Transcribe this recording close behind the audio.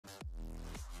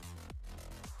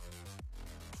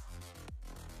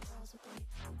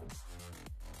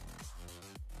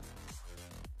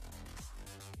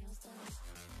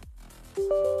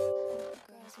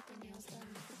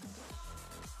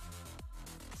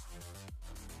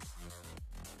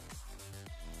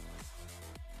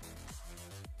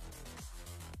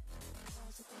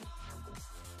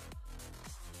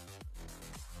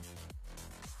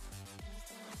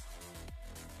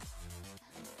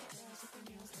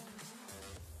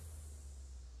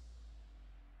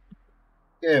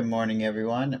Good morning,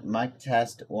 everyone. Mic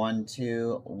test 1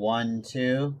 2 1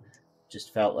 2.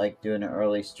 Just felt like doing an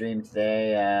early stream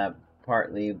today.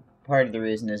 Part of the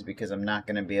reason is because I'm not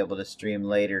going to be able to stream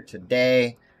later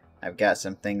today. I've got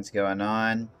some things going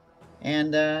on,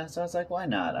 and so I was like, why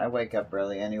not? I wake up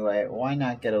early anyway. Why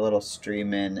not get a little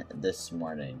stream in this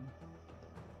morning?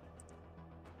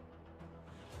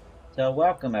 So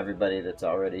welcome everybody that's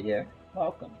already here.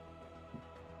 Welcome.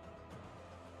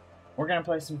 We're gonna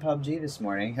play some PUBG this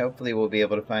morning. Hopefully, we'll be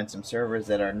able to find some servers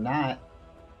that are not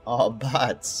all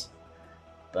bots.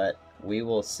 But we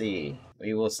will see.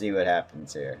 We will see what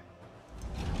happens here.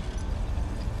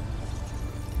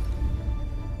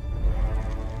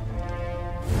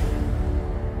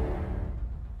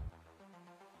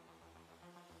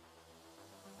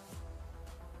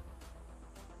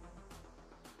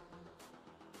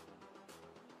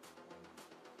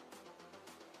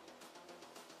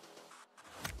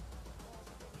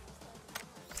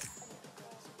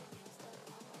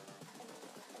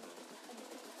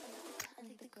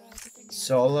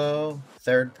 Solo,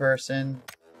 third person,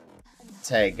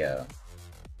 Tago.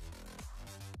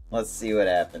 Let's see what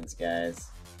happens,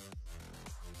 guys.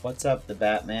 What's up, the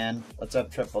Batman? What's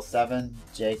up, 777?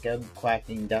 Jacob,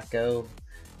 Quacking Ducko,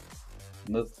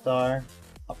 Mukhtar,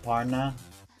 Aparna,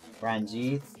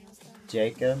 Ranjit,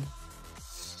 Jacob,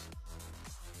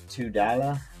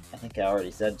 Tudala. I think I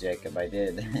already said Jacob, I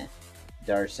did.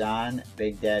 Darshan,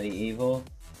 Big Daddy Evil,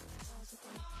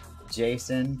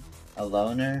 Jason, a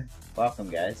loner. Welcome,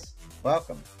 guys.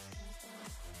 Welcome.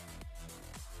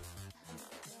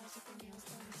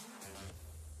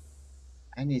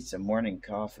 I need some morning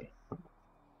coffee.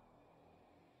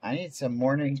 I need some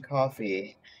morning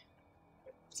coffee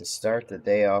to start the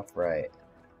day off right.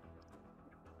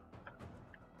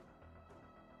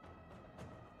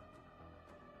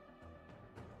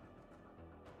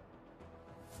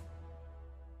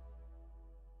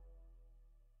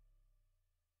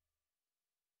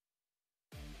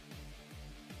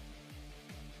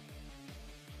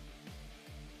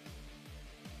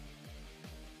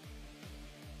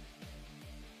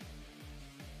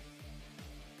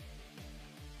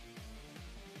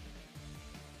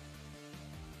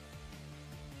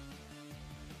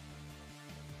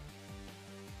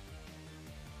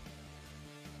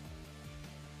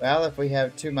 Well, if we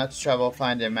have too much trouble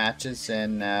finding matches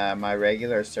in my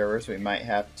regular servers, we might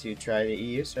have to try the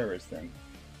EU servers then.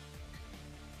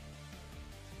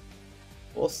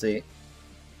 We'll see.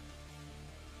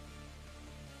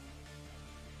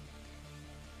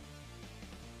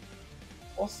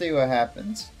 We'll see what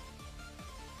happens.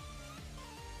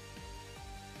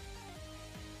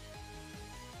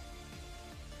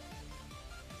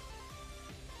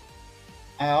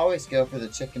 I always go for the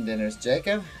chicken dinners,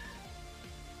 Jacob.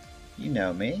 You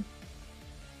know me.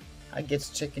 I get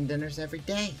chicken dinners every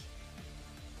day.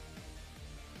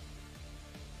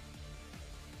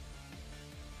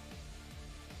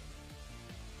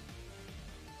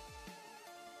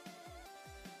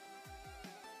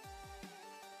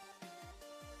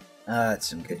 Ah, it's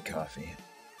some good coffee.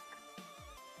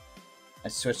 I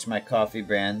switched my coffee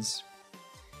brands.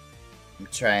 I'm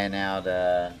trying out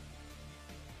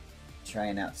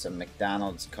some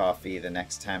McDonald's coffee the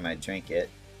next time I drink it.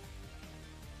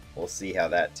 We'll see how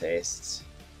that tastes.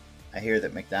 I hear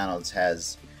that McDonald's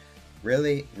has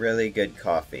really, really good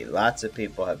coffee. Lots of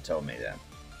people have told me that.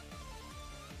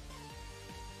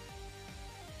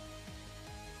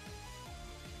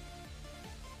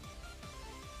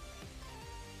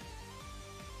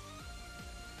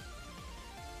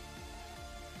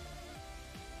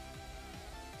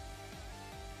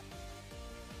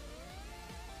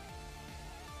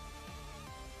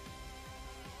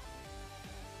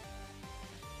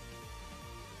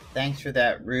 Thanks for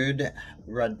that, Rude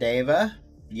Radeva.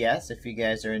 Yes, if you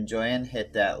guys are enjoying,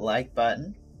 hit that like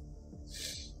button.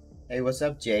 Hey, what's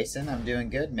up, Jason? I'm doing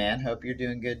good, man. Hope you're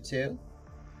doing good too.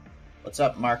 What's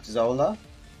up, Mark Zola?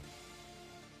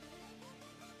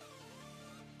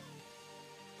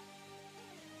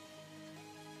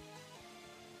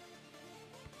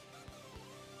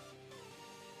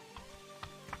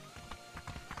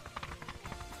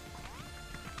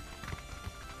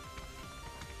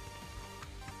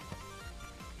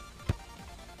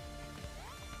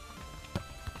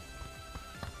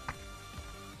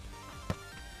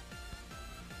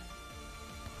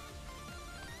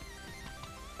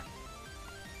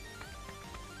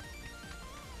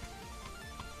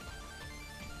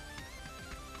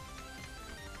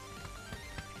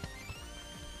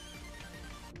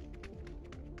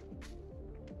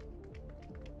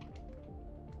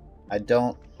 I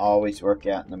don't always work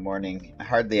out in the morning. I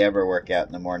hardly ever work out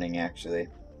in the morning, actually.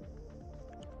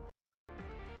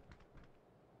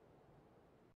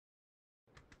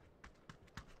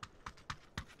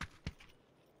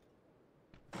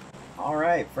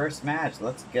 Alright, first match.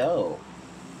 Let's go.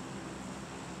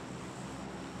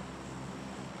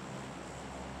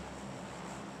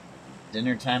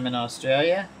 Dinner time in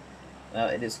Australia? Well,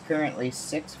 it is currently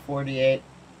 6:48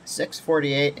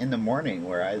 in the morning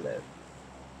where I live.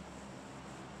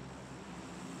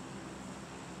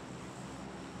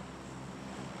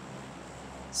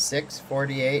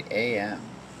 "6:48 a.m."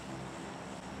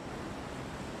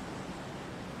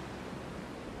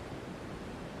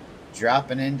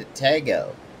 Dropping into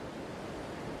Tego.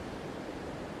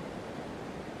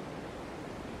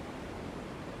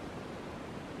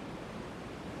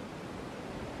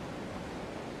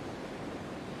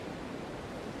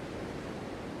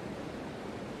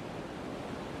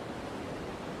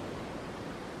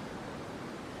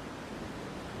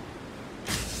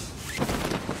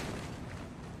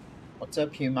 What's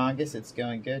up, Humongous? It's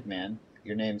going good, man.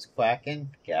 Your name's Quackin'?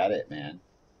 Got it, man.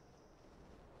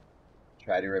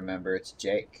 Try to remember it's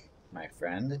Jake, my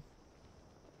friend.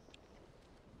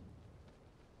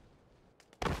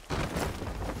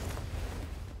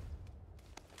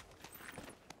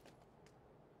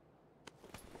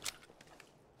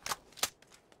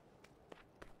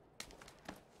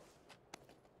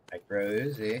 Micro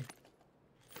Uzi.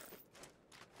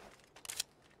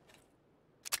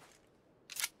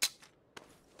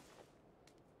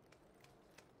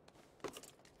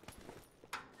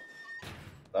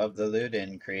 Love the loot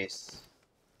increase.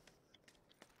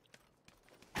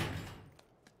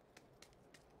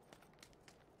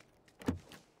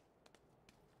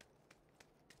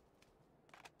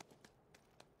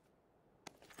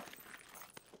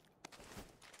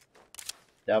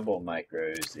 Double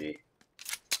Micro Uzi.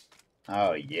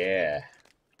 Oh yeah.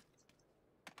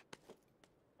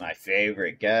 My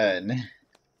favorite gun.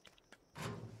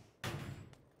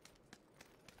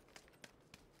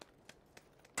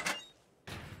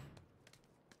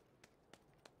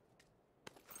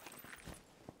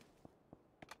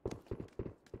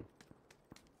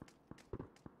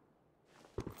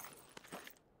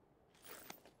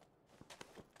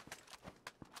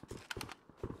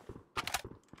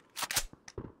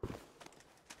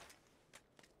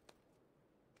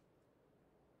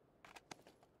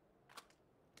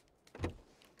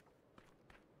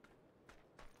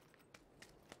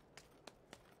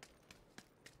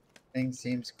 Thing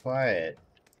seems quiet.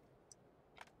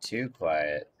 Too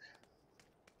quiet.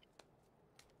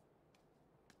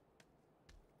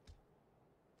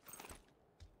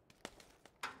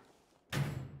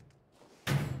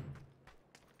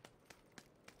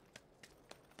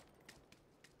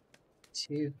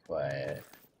 Too quiet.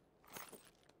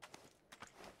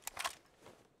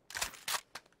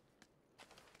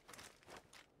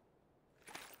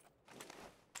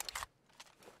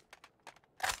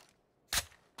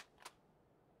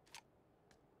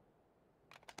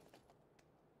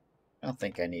 I don't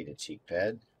think I need a cheek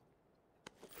pad.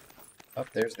 Oh,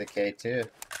 there's the K2.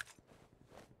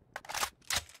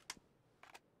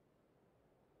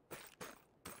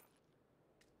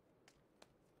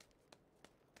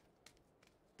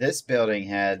 This building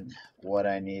had what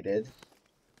I needed.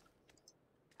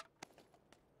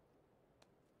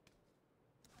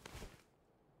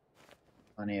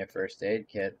 Plenty of first aid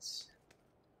kits.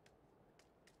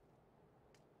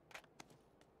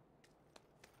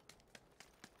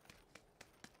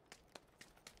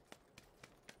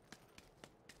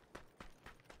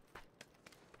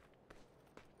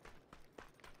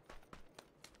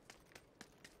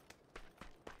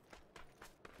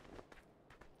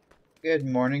 Good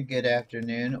morning, good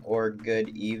afternoon, or good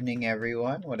evening,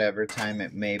 everyone, whatever time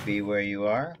it may be where you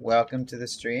are. Welcome to the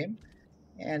stream,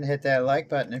 and hit that like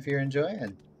button if you're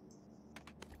enjoying.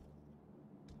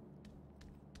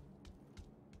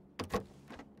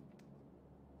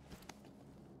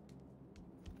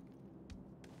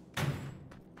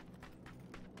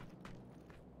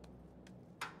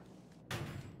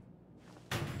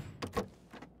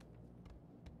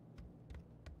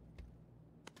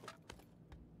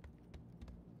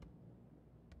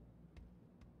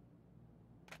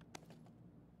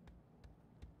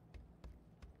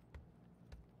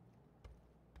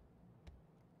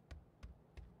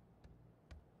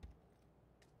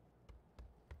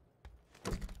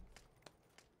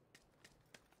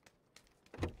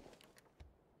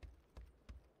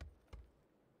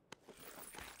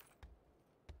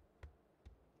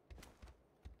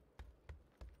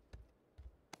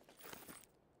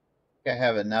 I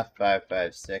have enough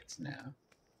 5.56 now.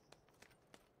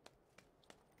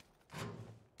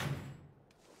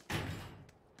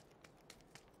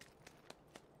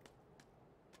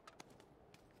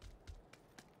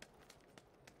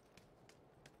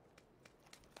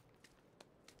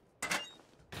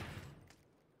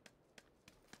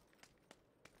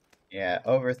 Yeah,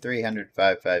 over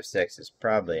 300,556 is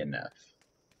probably enough.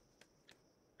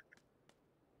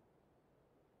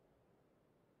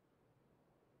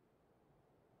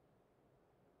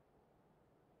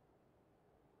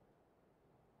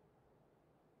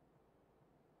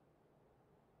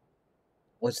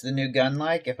 What's the new gun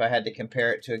like? If I had to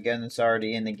compare it to a gun that's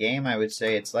already in the game, I would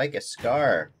say it's like a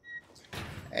Scar.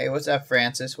 Hey, what's up,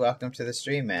 Francis? Welcome to the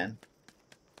stream, man.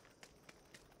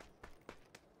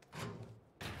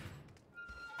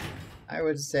 I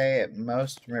would say it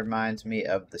most reminds me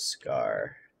of the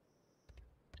Scar.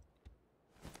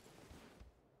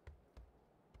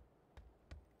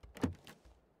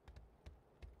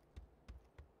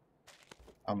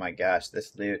 Oh my gosh,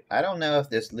 this loot. I don't know if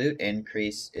this loot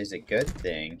increase is a good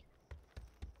thing.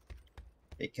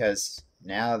 Because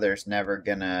now there's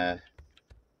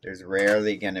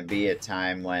rarely gonna be a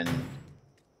time when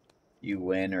you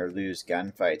win or lose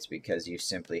gunfights because you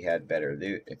simply had better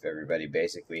loot. If everybody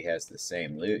basically has the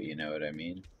same loot, you know what I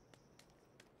mean?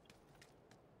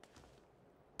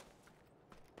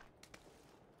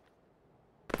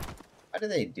 Why do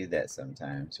they do that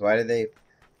sometimes? Why do they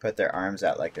put their arms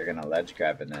out like they're gonna ledge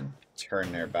grab and then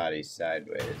turn their bodies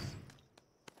sideways?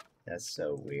 That's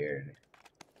so weird.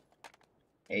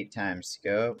 8 times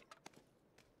scope.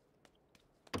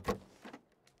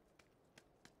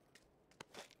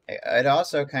 It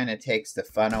also kind of takes the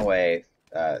fun away.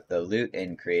 The loot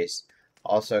increase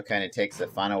also kind of takes the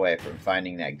fun away from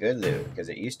finding that good loot, because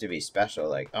it used to be special,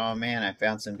 like, oh man, I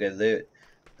found some good loot.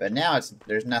 But now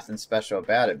there's nothing special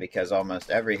about it because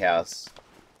almost every house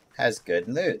has good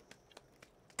loot.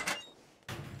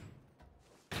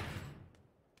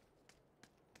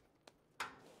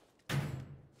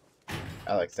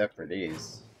 Oh, except for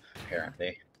these,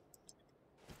 apparently.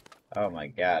 Oh my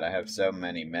god, I have so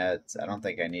many meds. I don't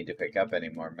think I need to pick up any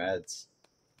more meds.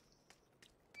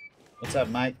 What's up,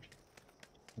 Mike?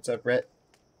 What's up, Britt?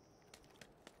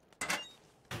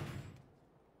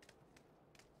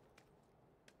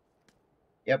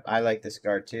 Yep, I like this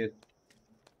card too.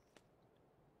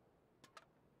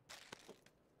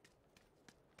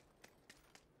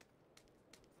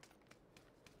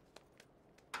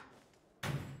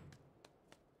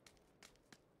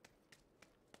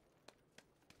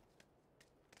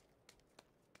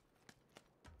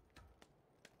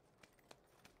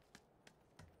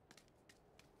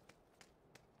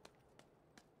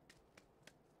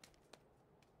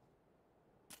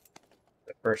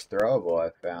 The first throwable I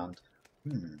found.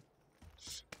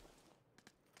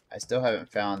 I still haven't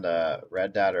found a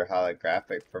red dot or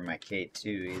holographic for my K2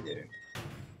 either.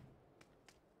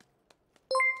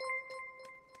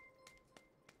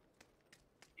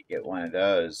 You get one of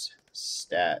those,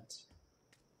 stat.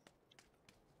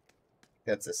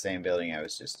 That's the same building I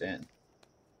was just in.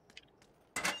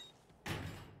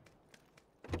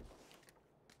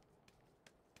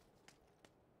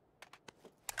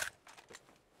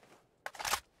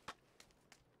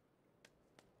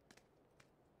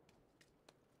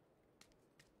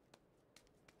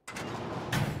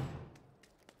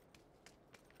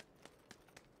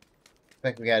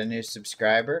 Looks like we got a new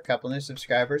subscriber, a couple new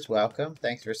subscribers. Welcome.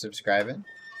 Thanks for subscribing.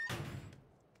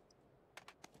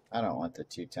 I don't want the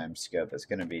 2 times scope. It's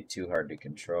going to be too hard to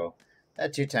control.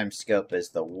 That 2 times scope is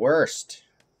the worst.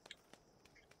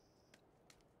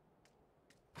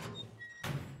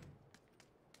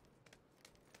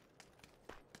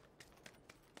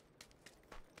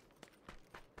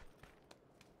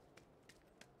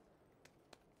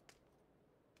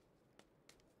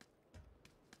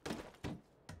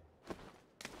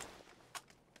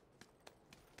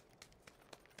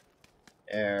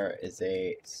 There is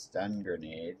a stun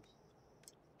grenade.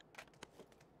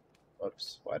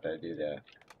 Whoops, why did I do that?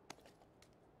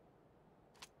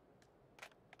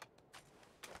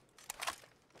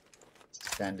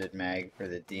 Extended mag for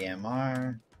the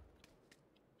DMR.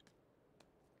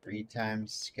 3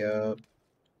 times scope.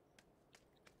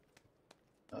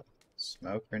 Oh,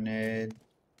 smoke grenade.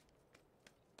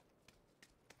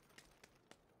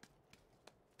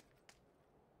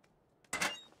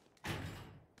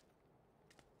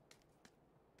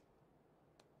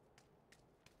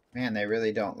 Man, they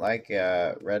really don't like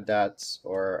red dots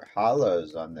or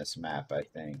hollows on this map, I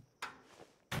think.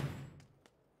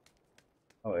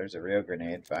 Oh, there's a real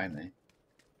grenade, finally.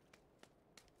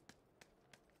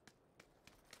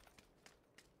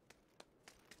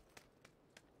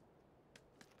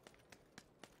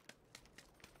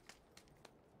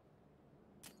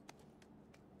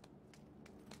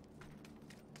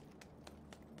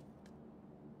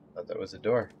 Thought that was a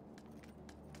door.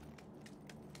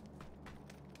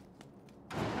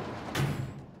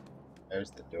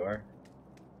 There's the door.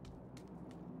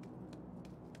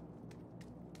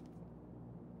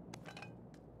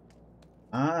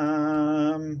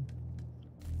 Yeah,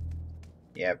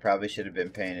 probably should have been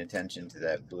paying attention to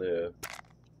that blue.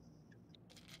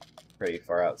 Pretty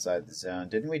far outside the zone.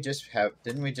 Didn't we just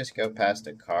go past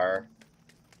a car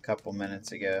a couple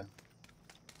minutes ago?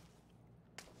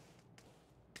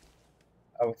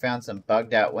 Oh, we found some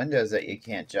bugged out windows that you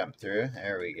can't jump through.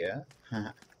 There we go.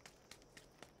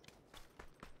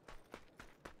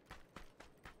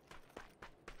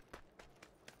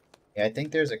 Yeah, I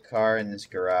think there's a car in this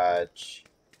garage.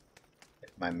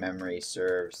 If my memory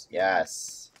serves.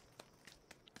 Yes.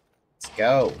 Let's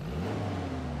go.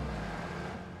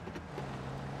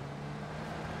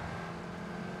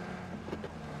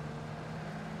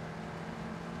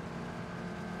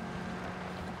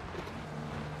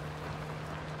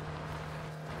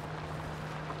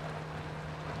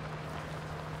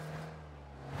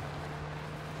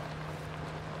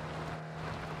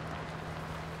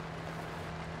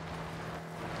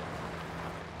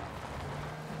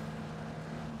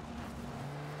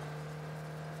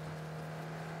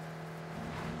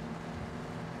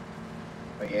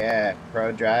 Oh yeah,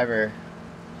 pro driver.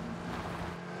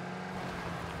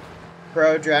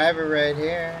 Pro driver right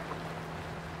here.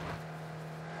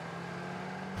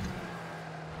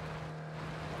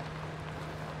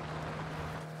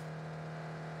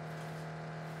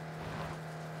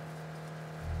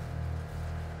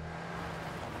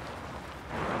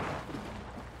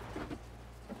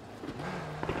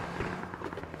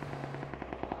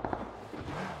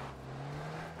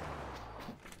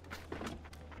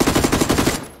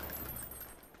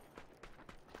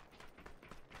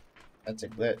 That's a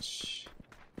glitch.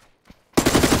 I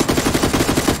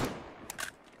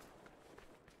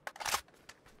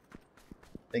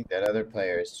think that other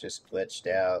player is just glitched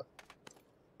out.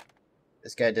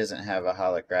 This guy doesn't have a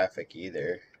holographic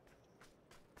either.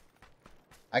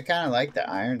 I kind of like the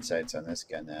iron sights on this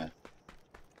gun though.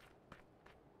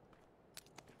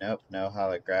 Nope, no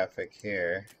holographic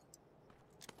here.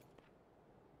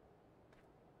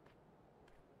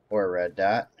 Or a red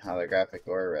dot. Holographic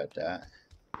or a red dot.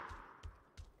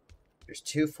 There's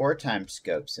 2 4x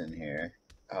scopes in here.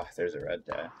 Oh, there's a red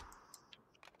dot.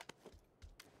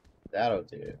 That'll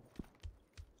do.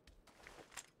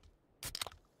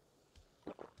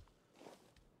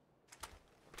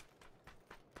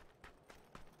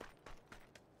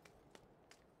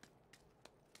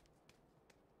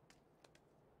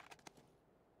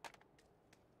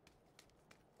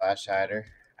 Flash hider.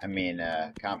 I mean,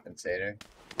 compensator.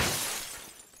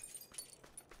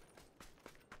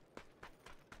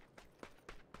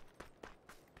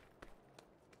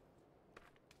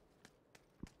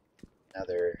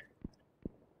 Another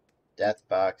death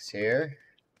box here.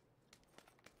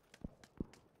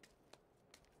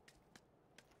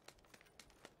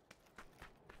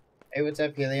 Hey, what's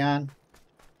up, Helion?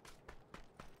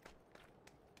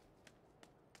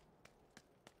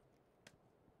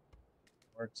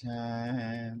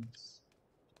 4x.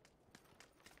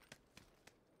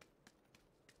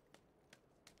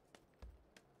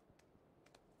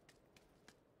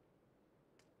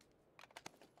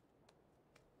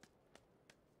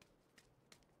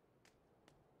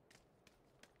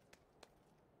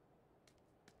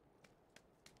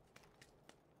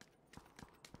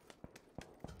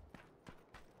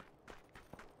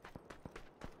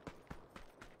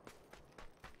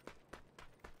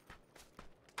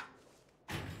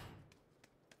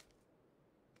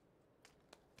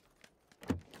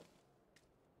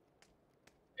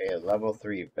 Okay, level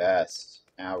 3 vest.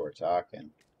 Now we're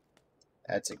talking.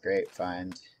 That's a great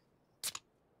find.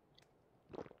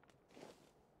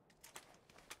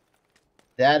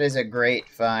 That is a great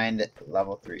find.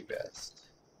 Level 3 vest.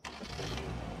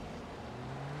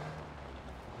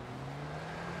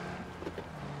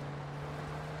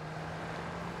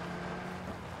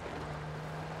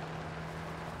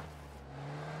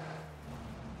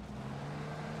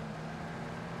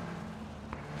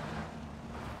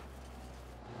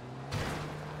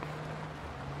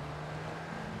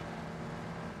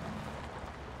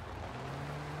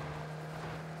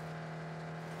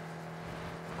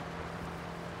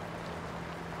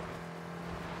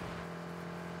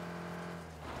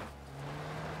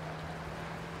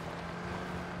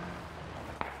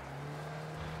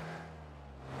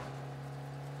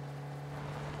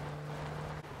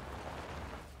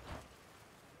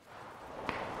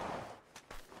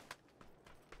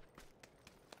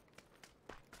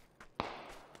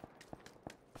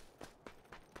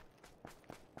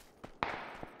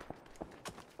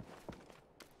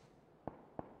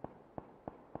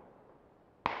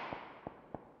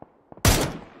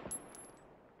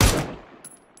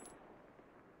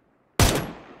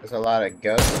 There's a lot of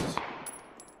ghosts.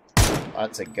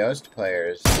 Lots of ghost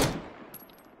players.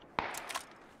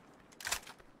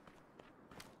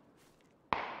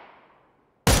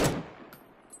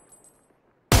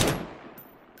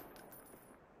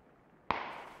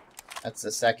 That's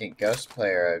the second ghost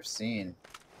player I've seen.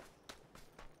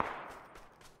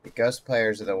 The ghost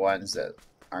players are the ones that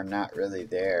are not really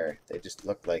there. They just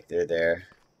look like they're there.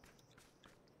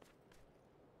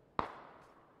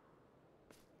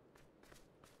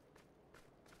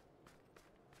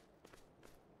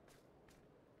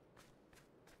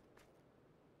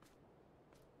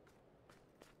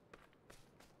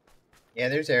 Yeah,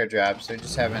 there's airdrops. We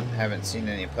just haven't seen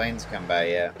any planes come by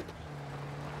yet.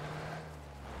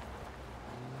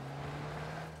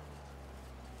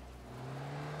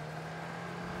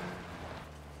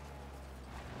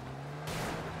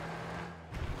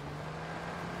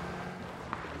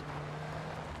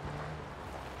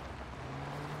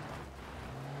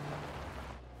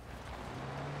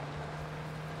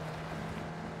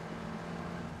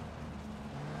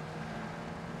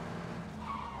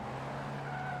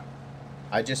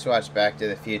 I just watched Back to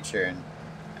the Future, and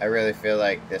I really feel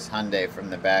like this Hyundai from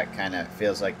the back kind of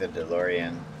feels like the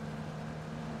DeLorean.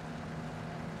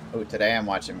 Oh, today I'm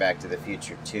watching Back to the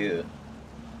Future 2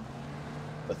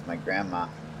 with my grandma.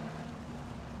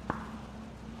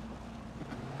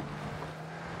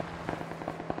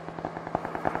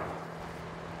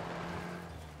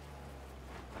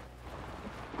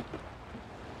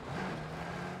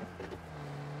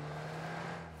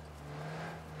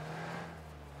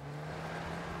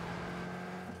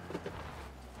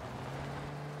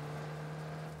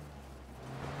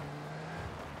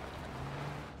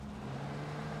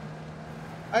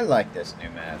 I like this new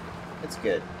map. It's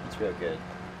good. It's real good.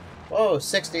 Whoa,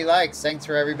 60 likes. Thanks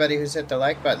for everybody who's hit the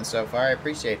like button so far. I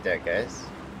appreciate that, guys.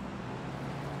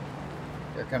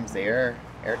 Here comes the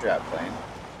airdrop plane.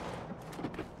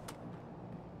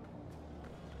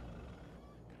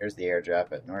 Here's the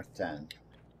airdrop at North 10.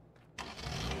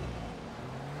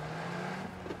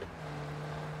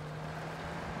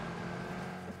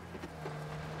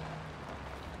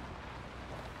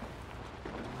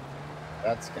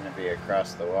 That's going to be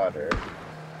across the water.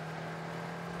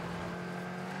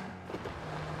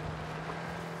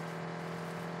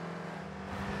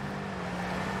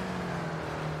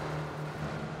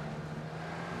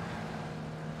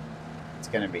 It's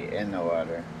going to be in the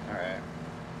water. Alright.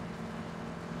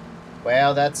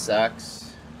 Well, that sucks.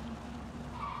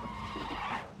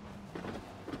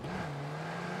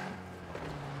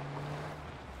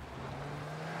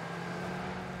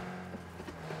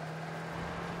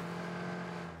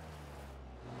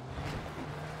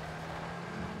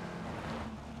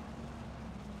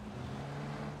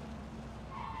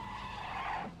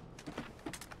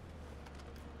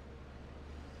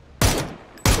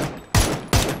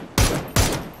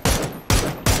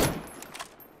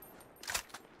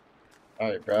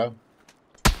 Alright, bro.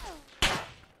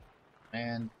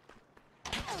 Man.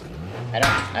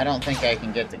 I don't think I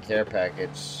can get the care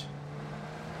package.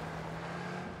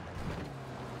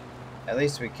 At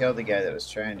least we killed the guy that was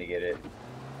trying to get it.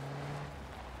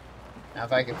 Now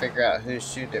if I can figure out who's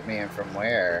shooting at me and from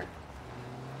where,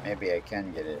 maybe I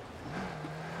can get it.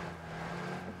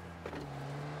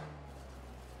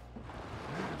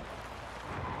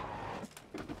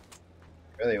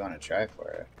 Really want to try for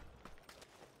it.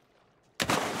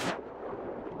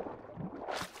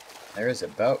 There is a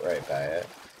boat right by it.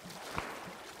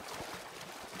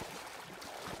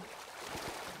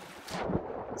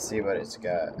 Let's see what it's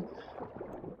got.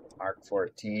 Mark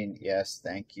 14. Yes,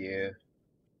 thank you.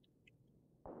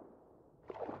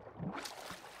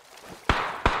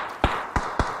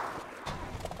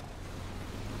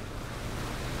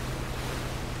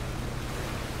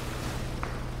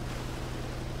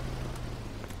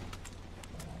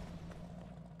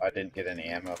 I didn't get any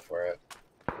ammo for it.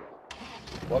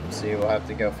 Whoopsie, we'll have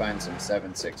to go find some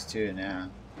 7.62 now.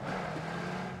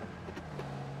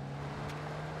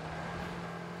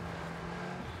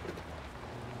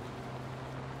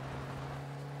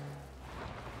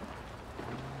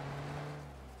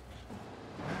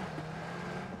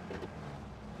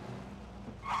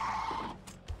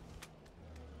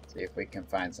 See if we can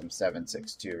find some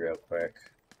 7.62 real quick.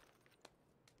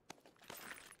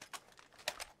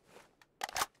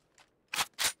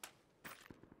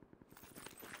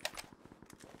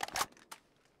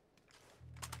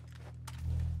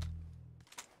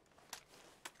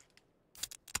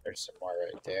 There's some more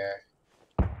right there.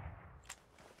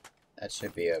 That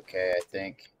should be okay, I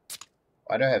think.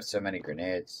 Why do I have so many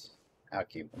grenades? I'll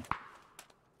keep them.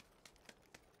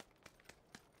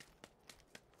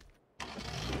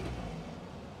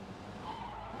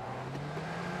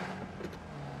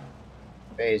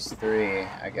 phase 3.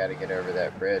 I gotta get over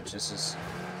that bridge. This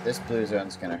blue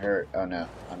zone's gonna hurt. Oh no,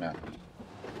 oh no.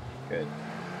 Good.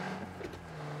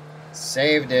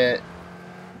 Saved it.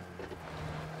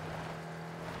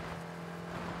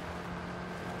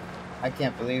 I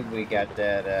can't believe we got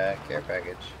that care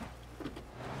package.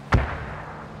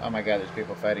 Oh my god, there's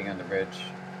people fighting on the bridge.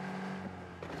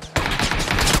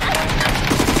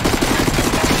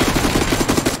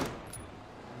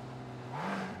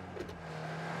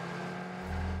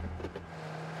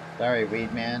 Sorry,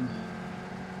 Weed Man.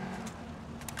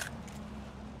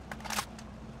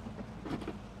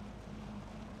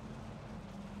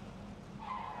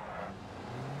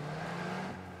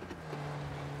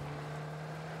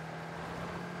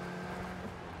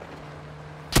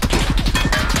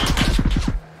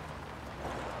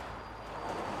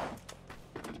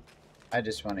 I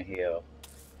just want to heal.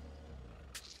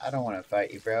 I don't want to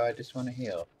fight you, bro. I just want to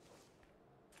heal.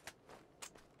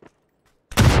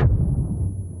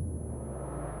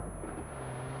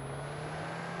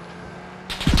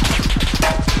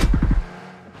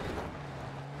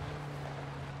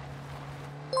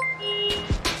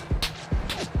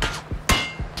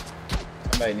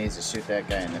 Somebody needs to shoot that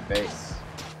guy in the face.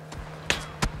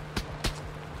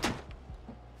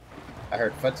 I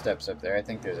heard footsteps up there. I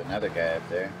think there's another guy up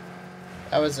there.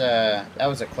 That was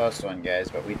a close one, guys,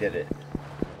 but we did it.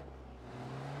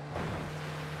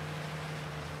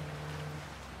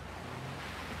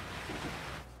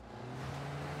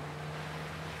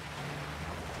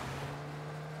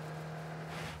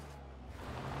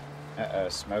 Uh-oh,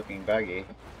 smoking buggy.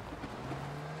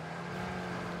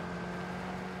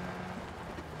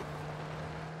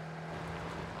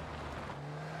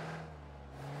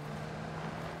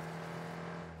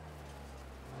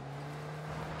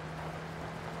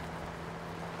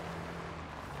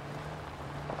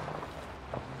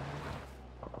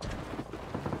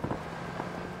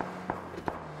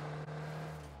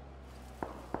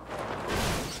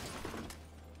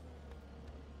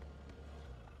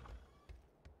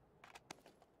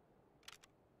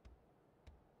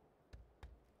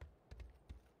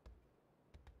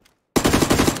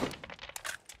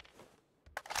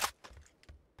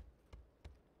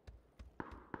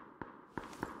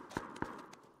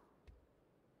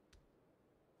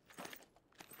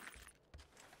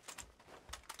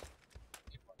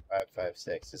 Five,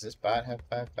 556. Does this bot have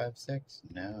 556?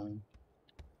 No.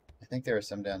 I think there was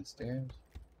some downstairs.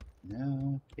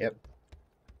 No. Yep.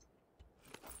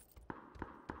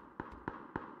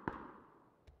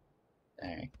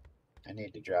 Dang. I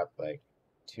need to drop like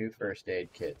 2 first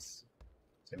aid kits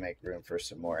to make room for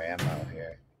some more ammo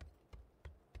here.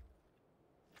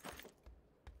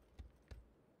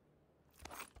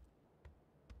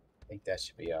 I think that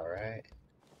should be alright.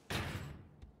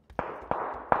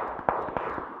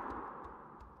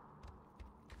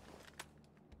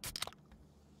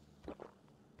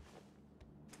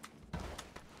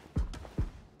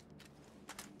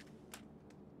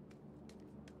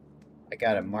 I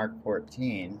got a Mark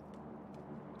 14.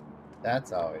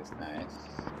 That's always nice.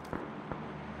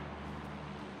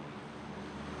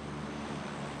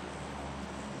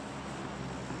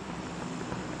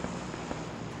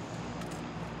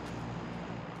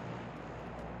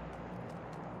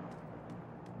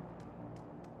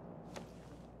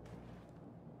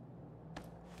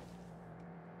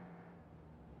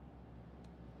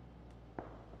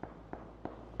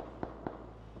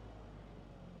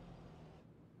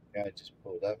 Guy just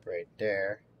pulled up right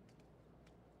there.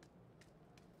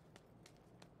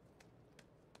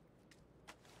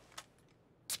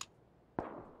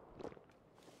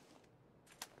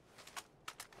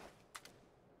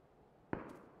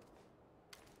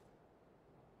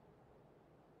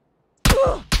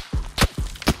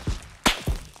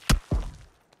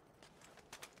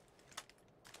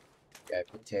 Guy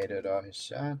potatoed all his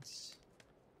shots.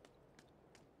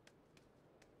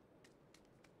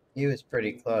 He was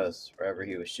pretty close wherever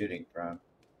he was shooting from.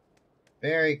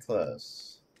 Very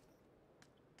close.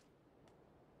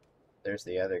 There's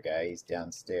the other guy. He's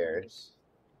downstairs.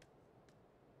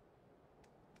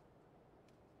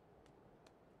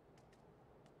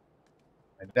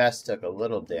 My vest took a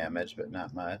little damage, but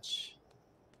not much.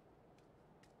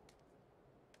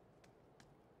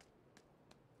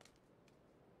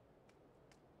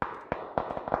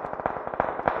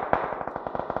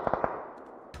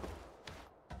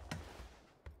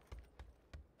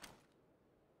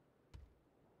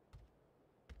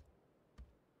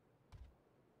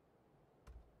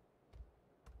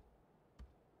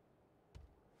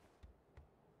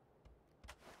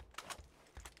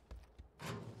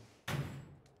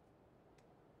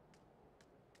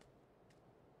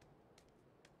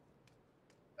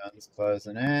 Sun's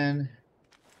closing in.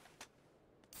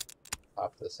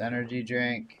 Pop this energy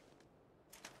drink.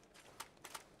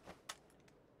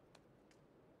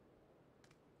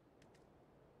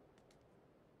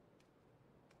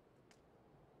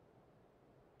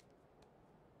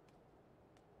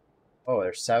 Oh,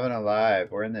 there's 7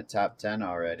 alive. We're in the top 10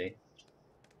 already.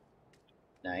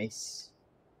 Nice.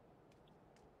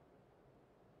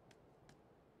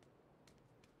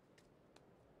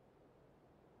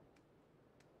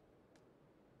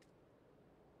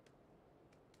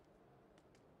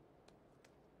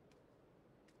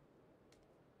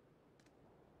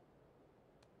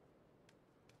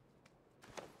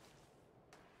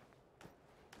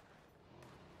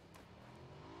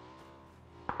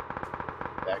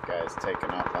 That guy's taking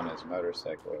off on his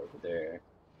motorcycle over there.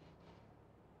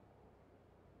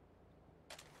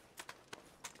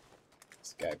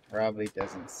 This guy probably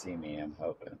doesn't see me, I'm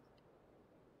hoping.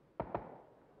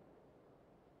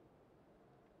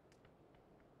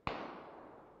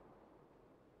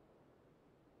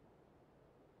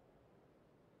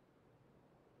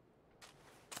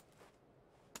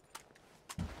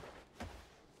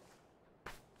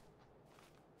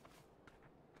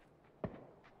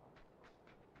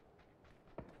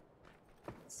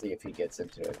 See if he gets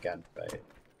into a gunfight.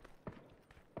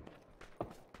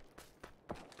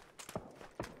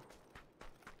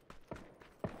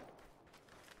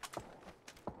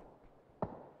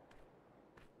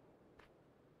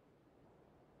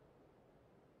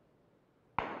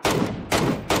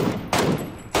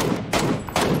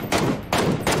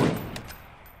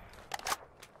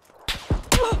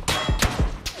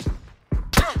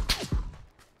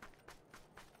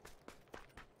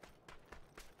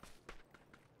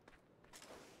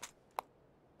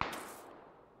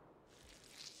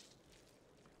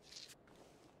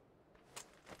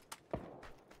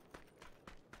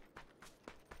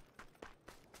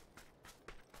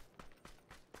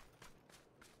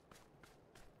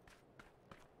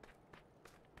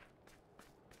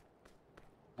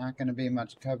 Not gonna be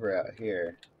much cover out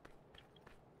here.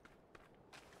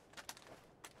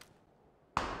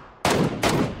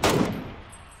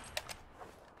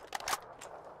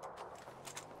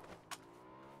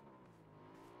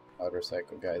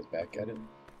 Motorcycle guy's back at it.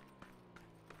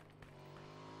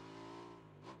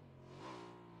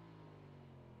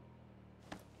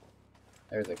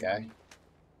 There's a guy.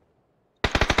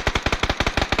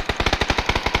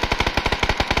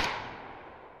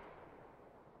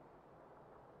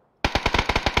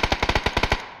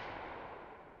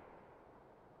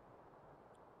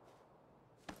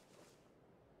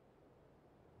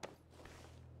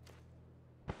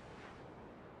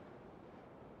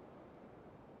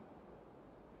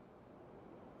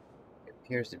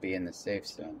 Appears to be in the safe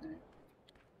zone there.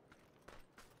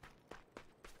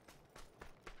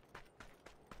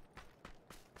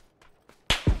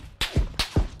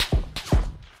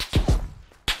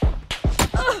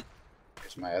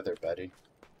 Here's my other buddy.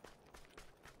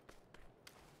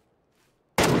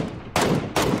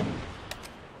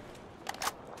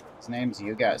 His name's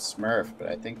You Got Smurf, but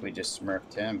I think we just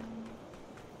smurfed him.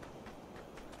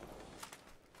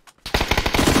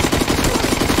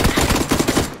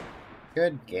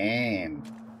 Good game.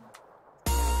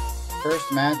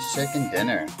 First match, chicken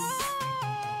dinner.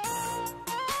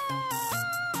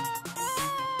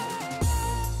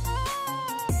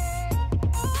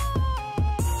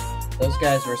 Those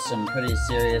guys were some pretty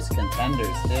serious contenders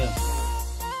too.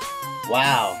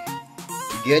 Wow.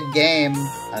 Good game.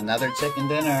 Another chicken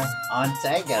dinner on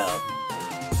Tego.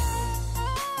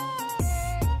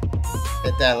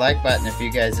 Hit that like button if you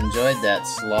guys enjoyed that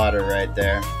slaughter right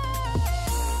there.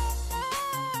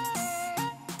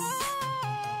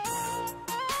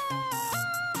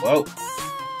 Whoa.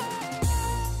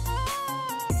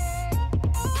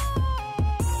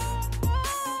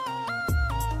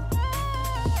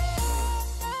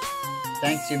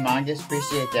 Thanks, Humongous.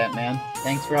 Appreciate that, man.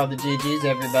 Thanks for all the GGs,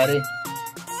 everybody.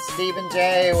 Stephen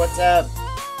J, what's up?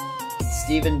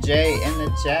 Stephen J in the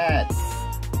chat.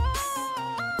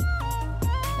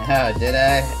 Oh, did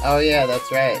I? Oh yeah,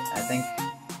 that's right. I think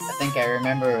I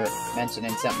remember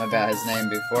mentioning something about his name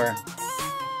before.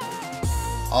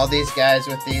 All these guys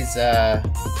with these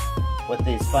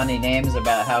funny names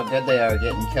about how good they are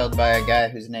getting killed by a guy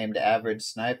who's named Average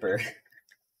Sniper.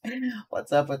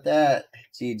 What's up with that?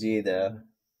 GG though.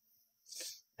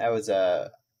 That was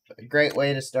a great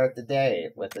way to start the day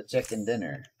with a chicken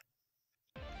dinner.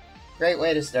 Great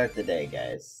way to start the day,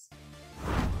 guys.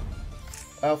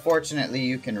 Well, fortunately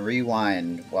you can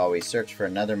rewind while we search for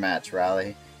another match,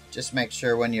 Raleigh. Just make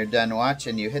sure when you're done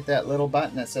watching you hit that little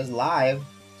button that says live,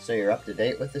 so you're up to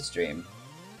date with the stream.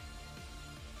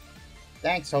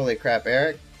 Thanks, holy crap,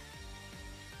 Eric.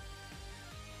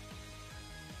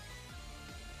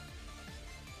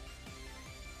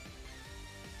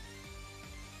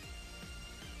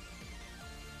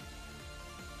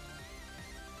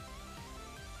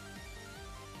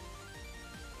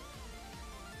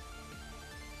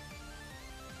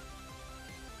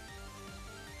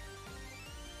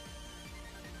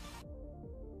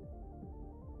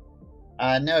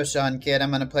 No, Sean Kid, I'm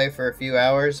going to play for a few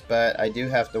hours, but I do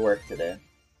have to work today.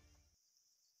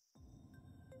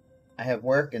 I have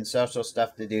work and social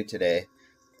stuff to do today.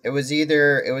 It was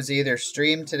either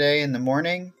stream today in the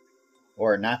morning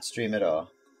or not stream at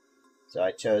all. So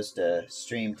I chose to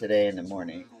stream today in the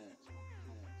morning.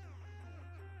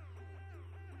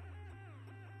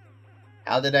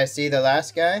 How did I see the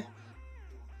last guy?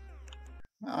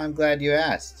 Well, I'm glad you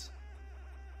asked.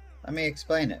 Let me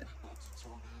explain it.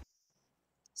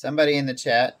 Somebody in the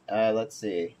chat, let's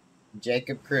see.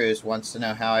 Jacob Cruz wants to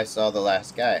know how I saw the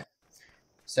last guy.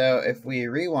 So if we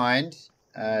rewind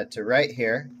to right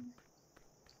here,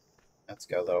 let's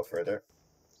go a little further.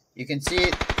 You can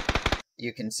see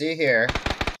here,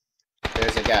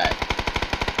 there's a guy.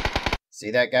 See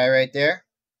that guy right there?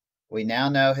 We now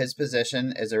know his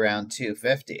position is around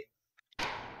 250.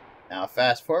 Now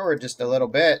fast forward just a little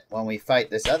bit when we fight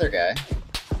this other guy.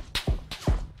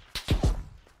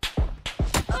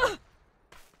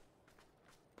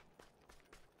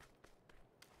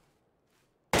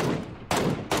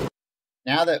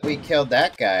 Now that we killed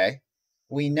that guy,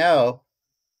 we know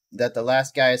that the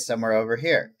last guy is somewhere over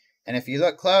here. And if you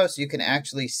look close, you can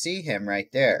actually see him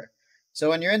right there. So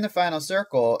when you're in the final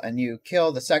circle and you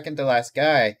kill the second to last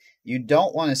guy, you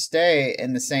don't want to stay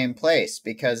in the same place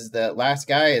because the last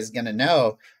guy is going to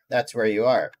know that's where you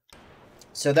are.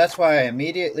 So that's why I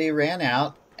immediately ran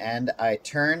out and I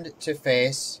turned to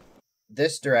face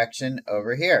this direction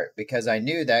over here because I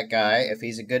knew that guy, if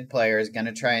he's a good player, is going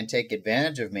to try and take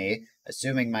advantage of me,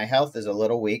 assuming my health is a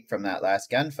little weak from that last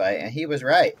gunfight, and he was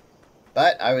right.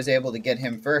 But I was able to get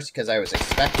him first because I was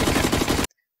expecting him.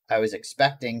 I was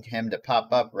expecting him to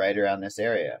pop up right around this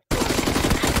area.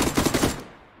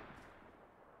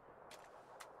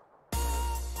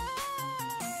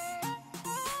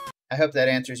 I hope that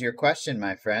answers your question,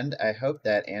 my friend. I hope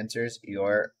that answers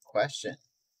your question.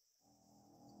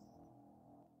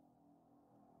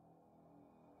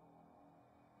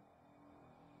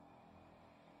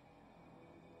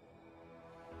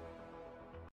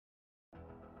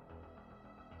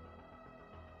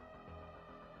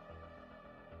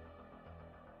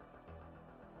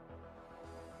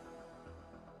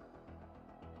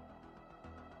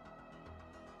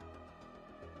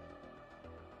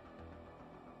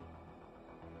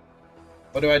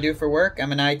 What do I do for work?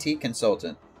 I'm an IT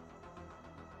consultant.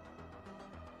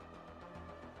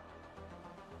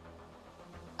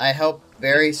 I help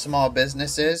very small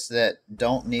businesses that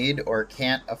don't need or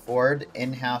can't afford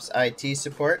in-house IT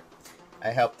support. I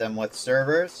help them with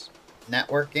servers,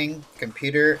 networking,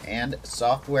 computer and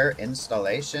software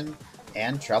installation,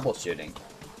 and troubleshooting.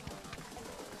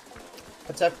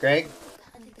 What's up, Greg?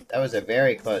 That was a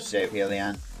very close shave,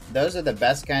 Helion. Those are the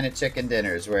best kind of chicken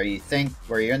dinners where you're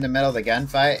in the middle of the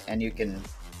gunfight and you can,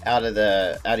 out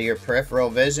of your peripheral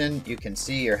vision, you can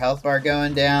see your health bar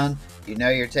going down. You know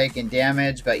you're taking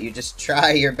damage, but you just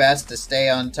try your best to stay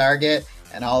on target,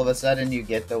 and all of a sudden you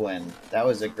get the win. That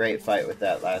was a great fight with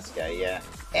that last guy, yeah.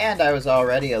 And I was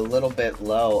already a little bit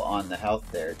low on the health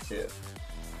there, too.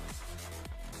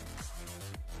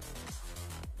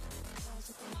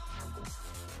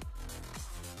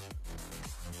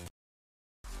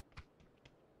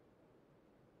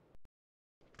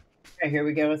 Okay, here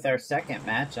we go with our second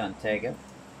match on Tega.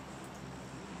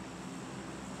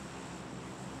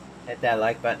 Hit that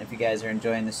like button if you guys are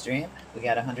enjoying the stream. We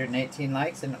got 118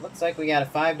 likes, and it looks like we got a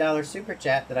 $5 super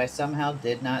chat that I somehow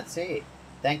did not see.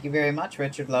 Thank you very much,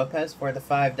 Richard Lopez, for the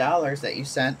 $5 that you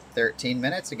sent 13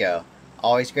 minutes ago.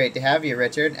 Always great to have you,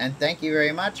 Richard, and thank you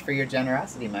very much for your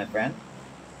generosity, my friend.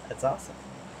 That's awesome.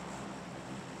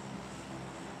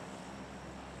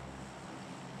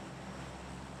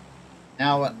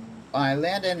 Now, when I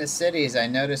land into cities, I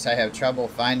notice I have trouble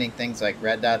finding things like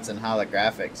red dots and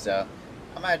holographics, so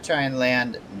I'm going to try and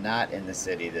land not in the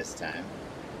city this time.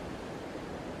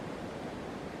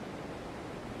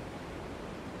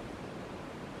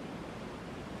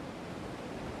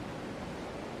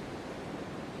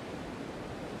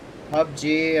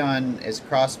 PUBG is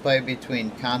crossplay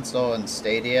between console and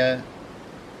Stadia,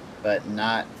 but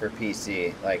not for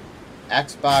PC. Like,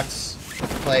 Xbox,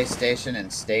 PlayStation,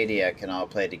 and Stadia can all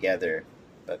play together,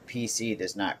 but PC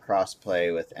does not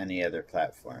crossplay with any other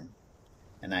platform.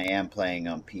 And I am playing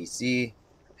on PC.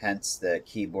 hence the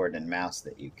keyboard and mouse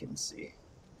that you can see.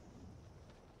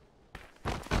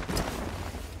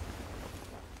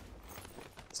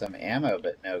 Some ammo,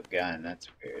 but no gun. That's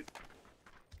weird.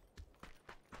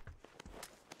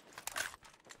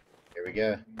 Here we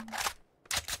go.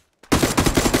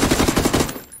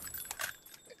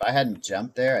 If I hadn't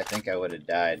jumped there, I think I would have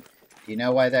died. Do you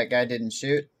know why that guy didn't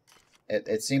shoot?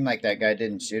 It seemed like that guy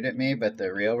didn't shoot at me, but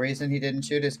the real reason he didn't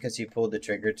shoot is because he pulled the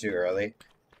trigger too early.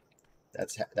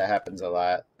 That happens a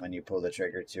lot when you pull the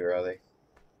trigger too early.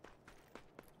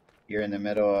 You're in the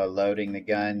middle of loading the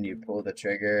gun, you pull the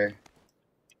trigger.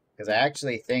 Because I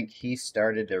actually think he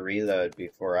started to reload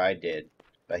before I did,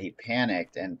 but he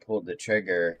panicked and pulled the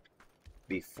trigger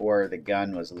before the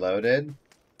gun was loaded,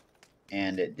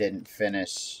 and it didn't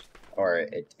finish, or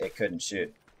it couldn't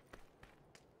shoot.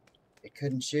 It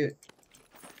couldn't shoot.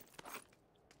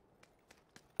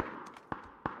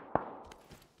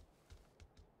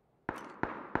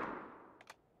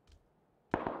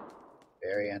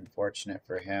 Very unfortunate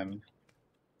for him,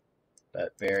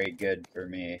 but very good for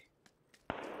me.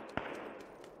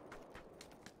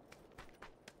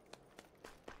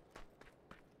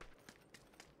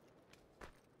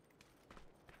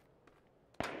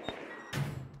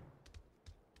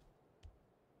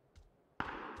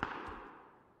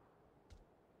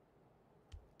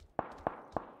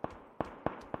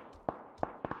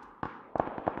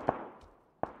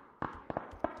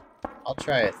 I'll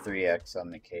try a 3x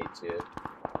on the K2.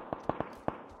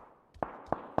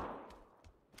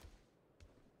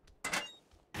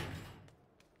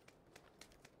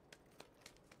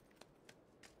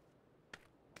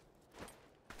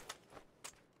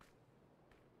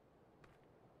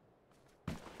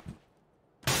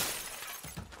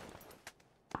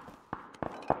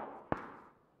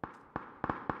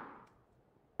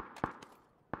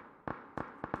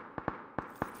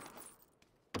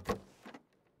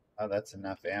 Oh, that's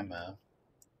enough ammo.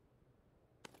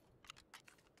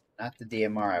 Not the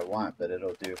DMR I want, but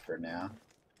it'll do for now.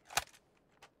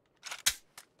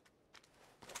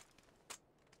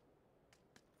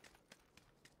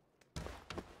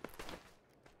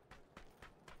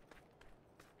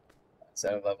 Is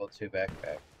that a level 2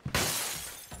 backpack?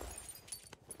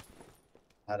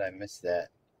 How'd I miss that?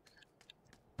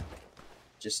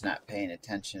 Just not paying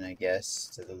attention, I guess,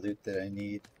 to the loot that I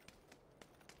need.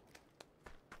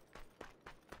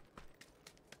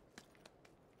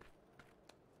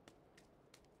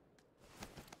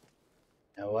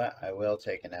 You know what? I will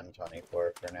take an M24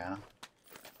 for now.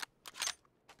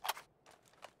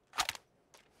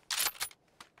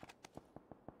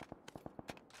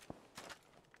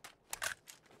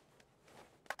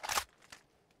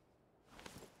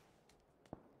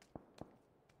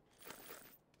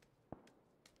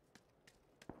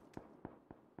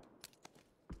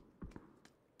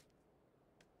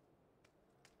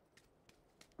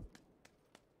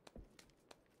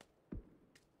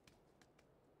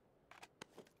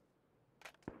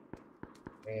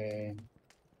 Okay.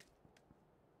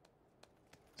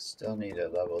 Still need a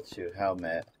level 2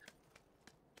 helmet.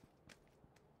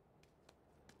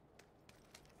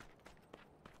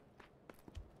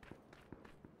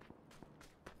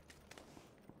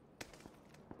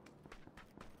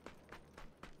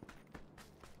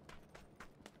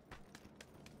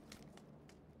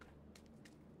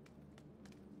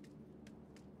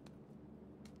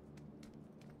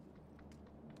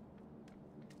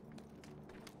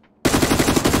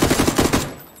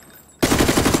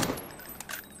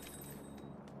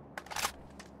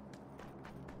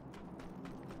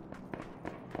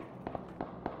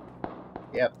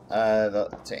 Yep,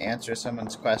 to answer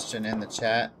someone's question in the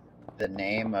chat, the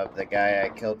name of the guy I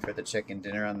killed for the chicken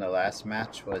dinner on the last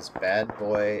match was Bad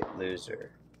Boy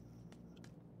Loser.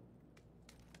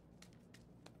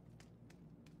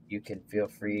 You can feel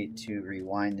free to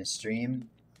rewind the stream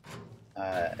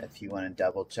if you want to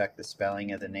double check the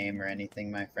spelling of the name or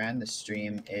anything, my friend. The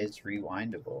stream is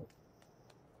rewindable.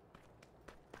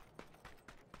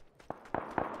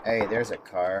 Hey, there's a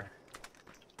car.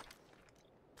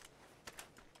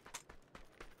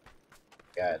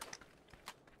 God.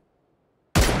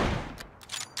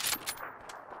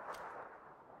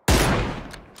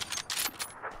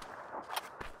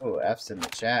 Oh, F's in the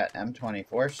chat.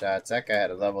 M24 shots. That guy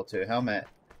had a level 2 helmet.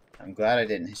 I'm glad I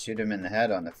didn't shoot him in the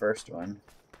head on the first one,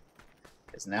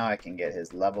 because now I can get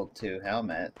his level 2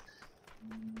 helmet.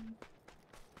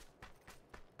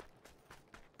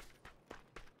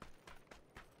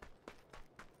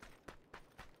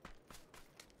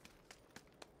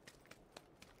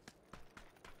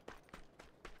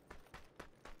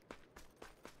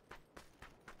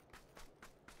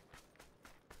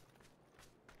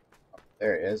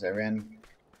 There it is. I ran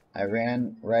I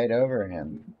ran right over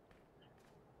him.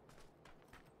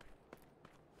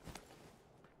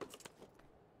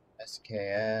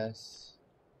 SKS.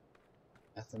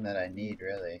 Nothing that I need,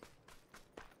 really.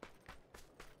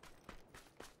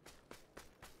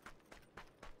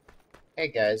 Hey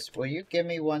guys, will you give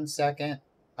me 1 second?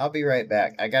 I'll be right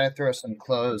back. I gotta throw some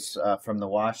clothes from the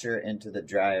washer into the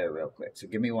dryer real quick. So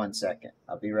give me 1 second.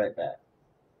 I'll be right back.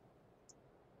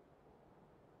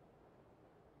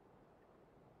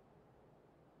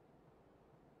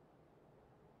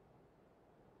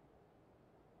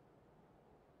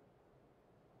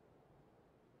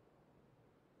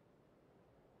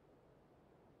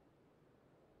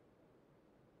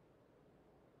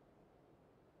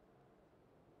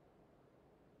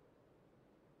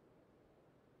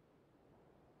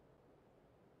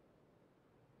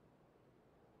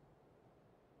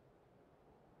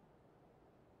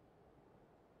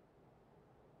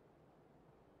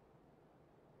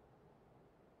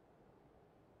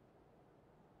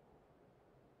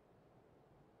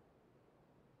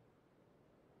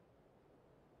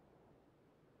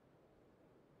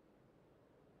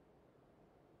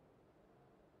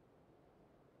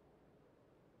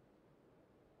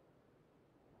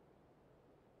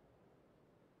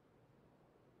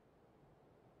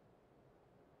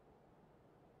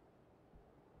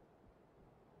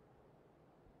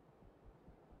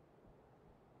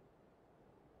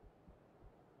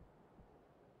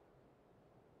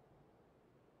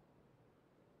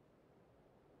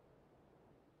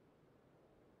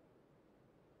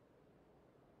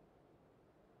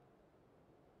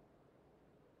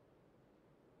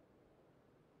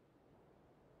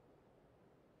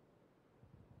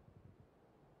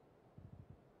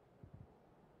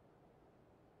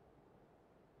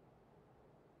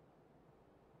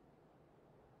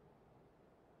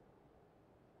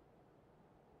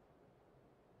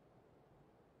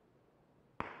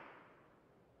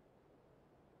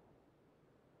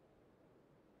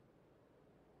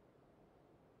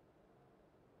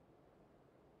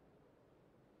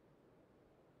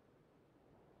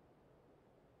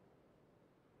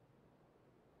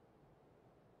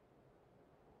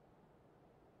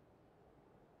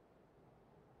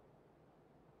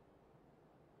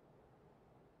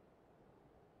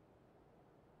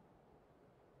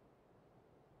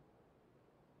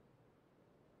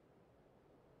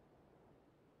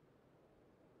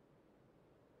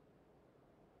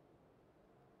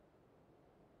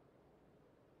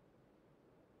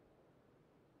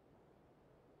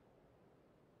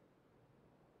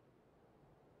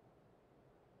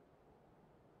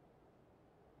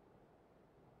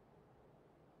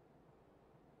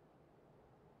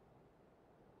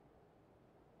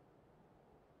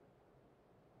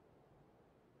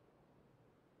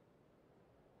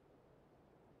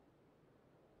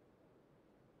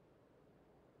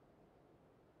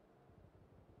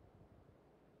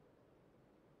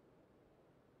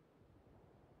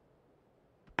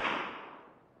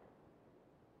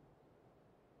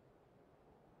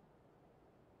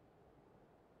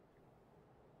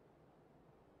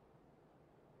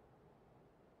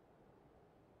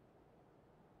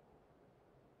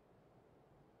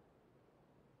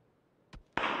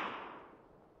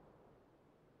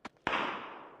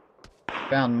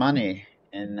 Found money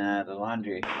in the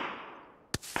laundry.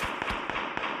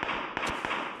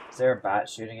 Is there a bot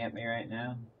shooting at me right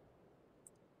now?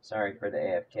 Sorry for the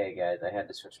AFK, guys. I had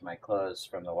to switch my clothes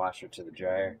from the washer to the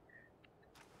dryer.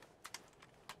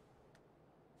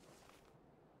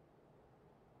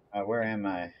 Where am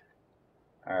I?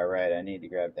 Alright, I need to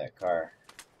grab that car.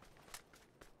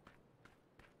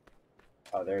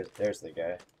 Oh, there's the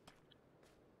guy.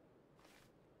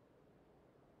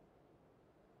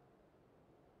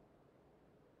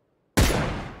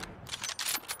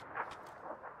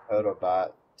 Total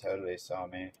bot totally saw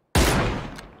me.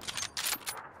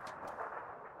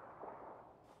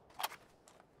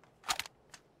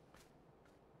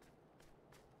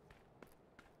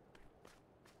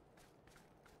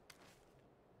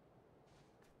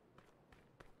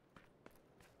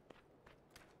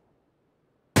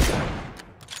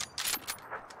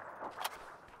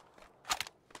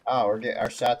 Oh, our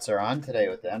shots are on today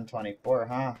with the M24,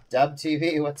 huh? Dub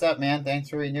TV, what's up, man? Thanks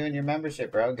for renewing your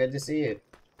membership, bro. Good to see you.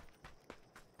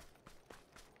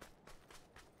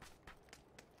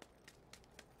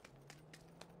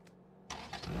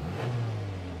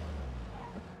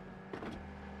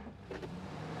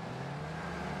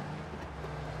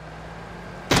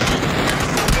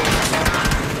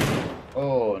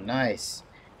 Oh, nice.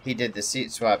 He did the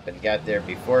seat swap and got there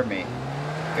before me.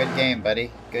 Good game,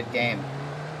 buddy. Good game.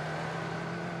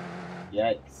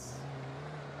 Yikes.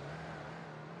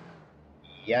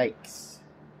 Yikes.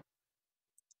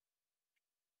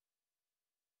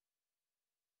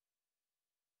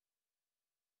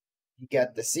 You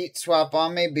got the seat swap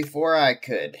on me before I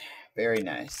could. Very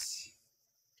nice.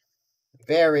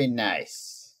 Very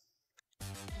nice.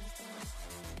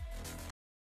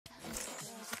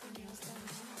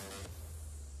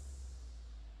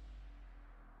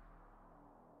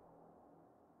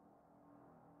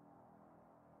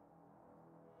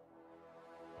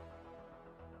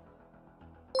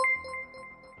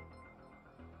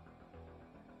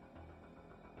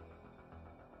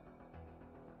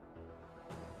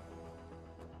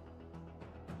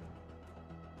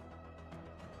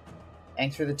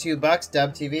 Thanks for the $2,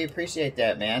 Dub TV. Appreciate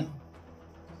that, man.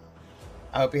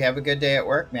 I hope you have a good day at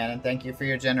work, man, and thank you for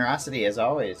your generosity as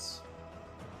always.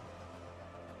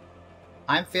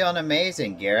 I'm feeling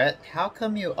amazing, Garrett. How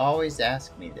come you always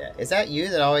ask me that? Is that you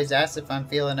that always asks if I'm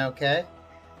feeling okay?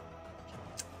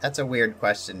 That's a weird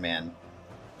question, man.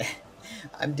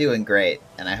 I'm doing great,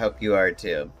 and I hope you are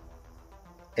too.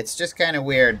 It's just kind of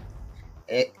weird.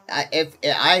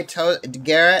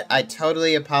 Garrett, I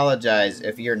totally apologize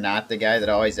if you're not the guy that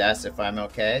always asks if I'm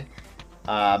okay.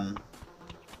 But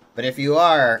if you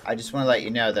are, I just want to let you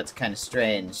know that's kind of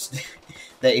strange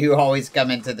that you always come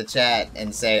into the chat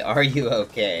and say, "Are you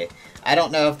okay?" I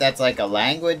don't know if that's like a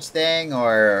language thing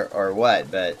or what,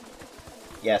 but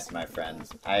yes, my friends,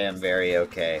 I am very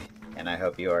okay, and I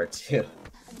hope you are too.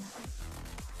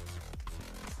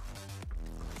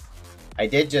 I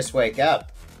did just wake up.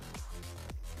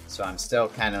 So I'm still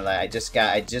kind of like I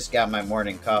just got my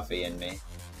morning coffee in me.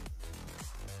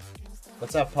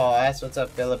 What's up, Paul S? What's up,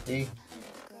 Philip D?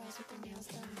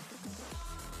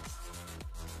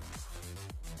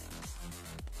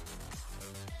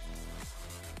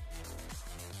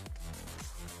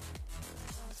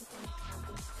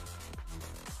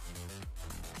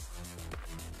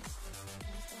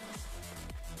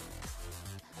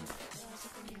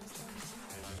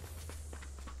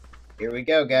 Here we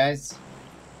go, guys.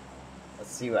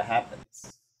 Let's see what happens.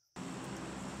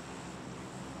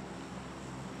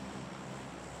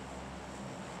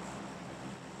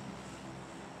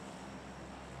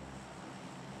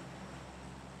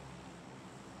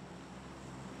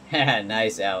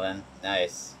 Nice, Alan.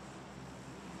 Nice.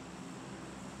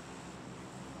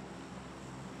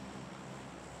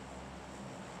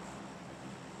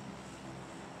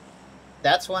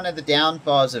 That's one of the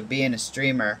downfalls of being a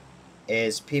streamer,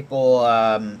 is people,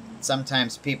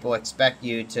 sometimes people expect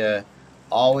you to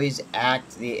always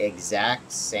act the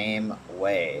exact same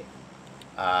way.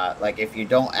 Like if you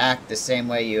don't act the same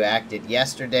way you acted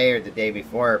yesterday or the day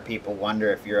before, people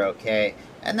wonder if you're okay.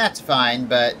 And that's fine,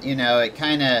 but you know, it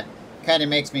kind of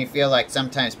makes me feel like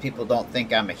sometimes people don't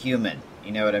think I'm a human.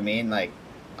 You know what I mean? Like,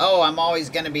 oh, I'm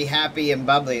always going to be happy and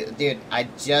bubbly. Dude, I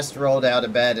just rolled out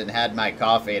of bed and had my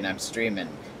coffee and I'm streaming.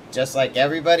 Just like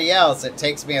everybody else, it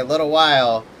takes me a little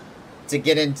while to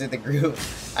get into the groove.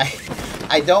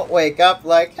 I don't wake up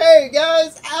like, hey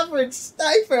guys, Average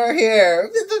Sniper here.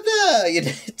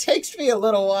 It takes me a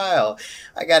little while.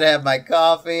 I gotta have my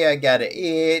coffee. I gotta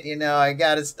eat. You know, I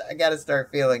gotta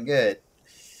start feeling good.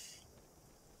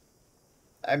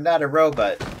 I'm not a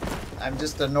robot. I'm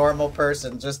just a normal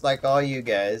person, just like all you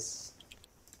guys.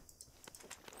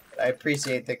 I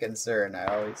appreciate the concern. I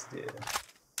always do.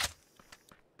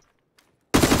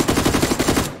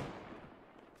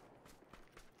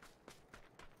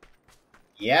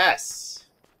 Yes.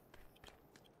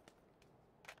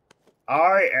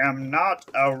 I am not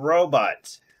a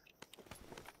robot.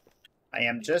 I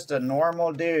am just a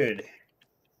normal dude.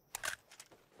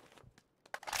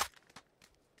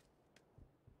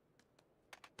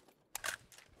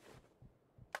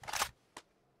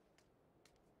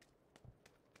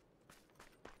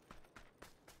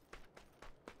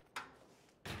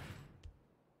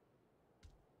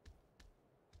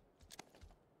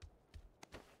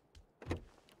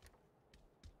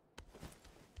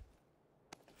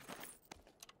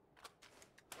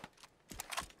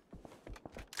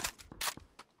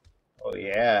 Oh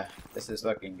yeah, this is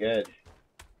looking good.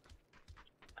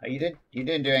 Oh, you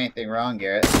didn't do anything wrong,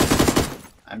 Garrett.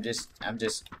 I'm just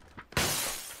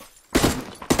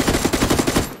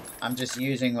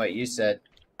using what you said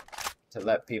to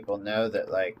let people know that,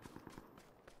 like,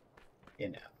 you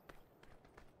know,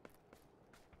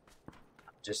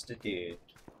 I'm just a dude.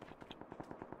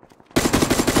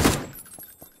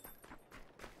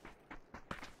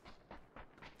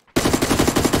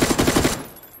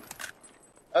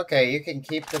 Okay, you can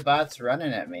keep the bots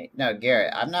running at me. No,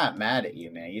 Garrett, I'm not mad at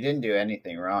you, man. You didn't do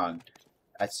anything wrong.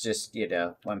 That's just, you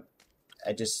know, when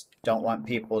I just don't want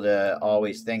people to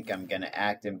always think I'm gonna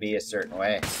act and be a certain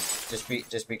way.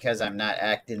 just because I'm not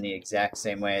acting the exact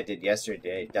same way I did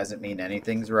yesterday doesn't mean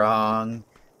anything's wrong.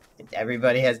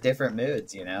 Everybody has different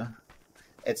moods, you know?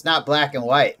 It's not black and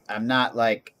white. I'm not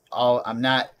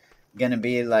gonna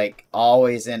be like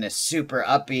always in a super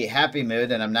upbeat, happy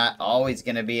mood, and I'm not always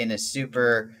gonna be in a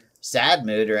super sad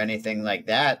mood or anything like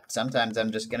that. Sometimes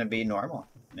I'm just gonna be normal,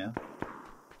 you know?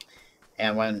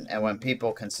 And when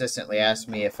people consistently ask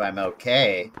me if I'm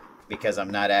okay because I'm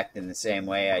not acting the same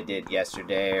way I did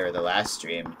yesterday or the last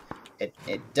stream, it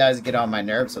does get on my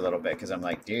nerves a little bit, because I'm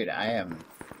like, dude, I am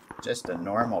just a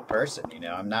normal person, you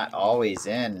know? I'm not always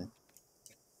in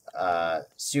a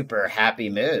super happy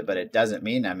mood, but it doesn't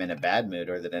mean I'm in a bad mood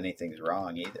or that anything's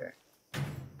wrong either.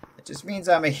 It just means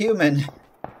I'm a human.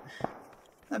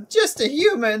 I'm just a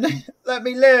human. Let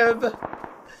me live.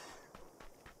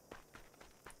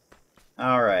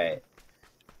 All right.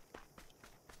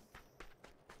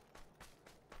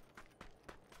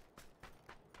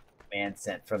 Man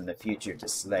sent from the future to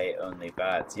slay only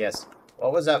bots. Yes.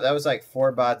 What was up? That was like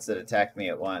 4 bots that attacked me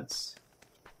at once.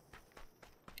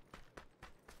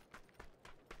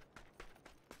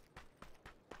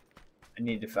 I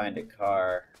need to find a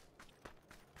car.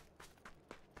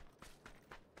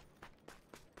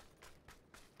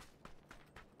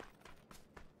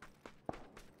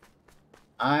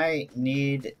 I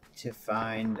need to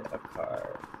find a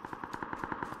car.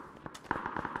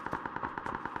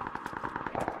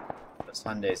 Those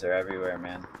Hyundais are everywhere,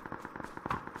 man.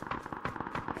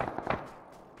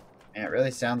 Man, it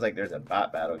really sounds like there's a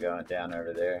bot battle going down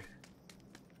over there.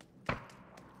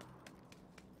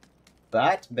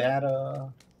 Bot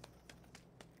battle.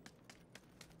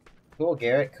 Cool,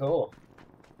 Garrett, cool.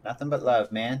 Nothing but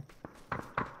love, man.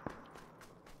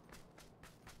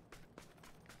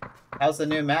 How's the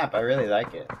new map? I really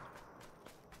like it.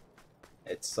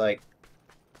 It's like,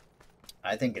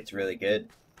 I think it's really good.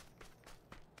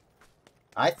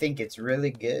 I think it's really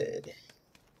good.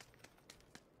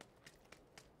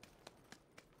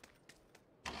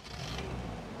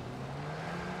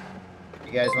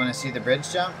 You guys want to see the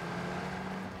bridge jump?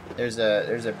 There's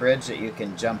a bridge that you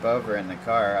can jump over in the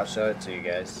car. I'll show it to you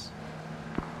guys.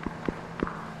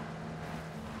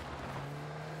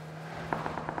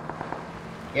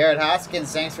 Garrett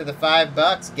Hoskins, thanks for the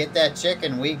 $5. Get that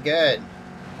chicken, we good.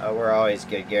 Oh, we're always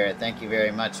good, Garrett. Thank you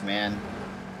very much, man.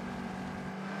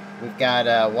 We've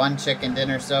got 1 chicken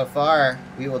dinner so far.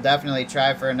 We will definitely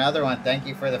try for another one. Thank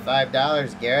you for the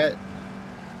 $5, Garrett.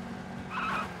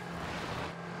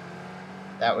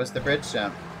 That was the bridge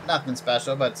jump. Nothing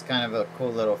special, but it's kind of a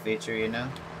cool little feature, you know?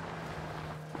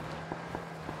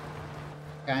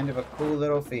 Kind of a cool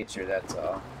little feature, that's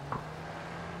all.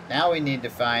 Now we need to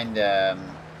find an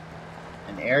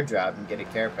airdrop and get a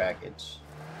care package.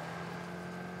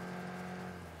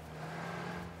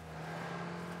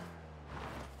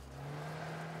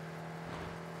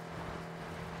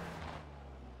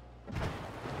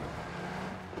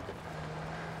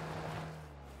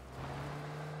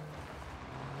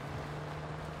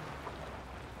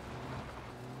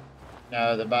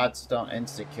 No, the bots don't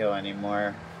insta-kill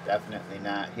anymore. Definitely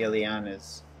not. Helion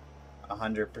is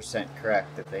 100%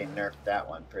 correct that they nerfed that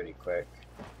one pretty quick.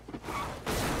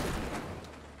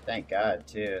 Thank God,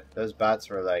 too. Those bots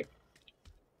were, like,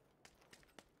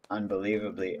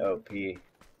 unbelievably OP.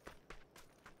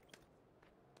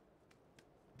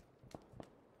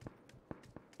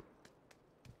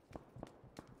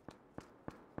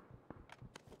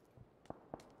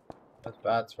 Those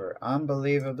bots were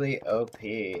unbelievably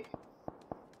OP.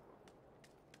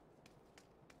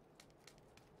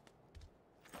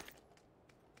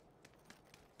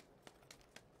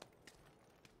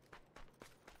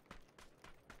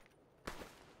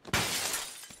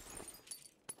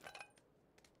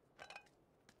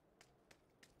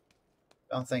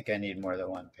 Don't think I need more than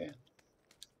 1 pan.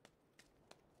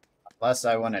 Unless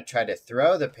I want to try to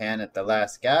throw the pan at the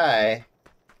last guy.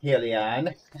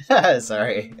 Helion.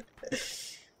 Sorry.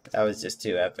 That was just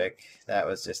too epic. That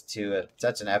was just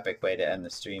such an epic way to end the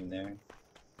stream there.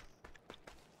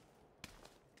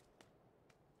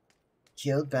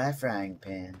 Killed by a frying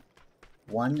pan.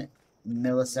 1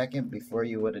 millisecond before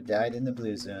you would have died in the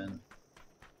blue zone.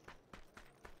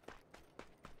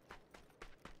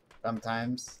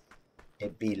 Sometimes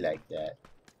it be like that.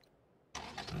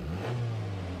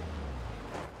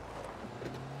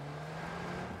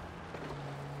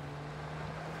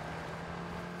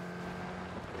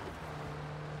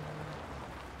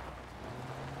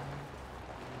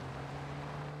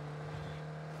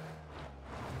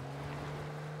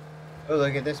 Oh,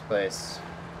 look at this place.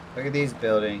 Look at these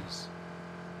buildings.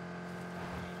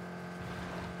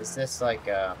 Is this like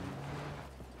a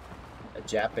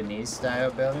Japanese style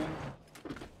building?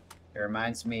 It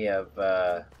reminds me of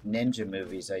ninja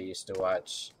movies I used to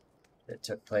watch that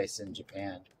took place in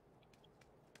Japan.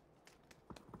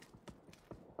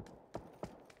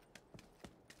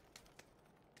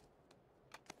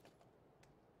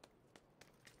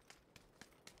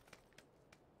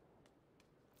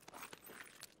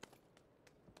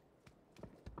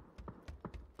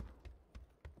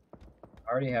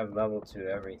 I already have level 2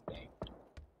 everything.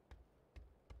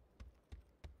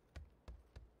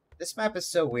 This map is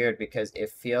so weird because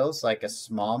it feels like a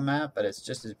small map, but it's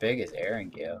just as big as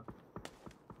Erangel.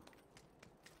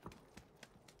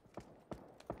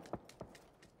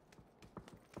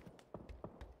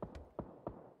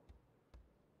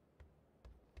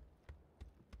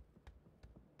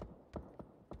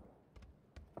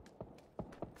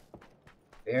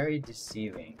 Very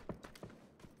deceiving.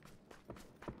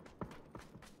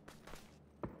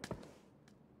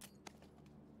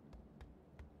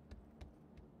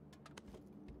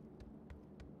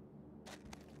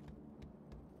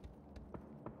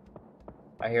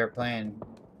 I hear a plane.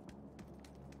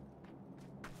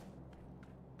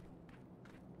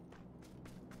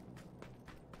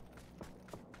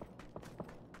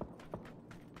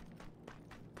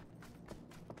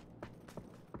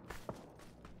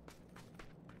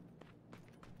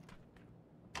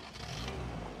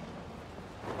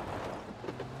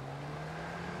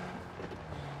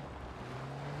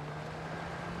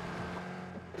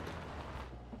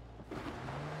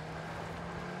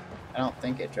 I don't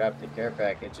think it dropped the care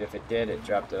package. If it did, it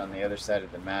dropped it on the other side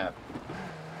of the map.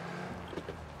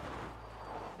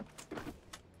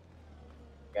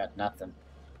 Got nothing.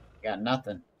 Got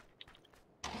nothing.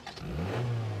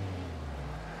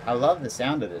 I love the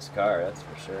sound of this car, that's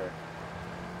for sure.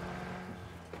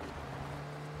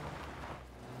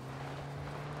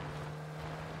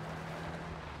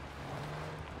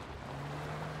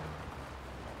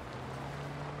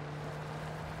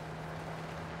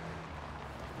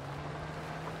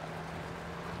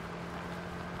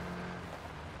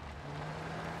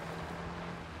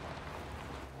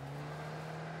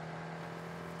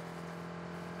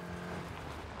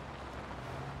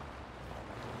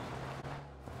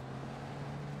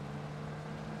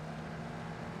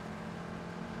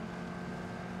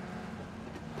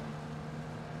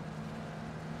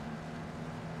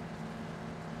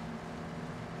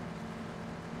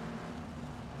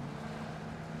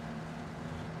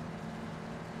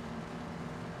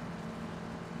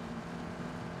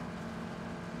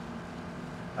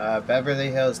 Beverly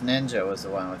Hills Ninja was the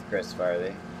one with Chris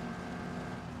Farley.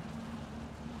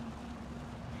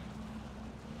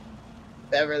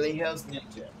 Beverly Hills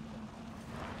Ninja.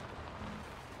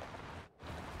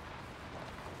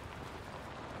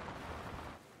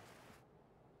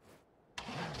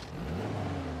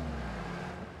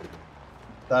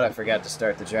 Thought I forgot to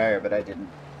start the gyre, but I didn't.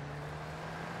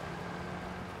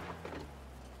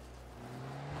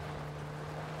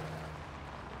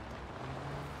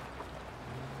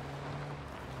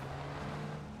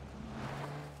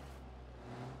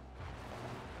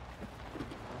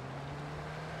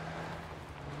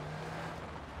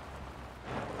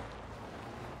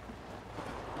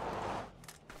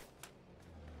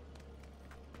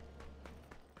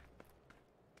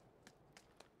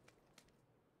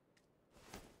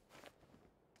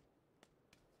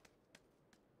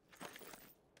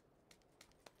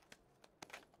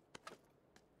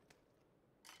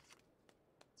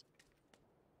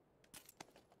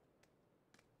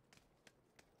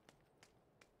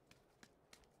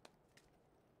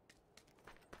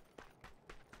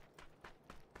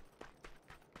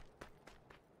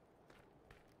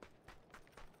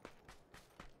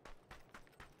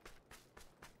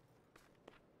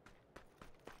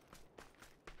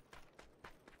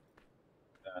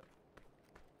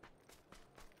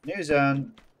 New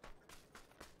zone.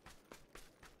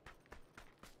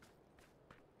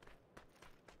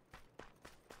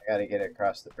 I gotta get it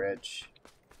across the bridge.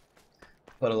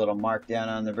 Put a little mark down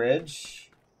on the bridge.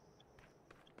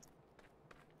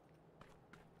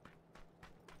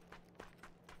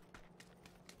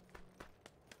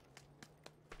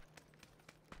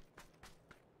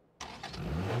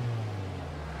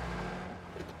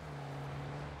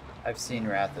 I've seen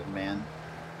Wrath of Man.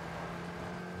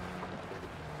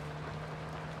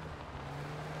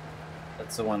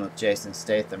 That's the one with Jason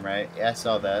Statham, right? Yeah, I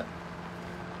saw that.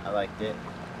 I liked it.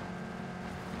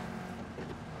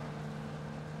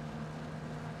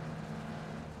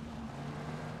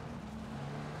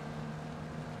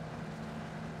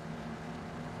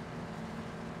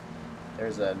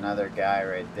 There's another guy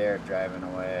right there driving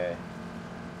away.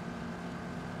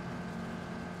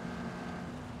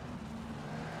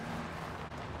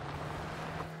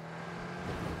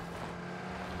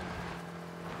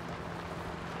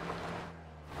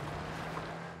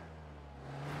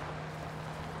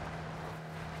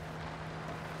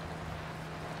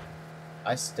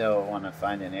 I still want to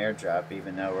find an airdrop,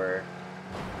 even though we're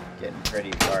getting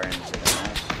pretty far into the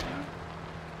match now.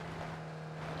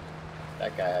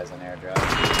 That guy has an airdrop.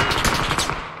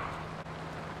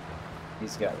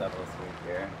 He's got level 3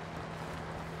 here.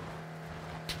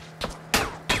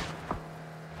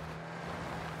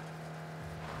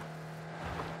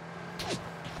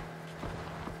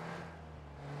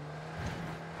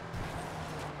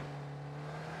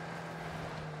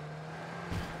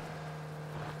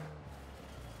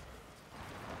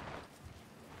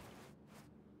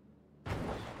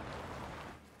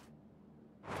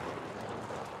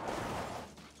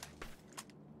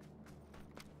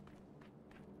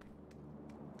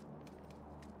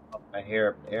 I hear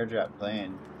an airdrop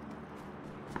plane.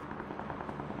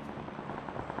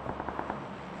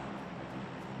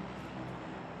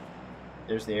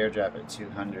 There's the airdrop at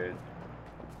 200.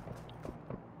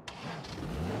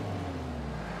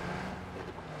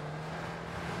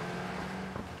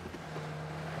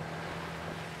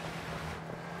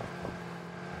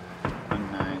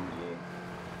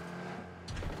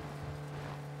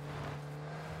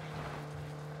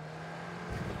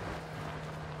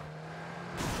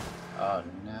 Oh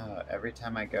no, every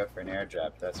time I go for an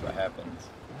airdrop, that's what happens.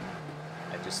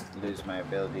 I just lose my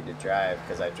ability to drive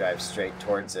because I drive straight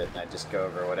towards it and I just go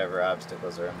over whatever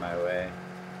obstacles are in my way.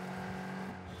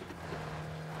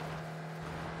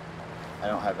 I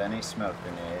don't have any smoke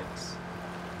grenades.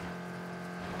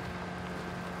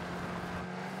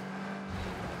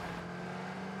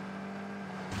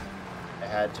 I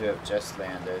had to have just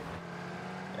landed.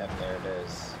 Yep, there it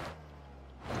is.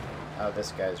 Oh,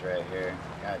 this guy's right here.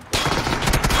 God damn.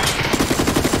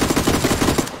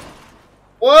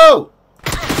 Whoa!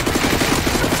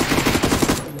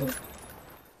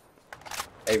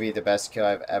 Maybe the best kill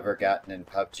I've ever gotten in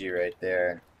PUBG right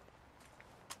there.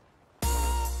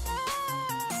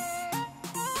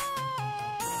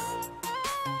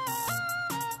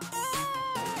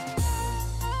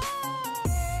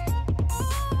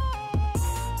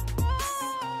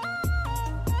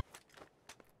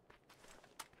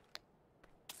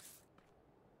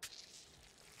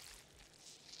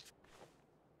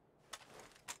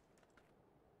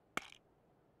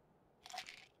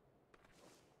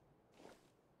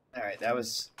 Alright, that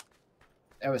was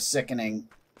sickening.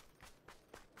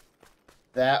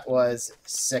 That was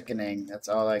sickening. That's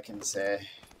all I can say.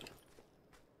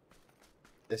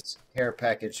 This care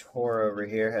package whore over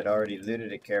here had already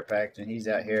looted a care package, and he's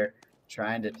out here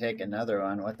trying to take another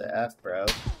one. What the F, bro?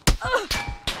 Did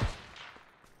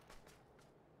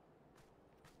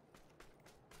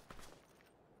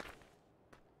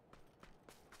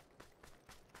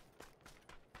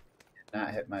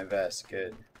not hit my vest.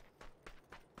 Good.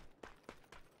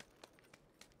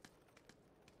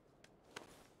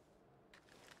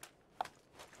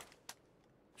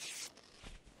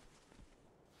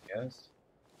 Yes.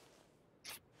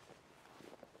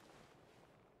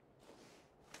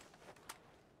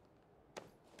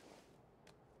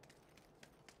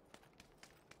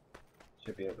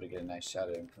 Should be able to get a nice shot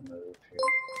at him from the roof here.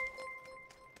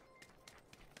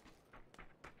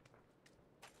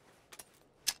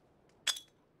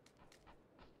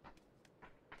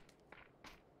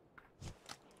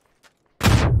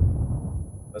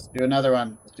 Let's do another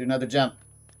one. Let's do another jump.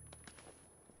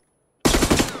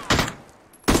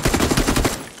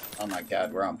 Oh my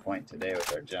god, we're on point today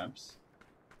with our jumps.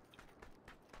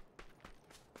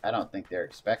 I don't think they're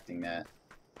expecting that.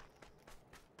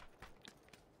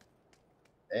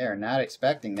 They are not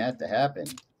expecting that to happen.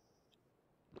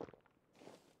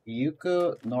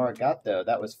 Yuku Norigato,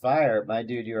 that was fire. My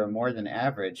dude, you are more than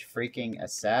average. Freaking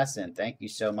assassin. Thank you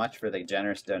so much for the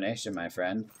generous donation, my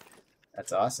friend.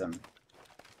 That's awesome.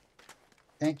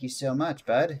 Thank you so much,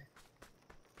 bud.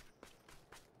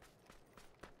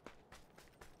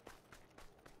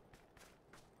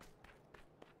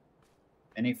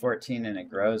 Any 14 and a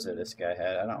Groza this guy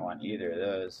had. I don't want either of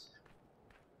those.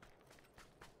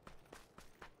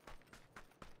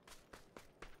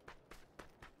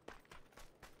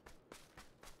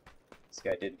 This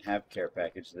guy didn't have care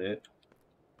package loot,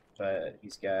 but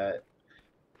he's got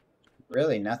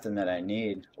really nothing that I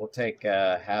need. We'll take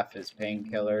half his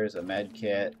painkillers, a med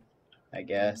kit, I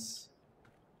guess,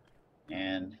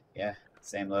 and yeah,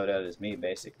 same loadout as me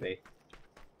basically.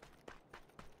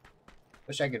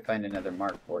 Wish I could find another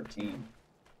Mark 14.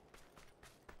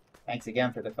 Thanks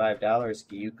again for the $5,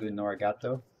 Gyuku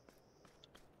Norigato.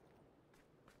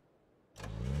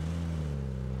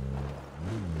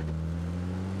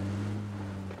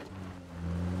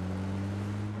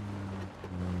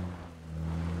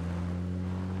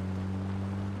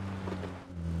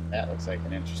 That looks like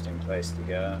an interesting place to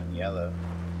go in yellow.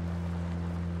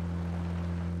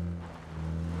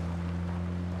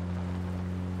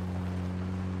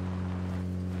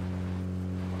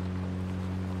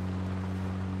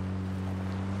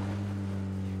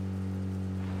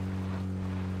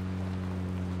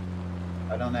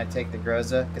 Why don't I take the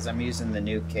Groza? Because I'm using the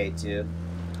new K2.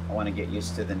 I want to get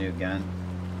used to the new gun.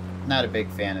 Not a big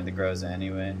fan of the Groza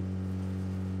anyway.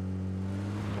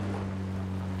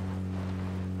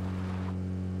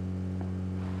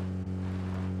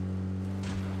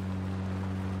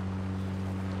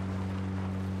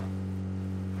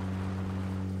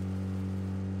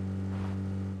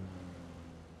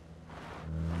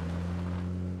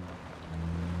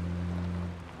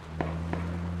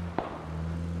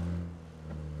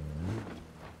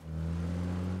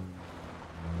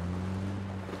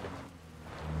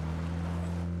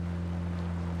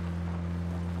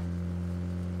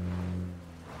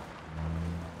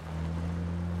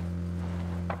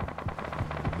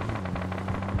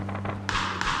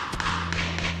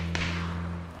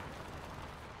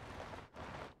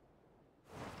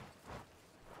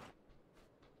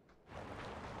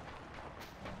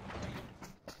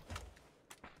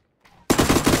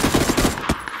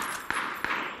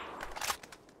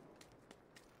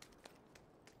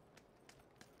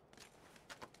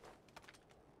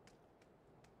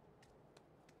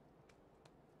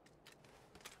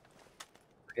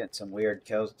 We're getting some weird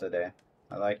kills today.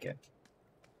 I like it.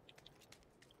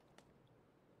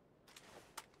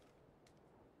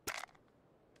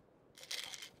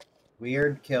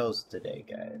 Weird kills today,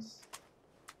 guys.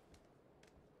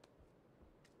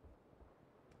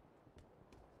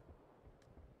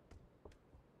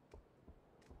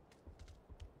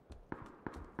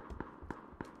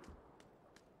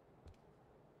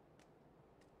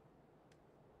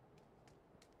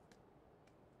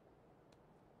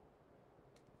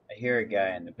 I hear a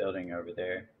guy in the building over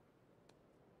there.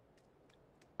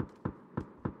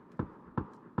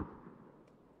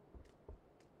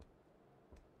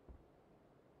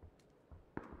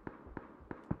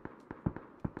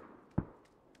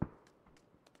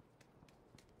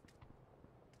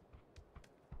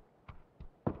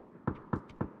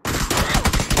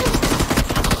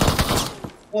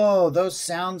 Whoa, those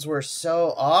sounds were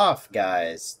so off,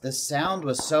 guys. The sound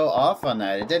was so off on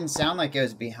that. It didn't sound like it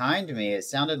was behind me. It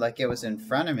sounded like it was in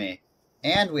front of me.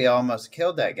 And we almost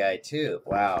killed that guy, too.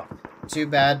 Wow. Too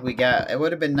bad we got... It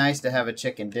would have been nice to have a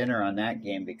chicken dinner on that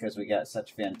game because we got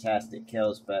such fantastic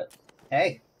kills. But,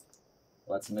 hey,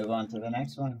 let's move on to the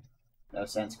next one. No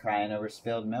sense crying over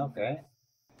spilled milk, right?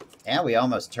 And we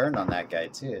almost turned on that guy,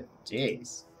 too.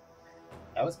 Jeez.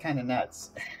 That was kind of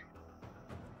nuts.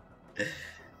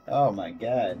 Oh my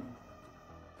god.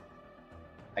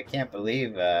 I can't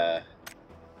believe,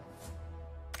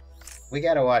 we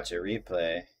gotta watch a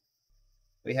replay.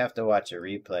 We have to watch a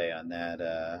replay on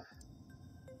that,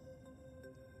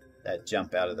 that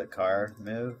jump out of the car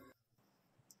move.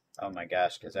 Oh my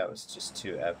gosh, because that was just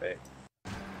too epic.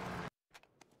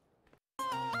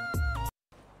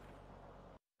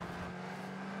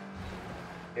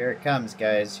 Here it comes,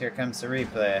 guys. Here comes the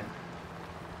replay.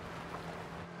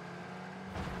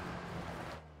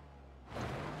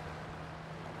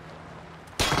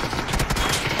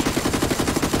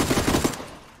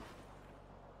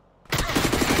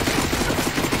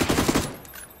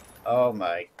 Oh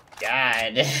my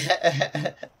god.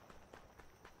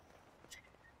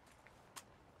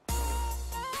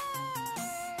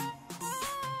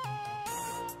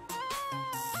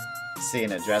 See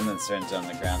an adrenaline syringe on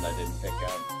the ground I didn't pick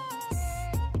up.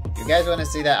 You guys want to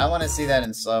see that? I want to see that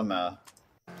in slow-mo.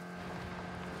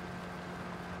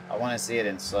 I want to see it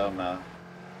in slow-mo.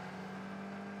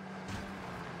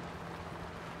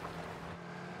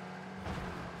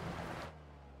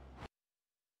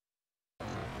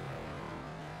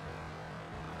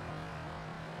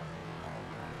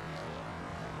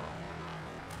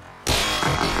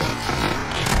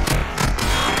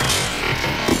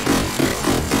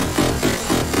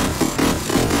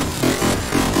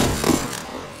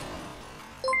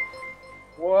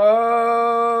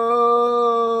 Whoa!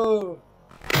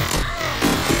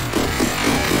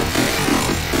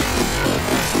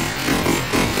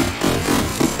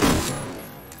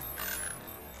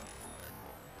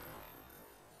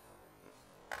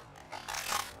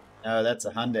 No, that's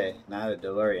a Hyundai, not a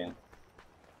DeLorean.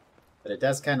 But it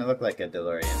does kind of look like a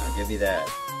DeLorean, I'll give you that.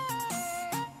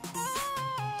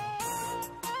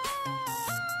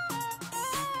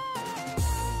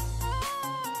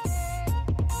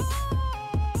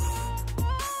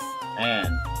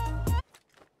 Man,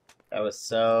 that was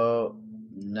so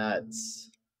nuts.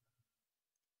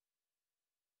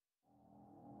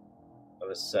 That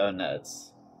was so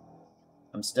nuts.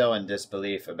 I'm still in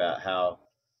disbelief about how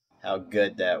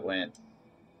good that went.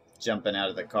 Jumping out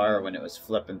of the car when it was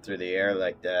flipping through the air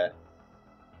like that.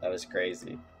 That was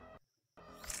crazy.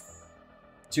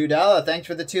 $2, thanks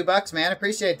for the $2, man.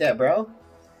 Appreciate that, bro.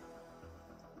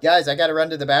 Guys, I gotta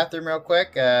run to the bathroom real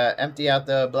quick, empty out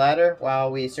the bladder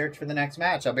while we search for the next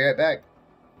match. I'll be right back.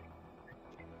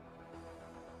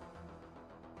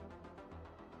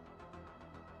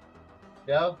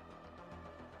 Go.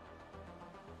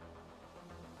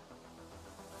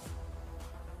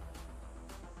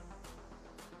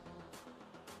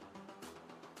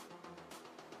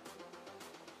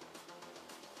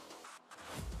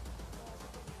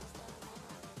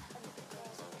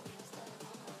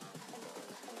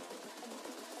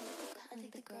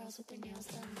 With their nails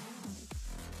done now.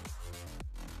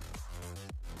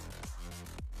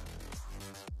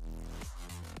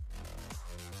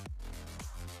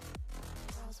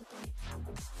 Girls with their nails done.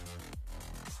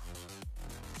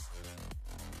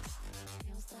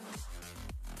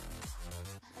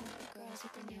 I like the girls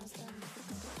with their nails done.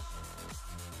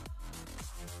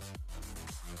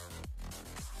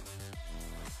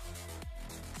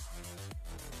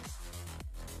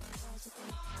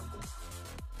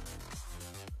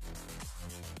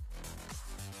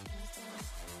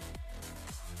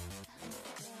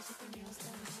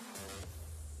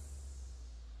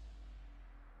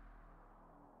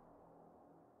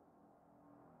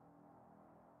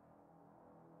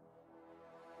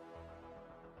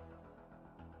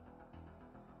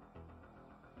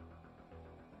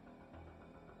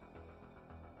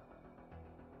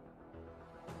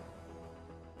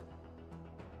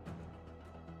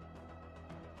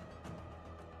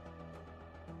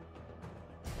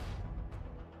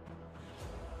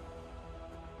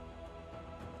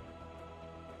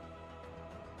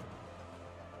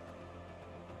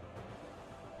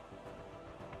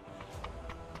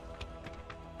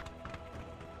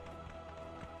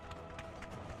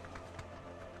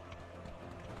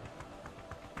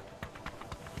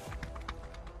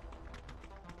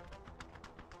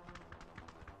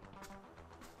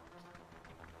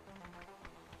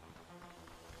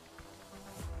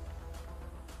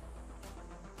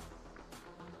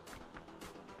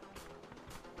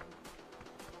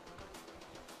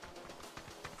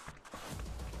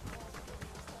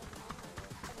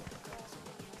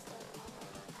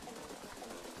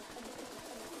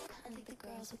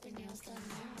 Girls with their nails done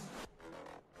now.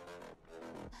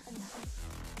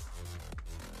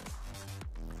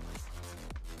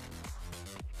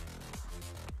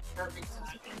 Perfect.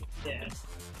 Yeah.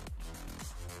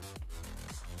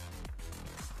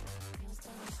 Nails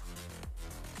done.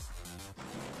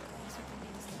 Girls with their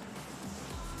nails done.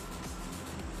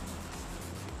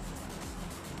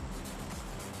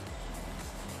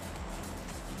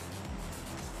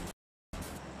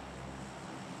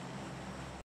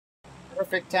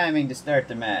 Perfect timing to start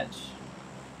the match.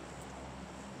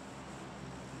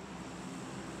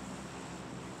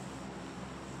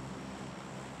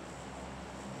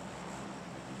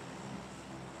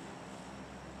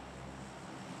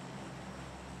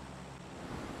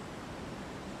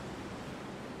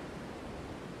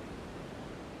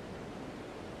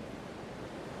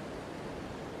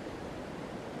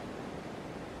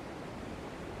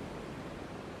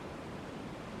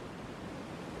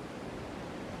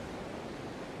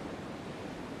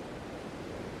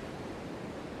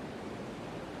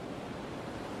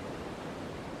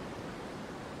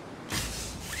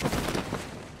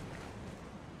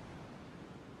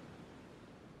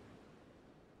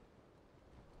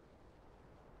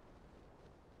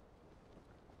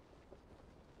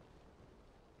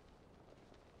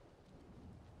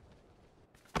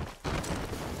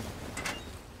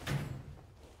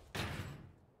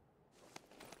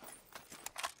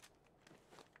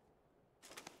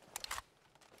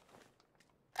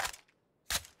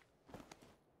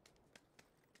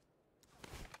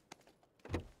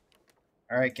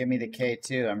 Alright, give me the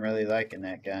K2. I'm really liking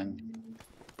that gun.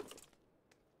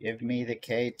 Give me the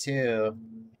K2.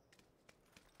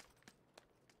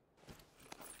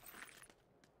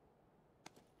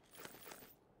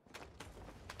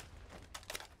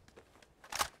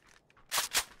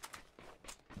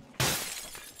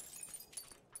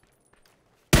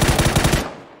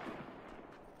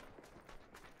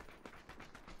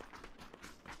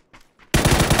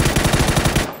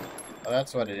 Oh,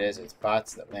 that's what it is. It's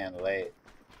bots that land late.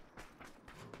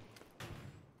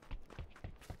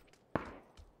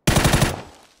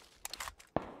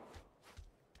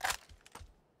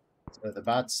 So the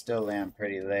bots still land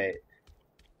pretty late,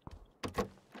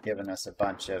 giving us a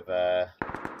bunch of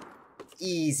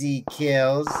easy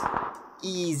kills,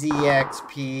 easy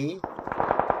XP.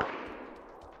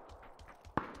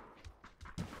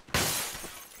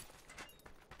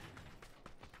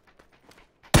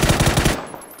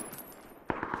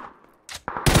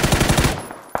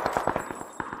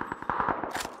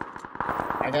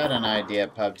 I got an idea,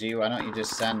 PUBG. Why don't you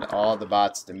just send all the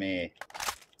bots to me?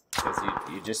 Because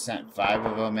you just sent 5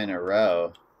 of them in a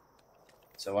row.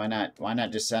 So why not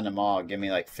just send them all? Give me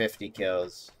like 50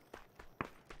 kills.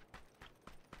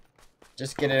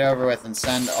 Just get it over with and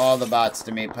send all the bots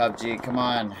to me, PUBG. Come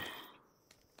on.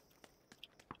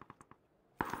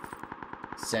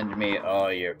 Send me all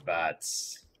your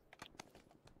bots.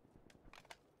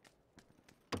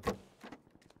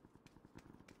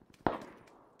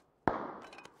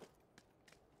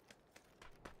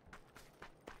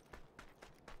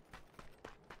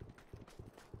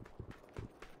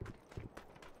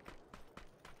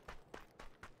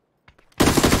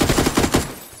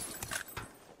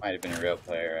 Might have been a real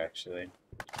player, actually.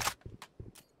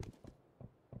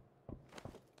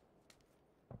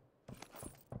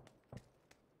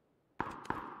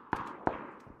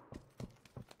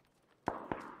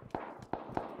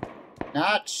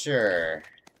 Not sure.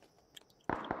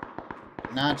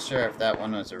 Not sure if that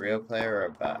one was a real player or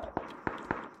a bot.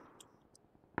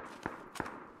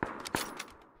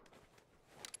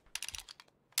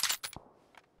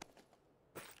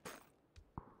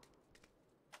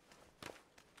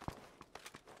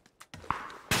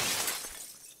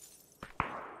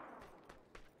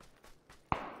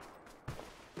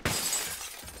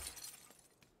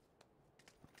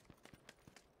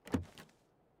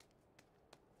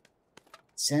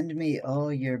 Send me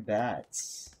all your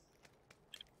bats.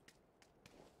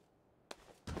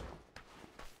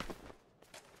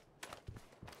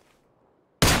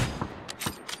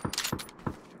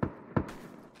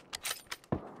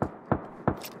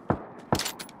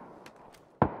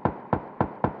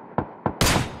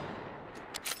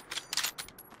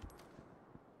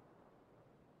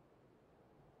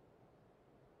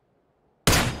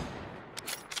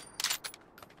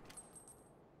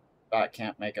 Bot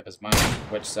can't make up his mind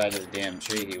which side of the damn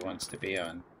tree he wants to be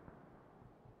on.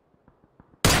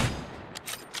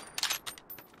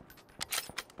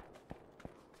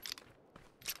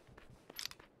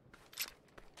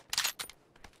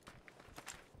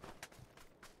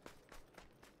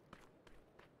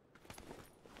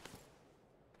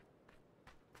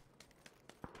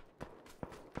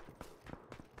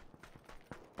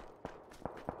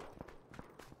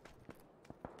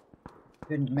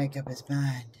 Couldn't make up his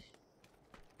mind.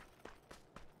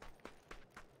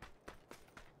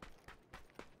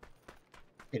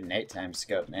 Get an 8x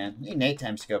scope, man. Need an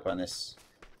 8x scope on this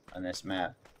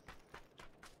map.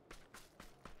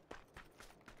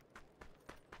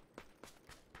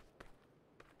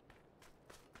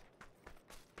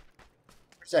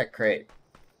 Where's that crate?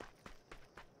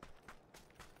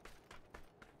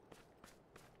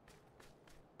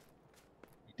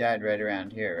 He died right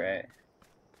around here, right?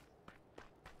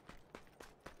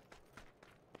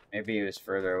 Maybe he was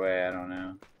further away, I don't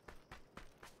know.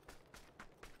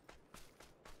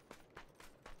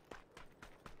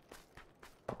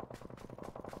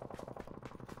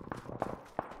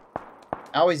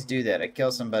 I always do that. I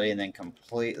kill somebody and then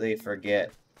completely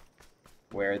forget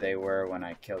where they were when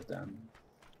I killed them.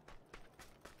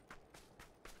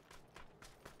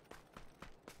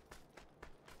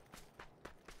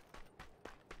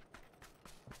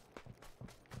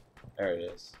 There it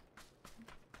is.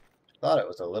 Thought it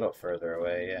was a little further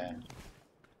away, yeah.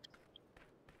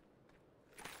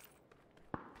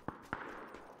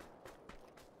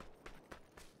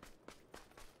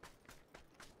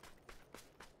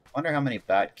 Wonder how many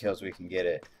bot kills we can get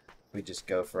it if we just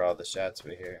go for all the shots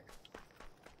we hear.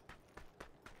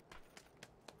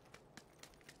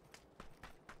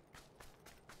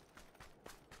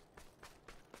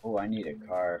 Oh, I need a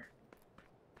car.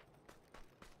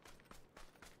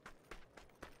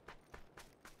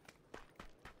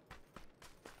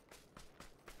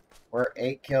 We're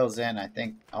 8 kills in. I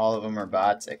think all of them are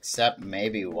bots, except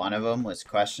maybe one of them was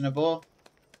questionable.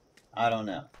 I don't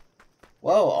know.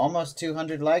 Whoa, almost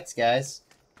 200 likes, guys.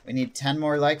 We need 10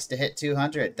 more likes to hit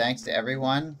 200. Thanks to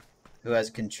everyone who has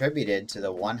contributed to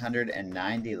the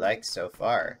 190 likes so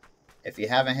far. If you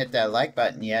haven't hit that like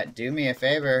button yet, do me a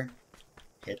favor.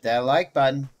 Hit that like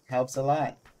button. Helps a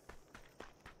lot.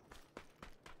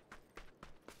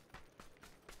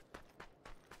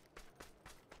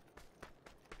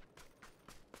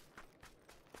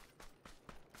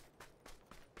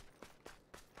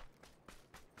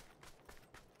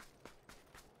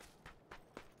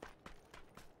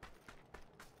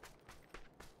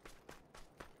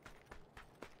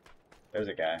 There's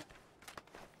a guy.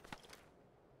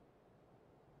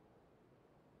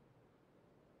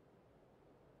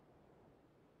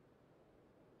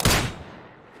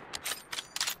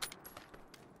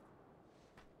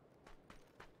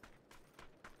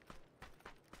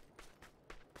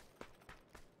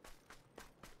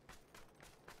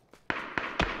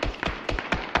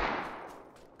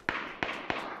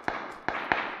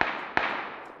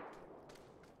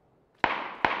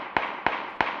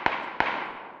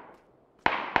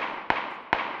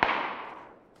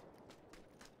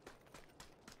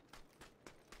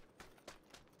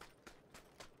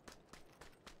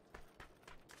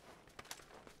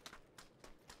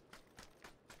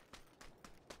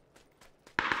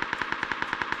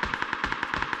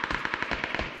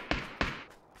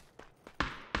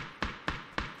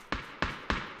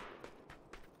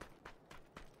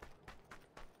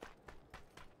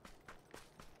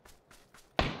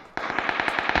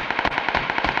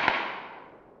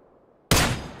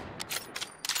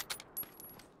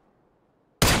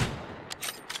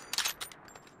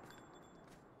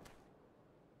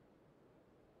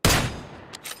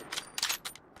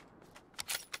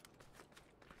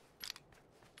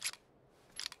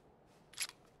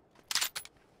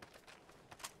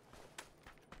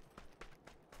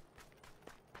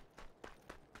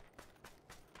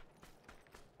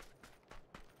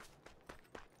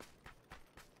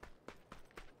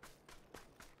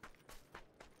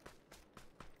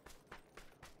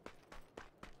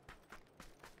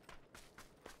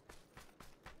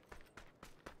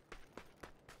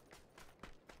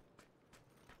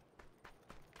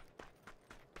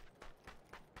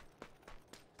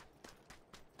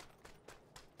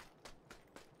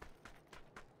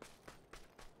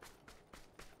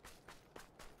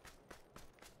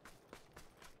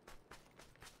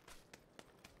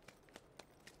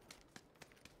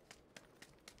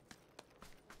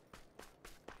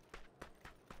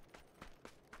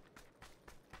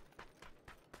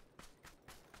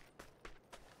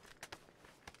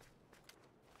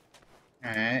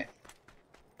 Alright.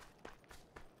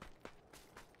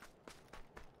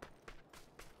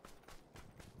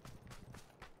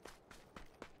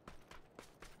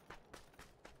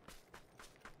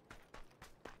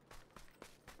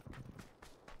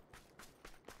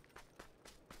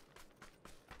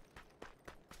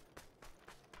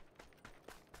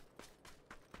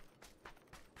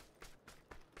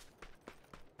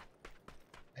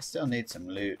 I still need some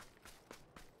loot.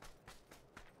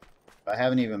 I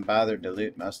haven't even bothered to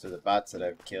loot most of the bots that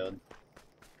I've killed.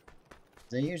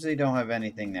 They usually don't have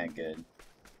anything that good.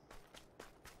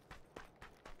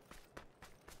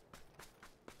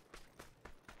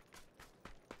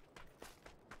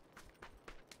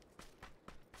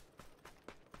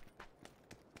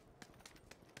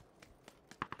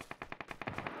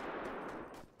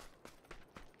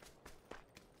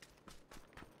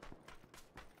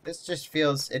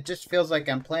 It just feels like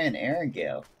I'm playing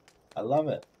Erangel. I love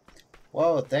it.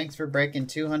 Whoa, thanks for breaking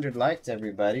 200 likes,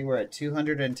 everybody. We're at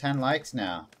 210 likes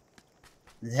now.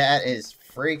 That is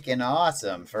freaking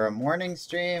awesome. For a morning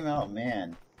stream, oh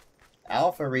man.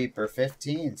 Alpha Reaper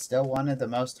 15, still one of the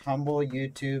most humble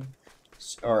YouTube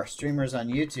or streamers on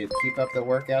YouTube. Keep up the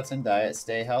workouts and diet,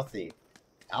 stay healthy.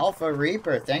 Alpha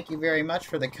Reaper, thank you very much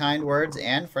for the kind words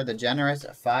and for the generous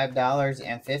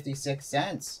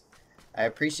 $5.56. I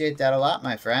appreciate that a lot,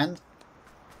 my friend.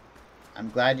 I'm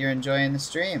glad you're enjoying the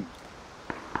stream.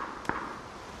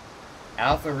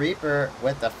 Alpha Reaper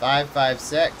with the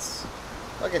 556.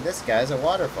 Look at this, guys, a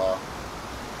waterfall.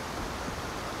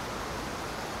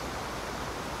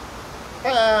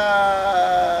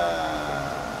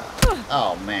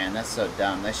 Oh man, that's so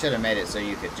dumb. They should have made it so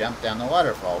you could jump down the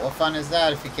waterfall. What fun is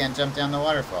that if you can't jump down the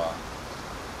waterfall?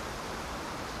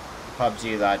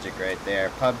 PUBG logic right there.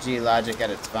 PUBG logic at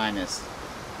its finest.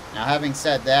 Now, having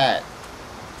said that,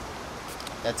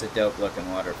 that's a dope looking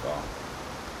waterfall.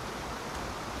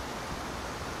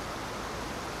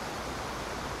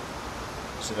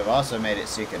 Should have also made it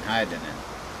so you can hide in it.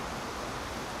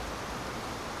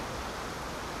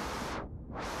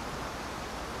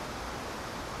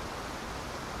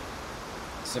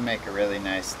 This would make a really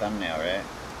nice thumbnail, right?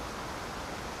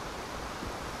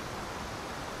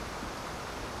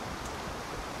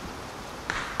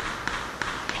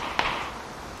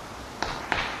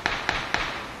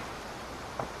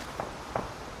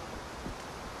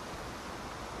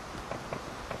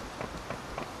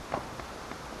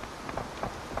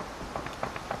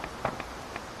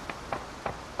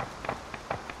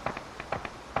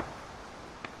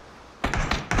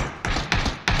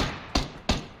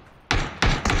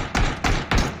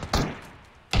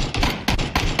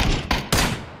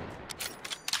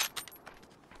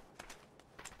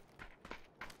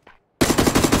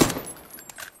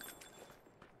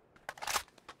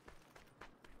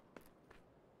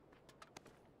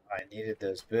 I needed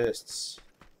those boosts.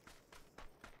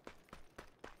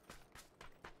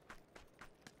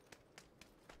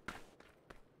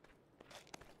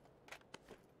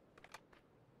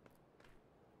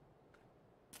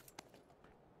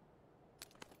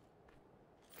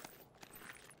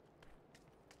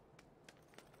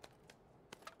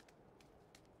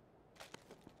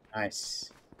 Nice.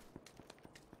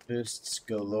 Boosts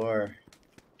galore.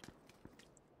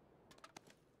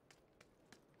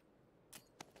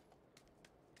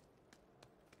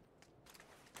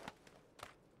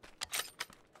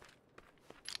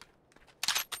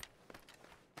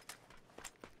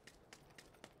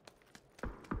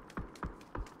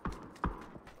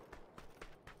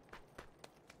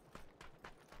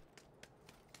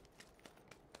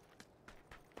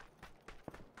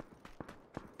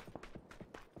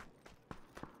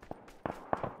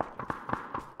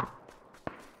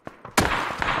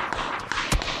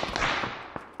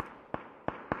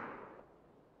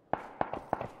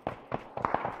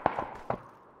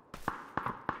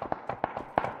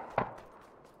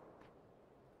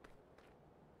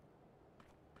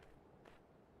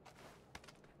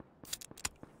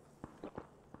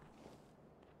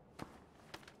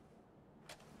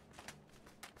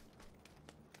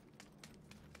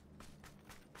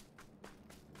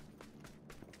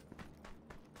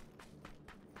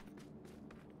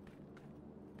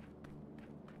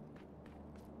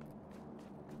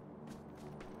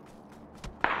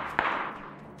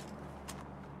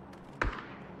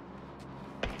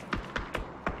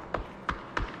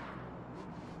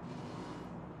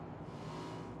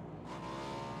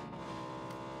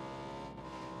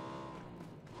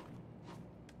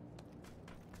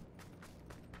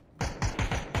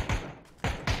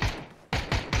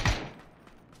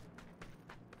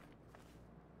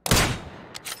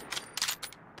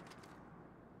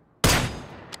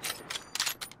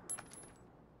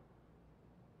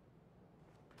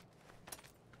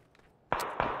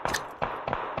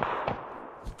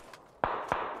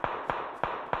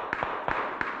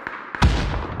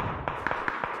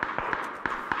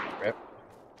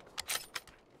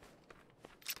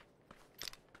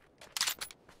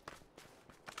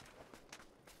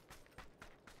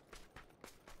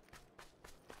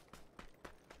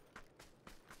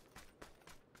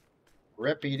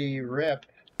 Rippity rip.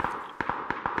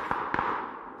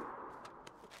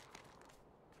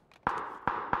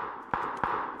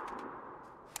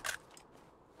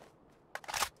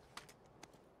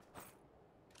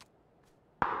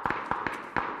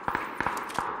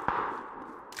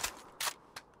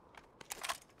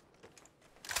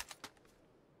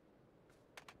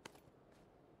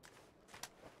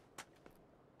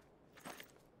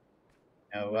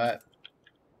 You know what?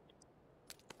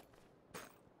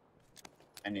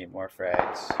 I need more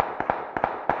frags.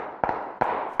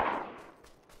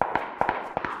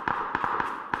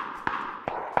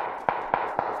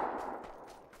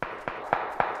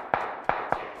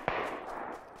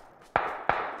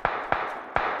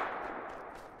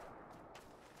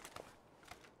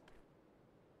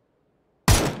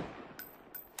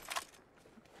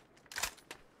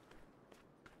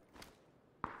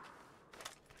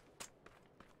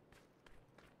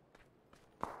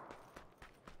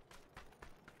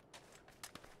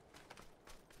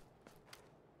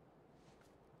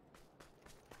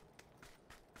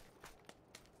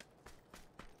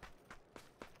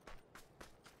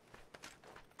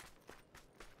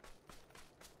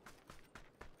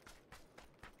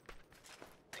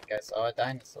 I think I saw a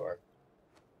dinosaur.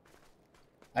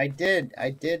 I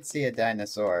did see a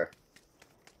dinosaur.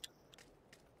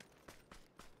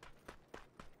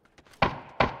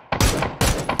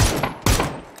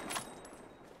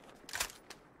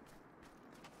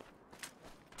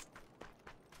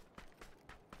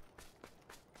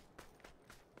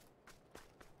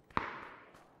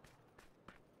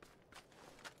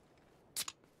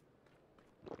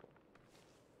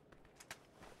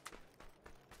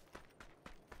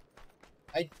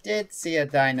 I did see a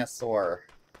dinosaur.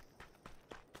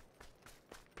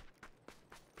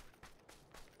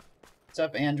 What's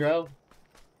up, Andro?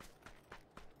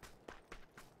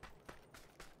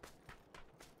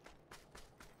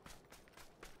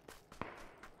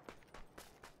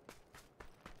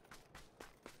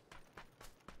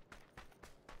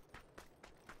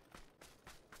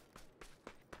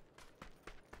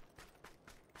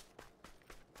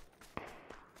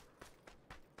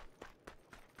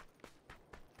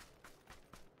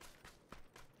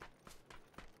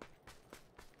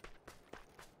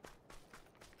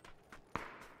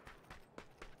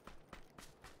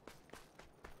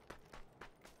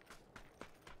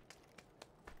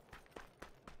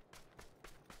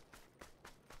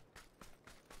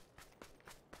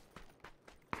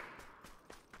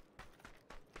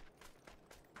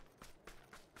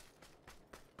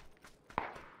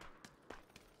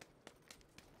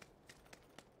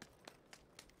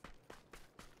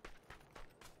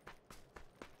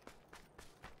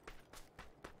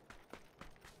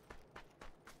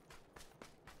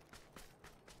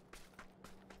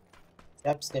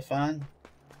 What's up, Stefan?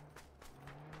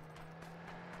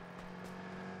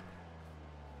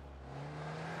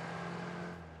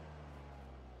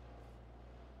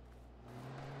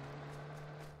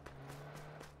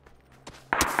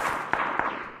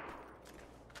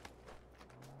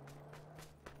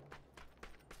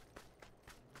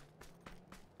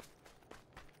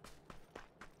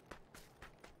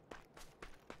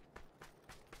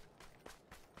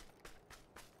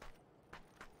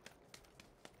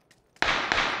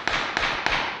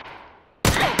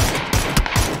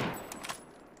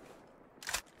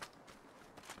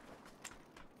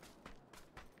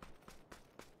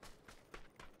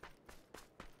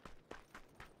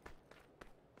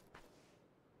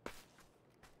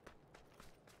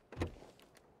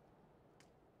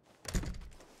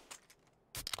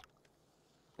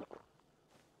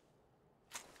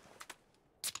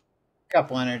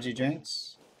 Couple energy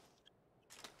drinks.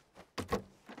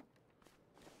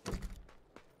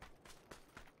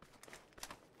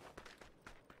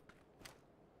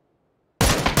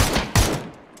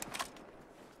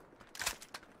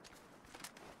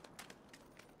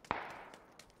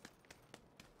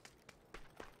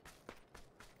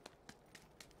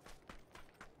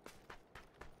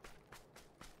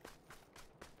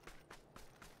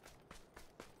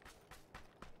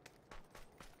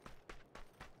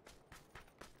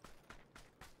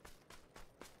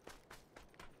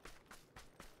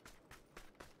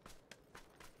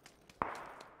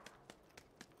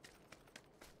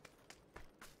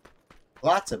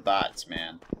 Lots of bots,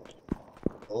 man.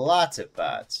 Lots of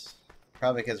bots.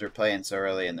 Probably because we're playing so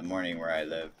early in the morning where I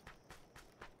live.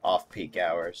 Off-peak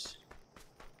hours.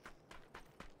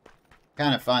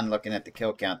 Kind of fun looking at the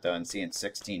kill count, though, and seeing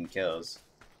 16 kills.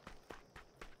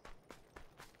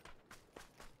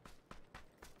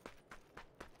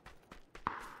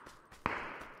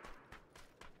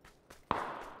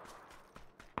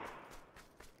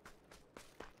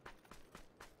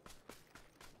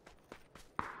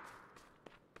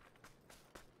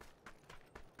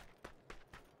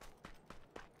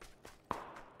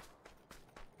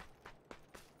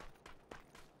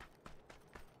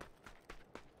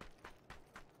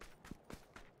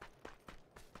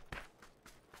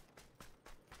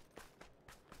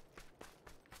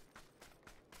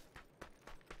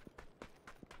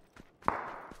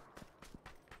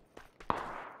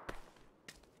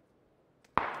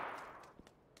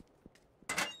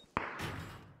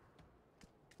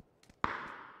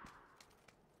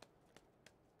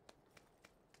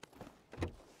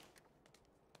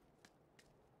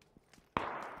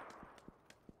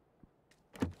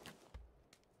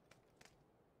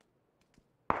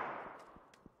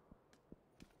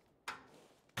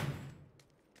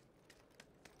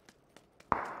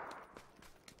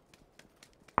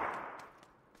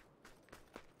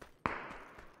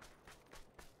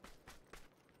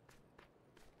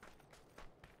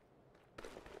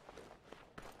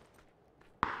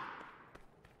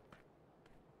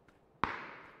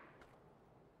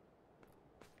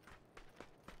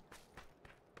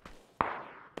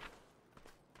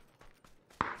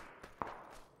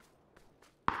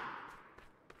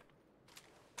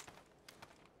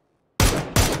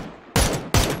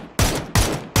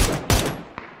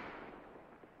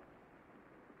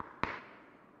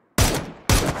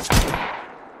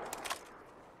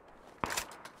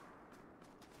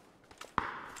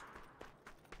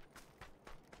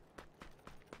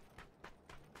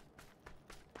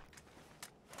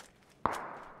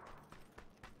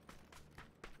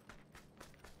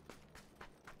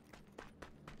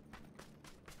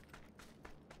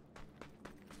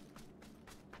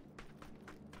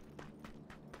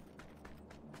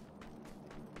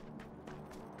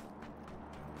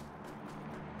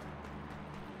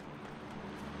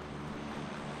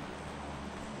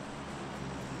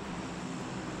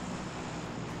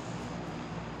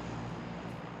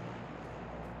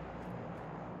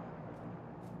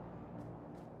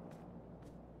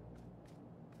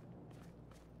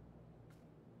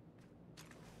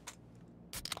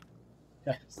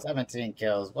 17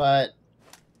 kills. What?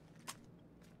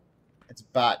 It's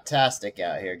bot-tastic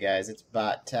out here, guys. It's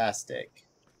bot-tastic.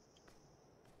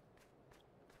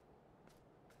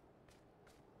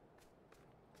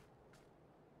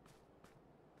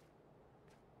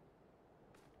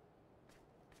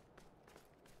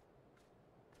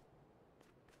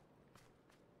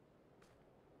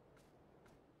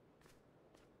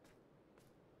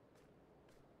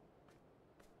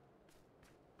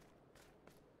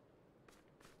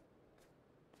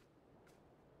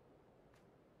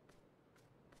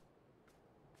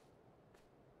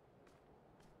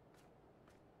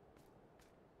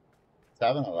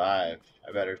 Seven alive.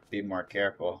 I better be more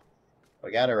careful.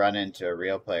 We gotta run into a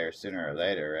real player sooner or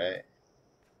later, right?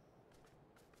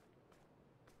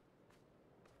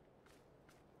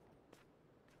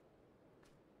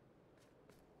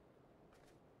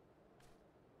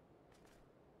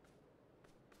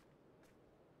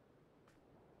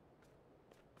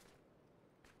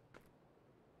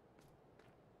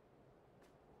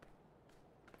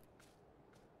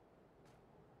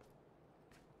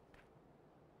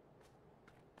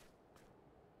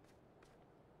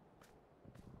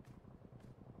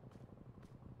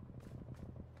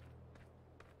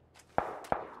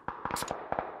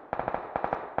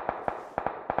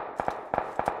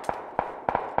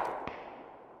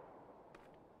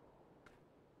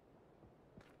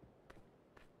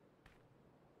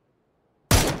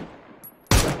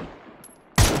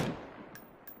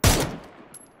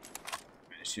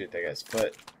 Shoot that guy's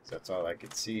foot, 'cause that's all I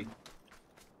could see.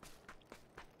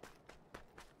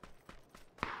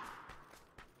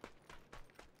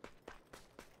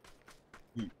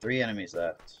 Three enemies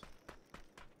left.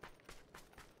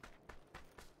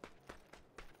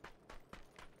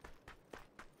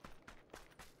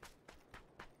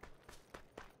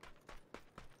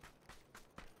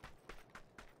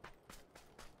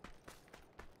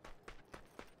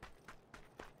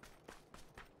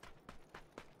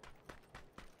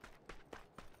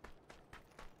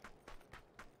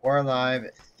 Four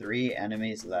alive, three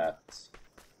enemies left.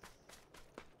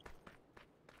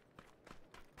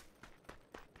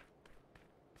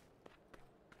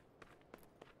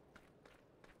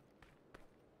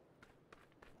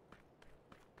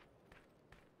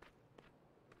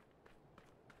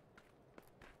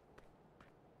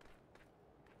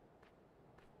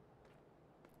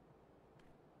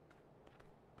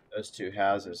 Those two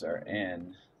houses are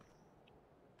in.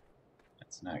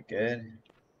 That's not good.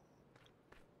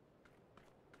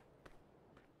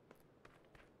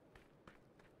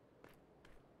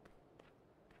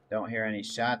 Don't hear any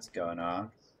shots going off.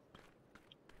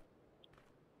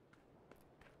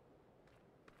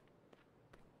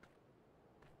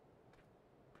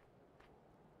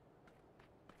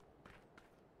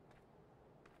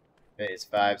 Phase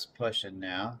 5's pushing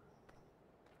now.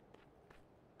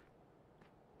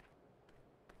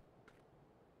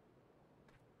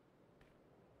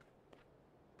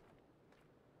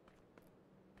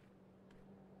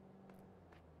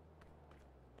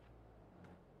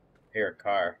 Hear a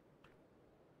car.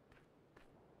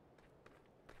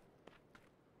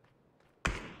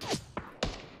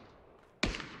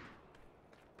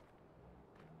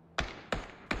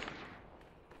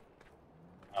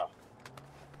 Oh.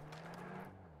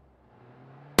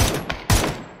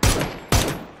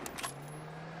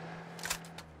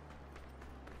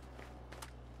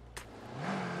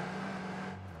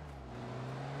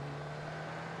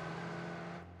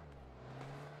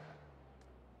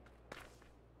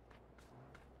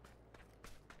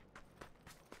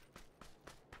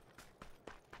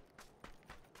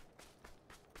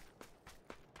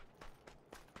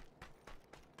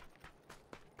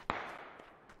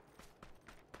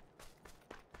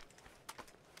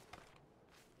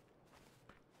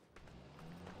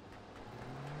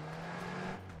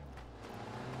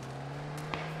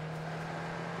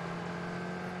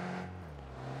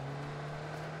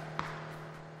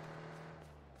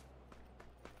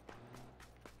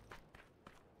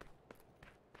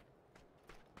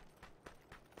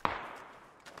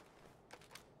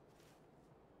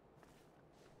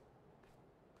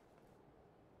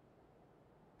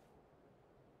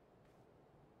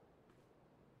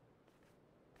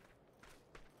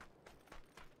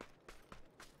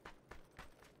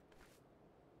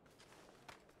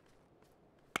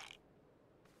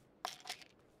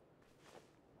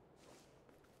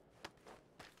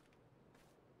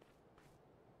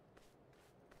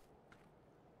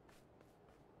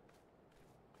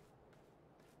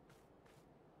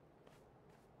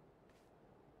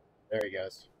 There he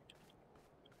goes.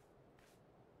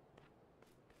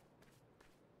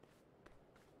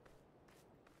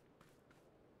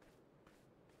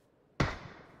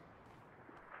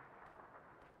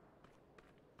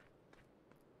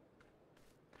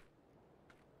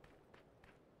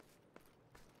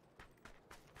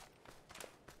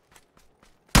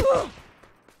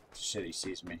 Shit, he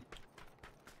sees me.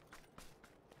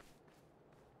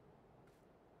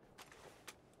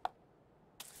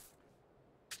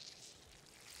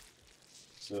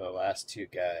 So the last two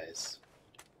guys.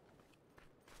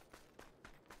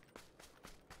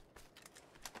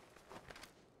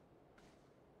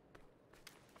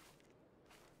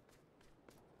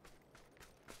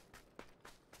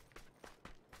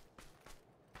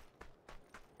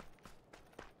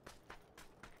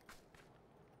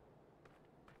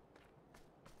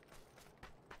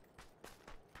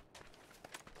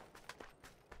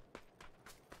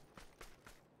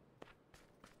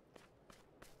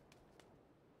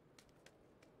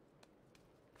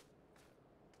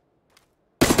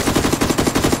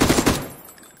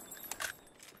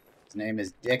 His name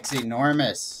is Dixie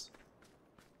Normus.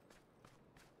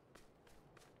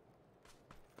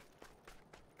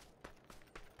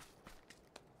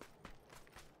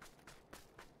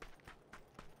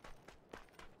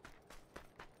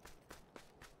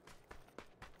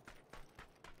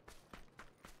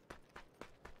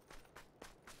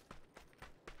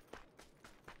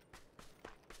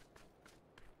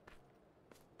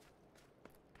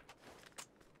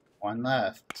 One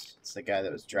left. It's the guy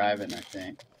that was driving, I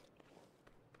think.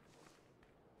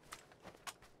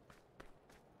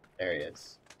 There he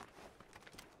is.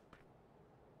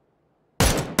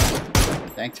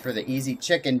 Thanks for the easy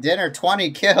chicken dinner. 20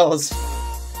 kills.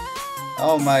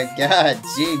 Oh my god.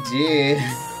 GG.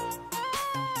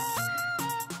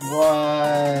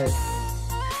 What?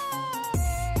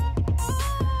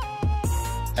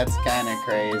 That's kind of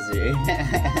crazy.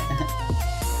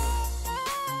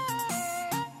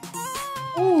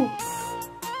 Woo.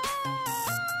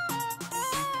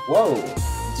 Whoa.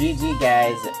 GG,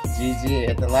 guys. GG.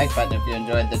 Hit the like button if you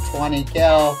enjoyed the 20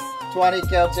 kill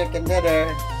chicken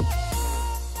dinner.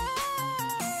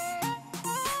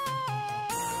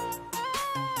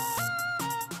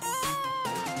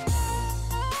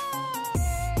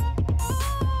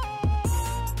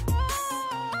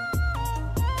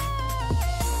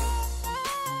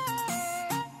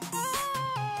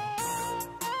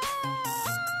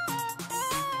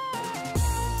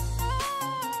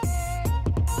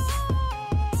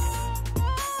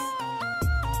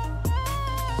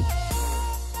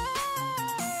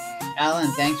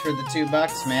 Alan, thanks for the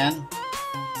 $2, man.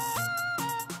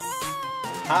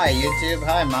 Hi, YouTube.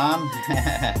 Hi, Mom.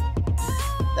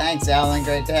 Thanks, Alan.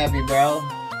 Great to have you, bro.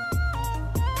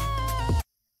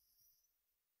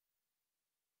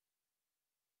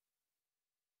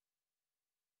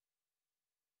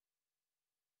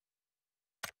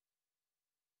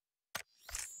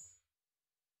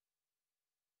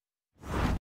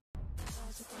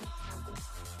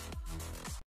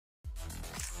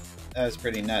 That was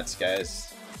pretty nuts, guys.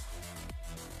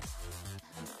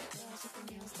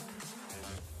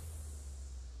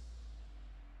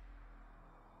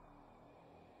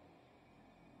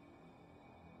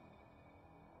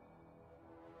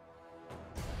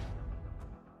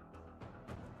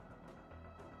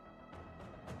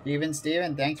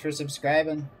 Steven, thanks for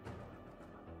subscribing.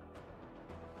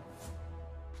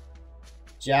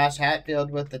 Josh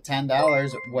Hatfield with the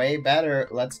 $10. Way better.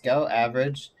 Let's go,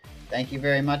 average. Thank you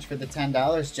very much for the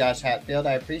 $10, Josh Hatfield.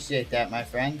 I appreciate that, my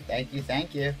friend. Thank you,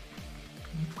 thank you.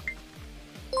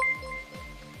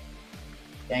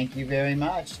 Thank you very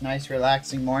much. Nice,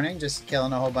 relaxing morning. Just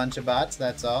killing a whole bunch of bots,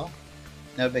 that's all.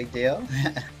 No big deal.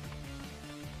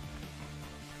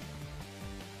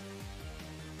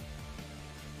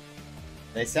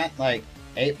 They sent like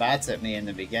 8 bots at me in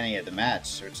the beginning of the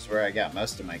match, which is where I got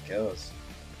most of my kills.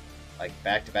 Like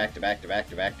back to back to back to back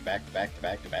to back to back to back to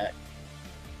back to back.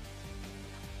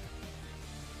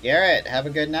 Garrett, have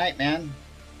a good night, man.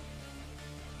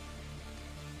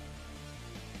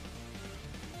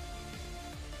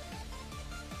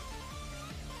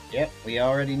 Yep, we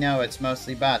already know it's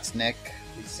mostly bots, Nick.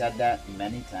 We've said that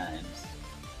many times.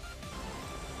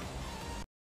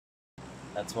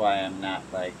 That's why I'm not,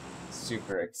 like,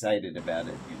 super excited about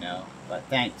it, you know? But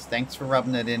thanks. Thanks for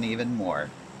rubbing it in even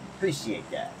more. Appreciate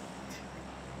that.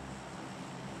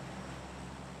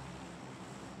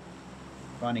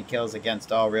 20 kills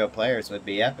against all real players would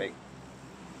be epic.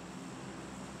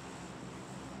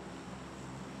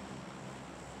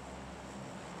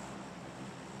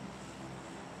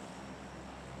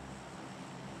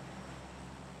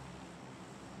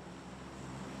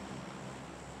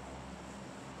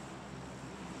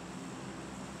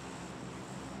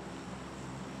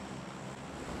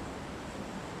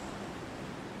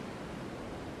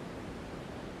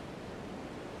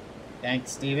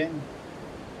 Thanks, Steven.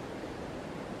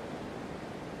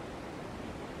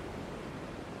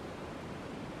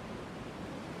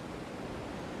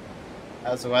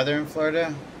 How's the weather in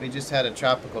Florida? We just had a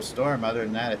tropical storm. Other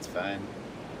than that, it's fine.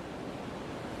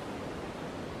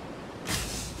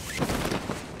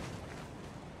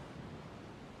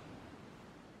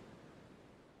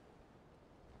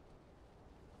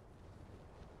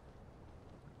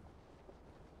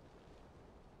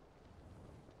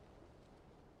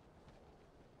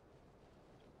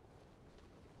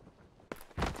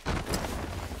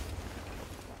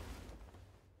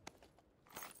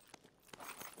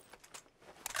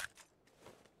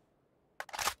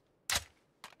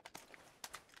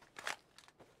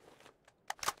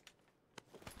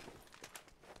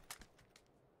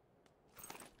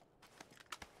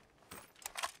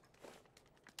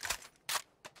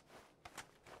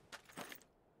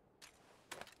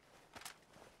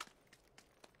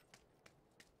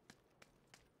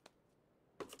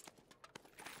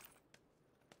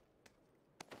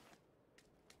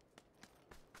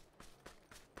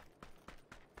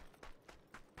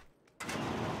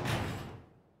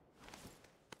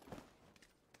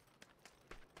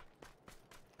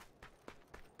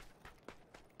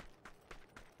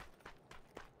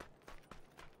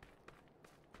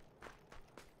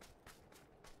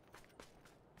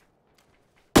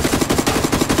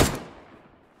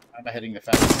 I'm not hitting the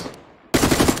fence.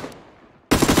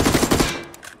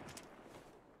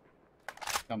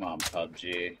 Come on,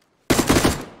 PUBG.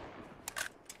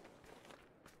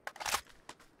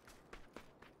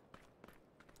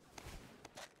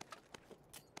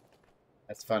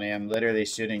 That's funny. I'm literally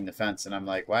shooting the fence, and I'm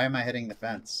like, why am I hitting the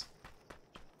fence?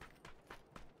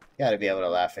 You gotta be able to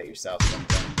laugh at yourself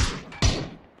sometimes.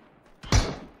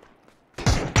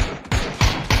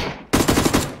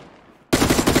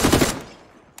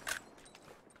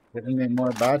 Giving me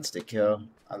more bots to kill.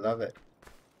 I love it.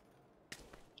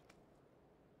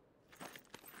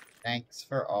 Thanks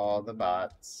for all the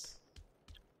bots.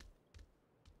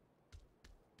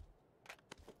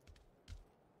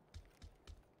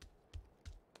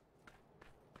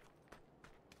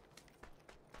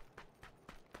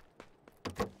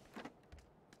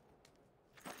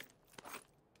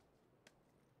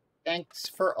 Thanks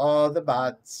for all the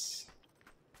bots.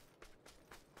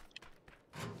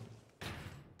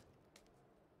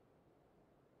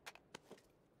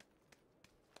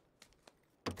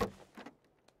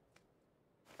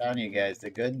 Telling you guys,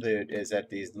 the good loot is at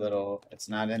these little, it's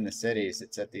not in the cities,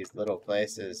 it's at these little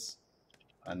places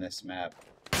on this map.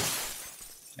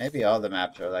 Maybe all the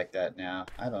maps are like that now.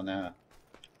 I don't know.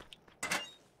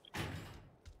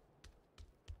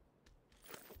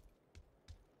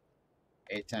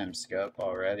 Eight times scope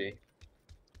already.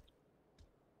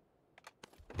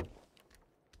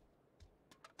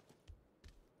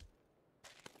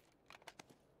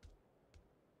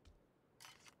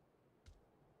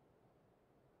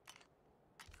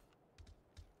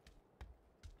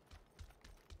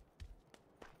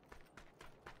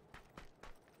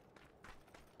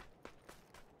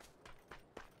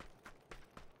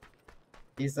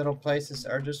 These little places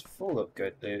are just full of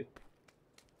good loot.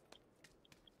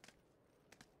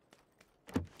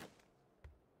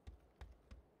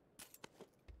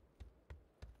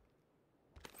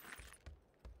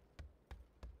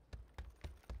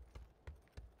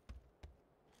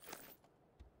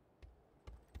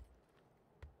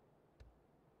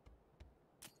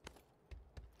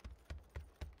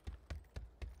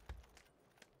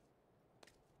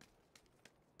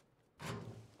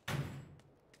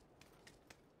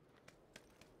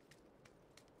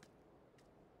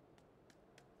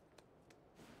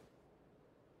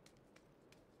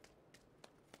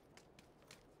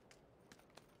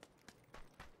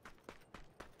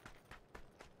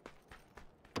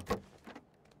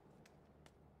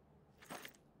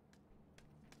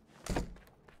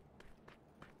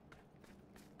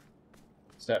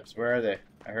 Steps, where are they?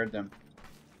 I heard them.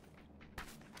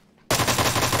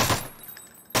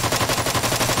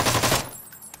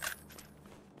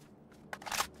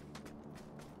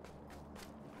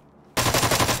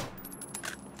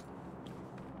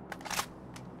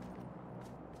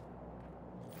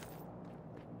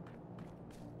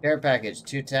 Care package,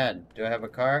 210. Do I have a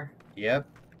car? Yep.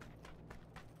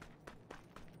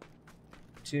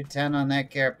 210 on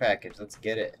that care package. Let's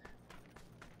get it.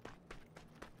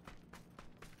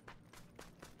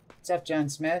 What's up, John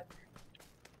Smith?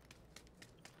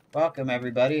 Welcome,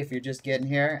 everybody, if you're just getting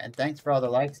here. And thanks for all the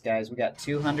likes, guys. We got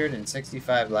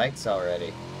 265 likes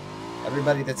already.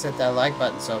 Everybody that's hit that like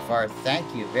button so far,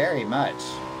 thank you very much.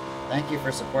 Thank you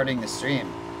for supporting the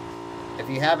stream. If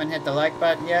you haven't hit the like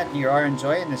button yet and you are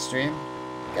enjoying the stream,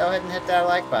 go ahead and hit that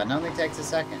like button. It only takes a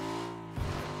second.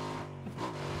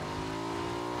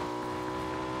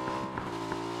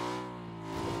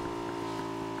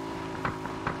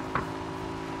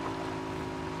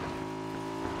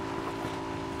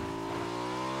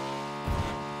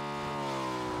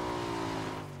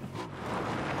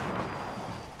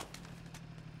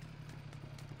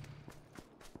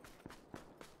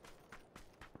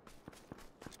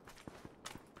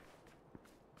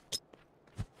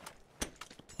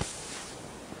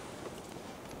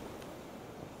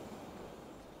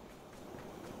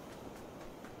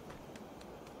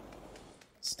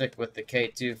 Stick with the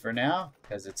K2 for now,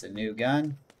 because it's a new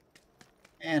gun.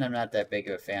 And I'm not that big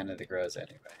of a fan of the Grows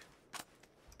anyway.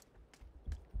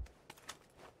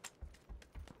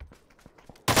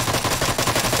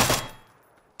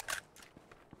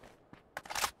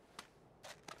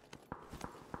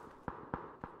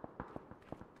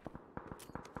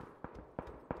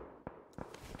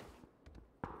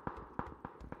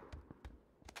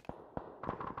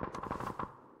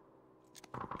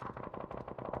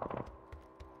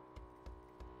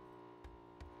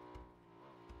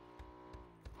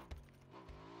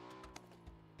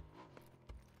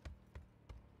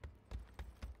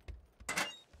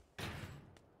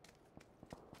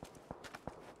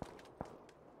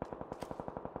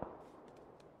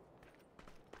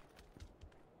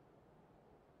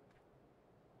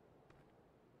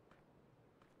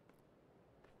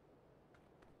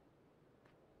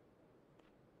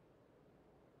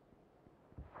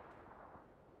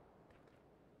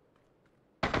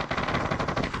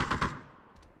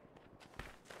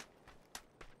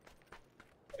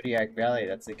 Kodiak Valley,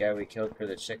 that's the guy we killed for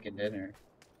the chicken dinner.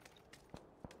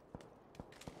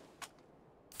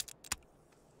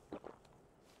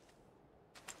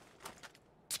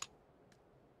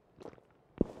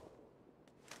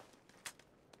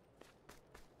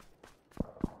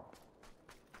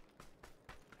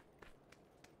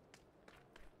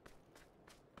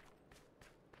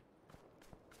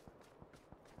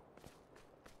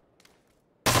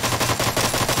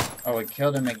 Oh, we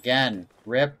killed him again.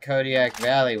 Rip Kodiak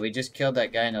Valley. We just killed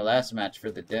that guy in the last match for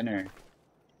the dinner.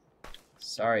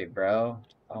 Sorry, bro.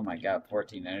 Oh my god,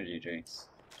 14 energy drinks.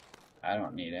 I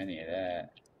don't need any of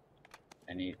that.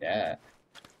 I need that.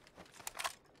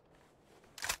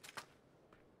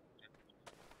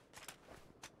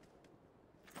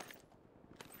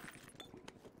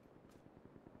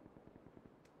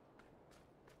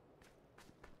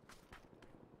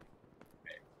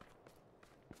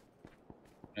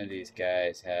 One of these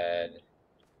guys had...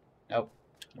 Nope,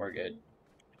 we're good.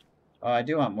 Oh, I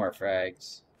do want more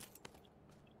frags.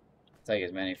 Take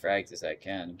as many frags as I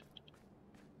can.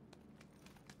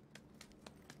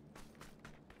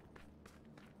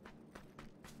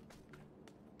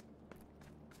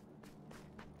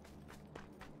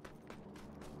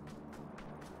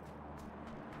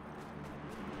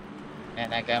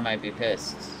 And that guy might be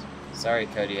pissed. Sorry,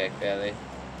 Kodiak Valley.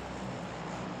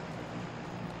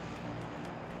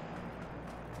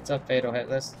 What's up, Fatal Hit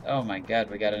List? Oh my god,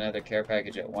 we got another care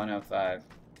package at 105.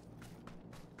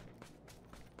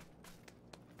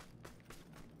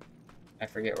 I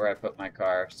forget where I put my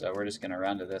car, so we're just gonna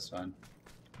run to this one.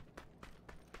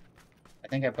 I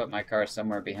think I put my car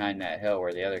somewhere behind that hill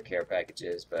where the other care package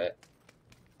is, but...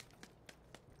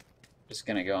 just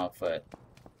gonna go on foot.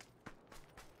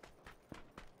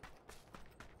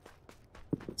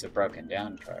 It's a broken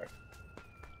down car.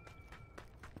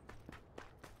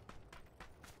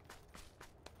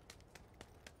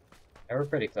 Yeah, we're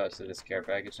pretty close to this care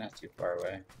package, not too far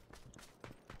away.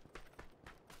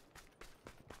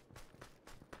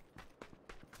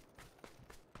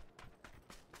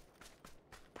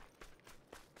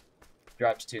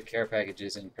 Drops 2 care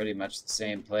packages in pretty much the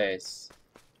same place.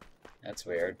 That's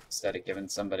weird. Instead of giving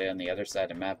somebody on the other side of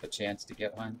the map a chance to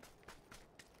get one.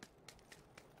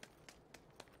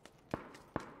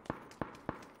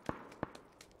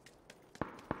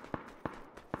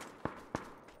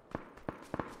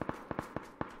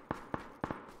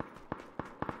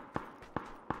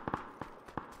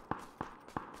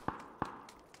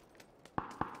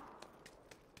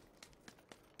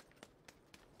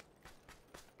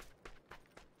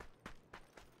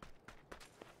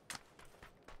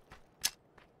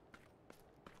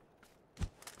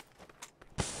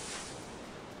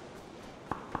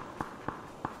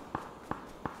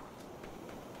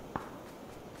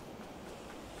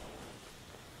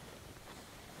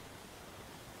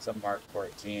 Some Mark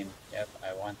 14. Yep,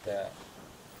 I want that.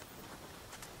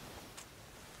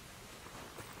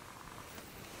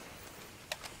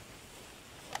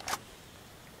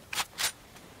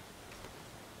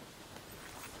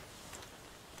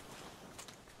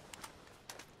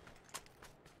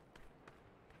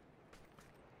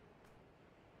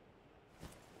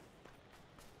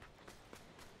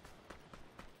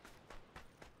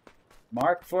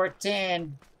 Mark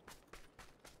 14.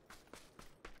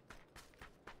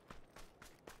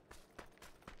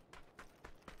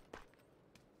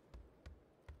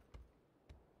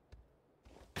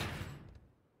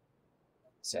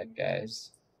 Said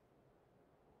guys.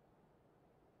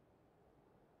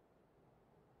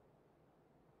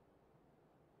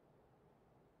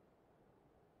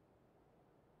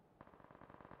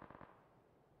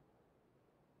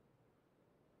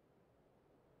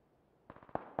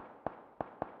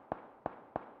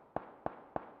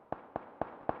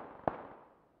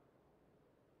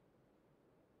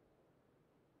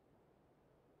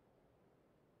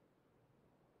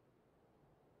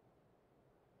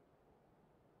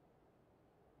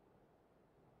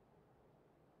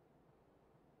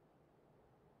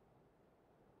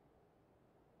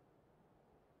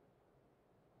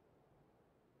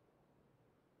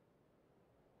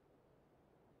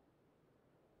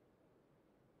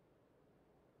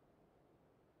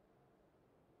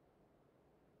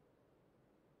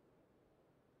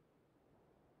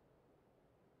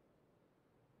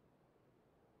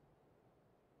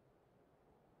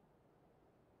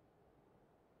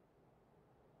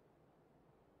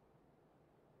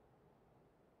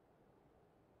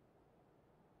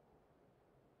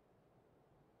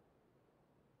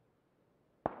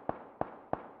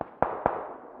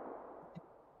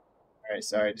 Alright,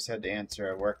 sorry, I just had to answer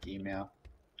a work email.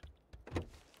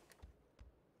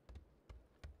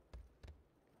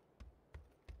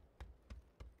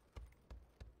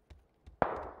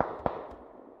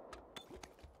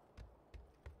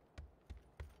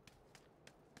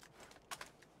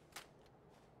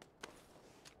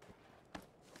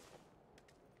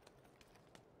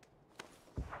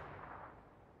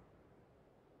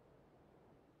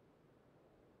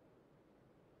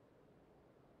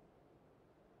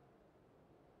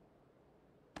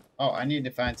 Oh, I need to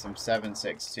find some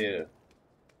 7.62.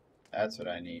 That's what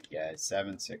I need, guys.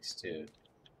 7.62.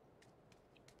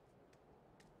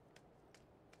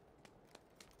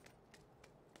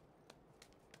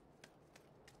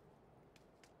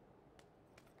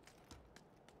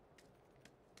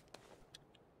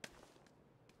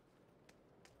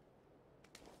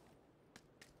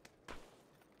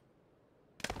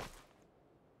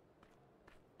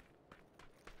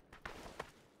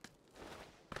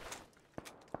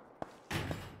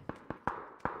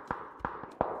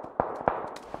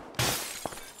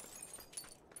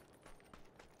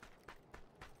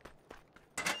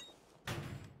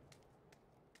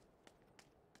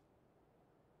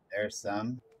 There's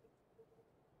some.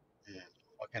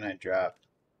 What can I drop?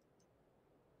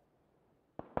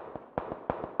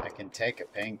 I can take a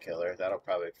painkiller. That'll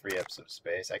probably free up some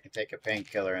space. I can take a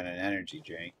painkiller and an energy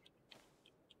drink.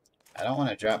 I don't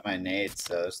want to drop my nades,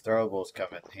 so those throwables come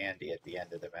in handy at the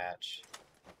end of the match.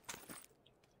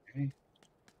 Okay.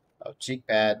 Oh, cheek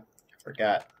pad. I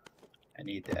forgot. I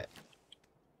need that.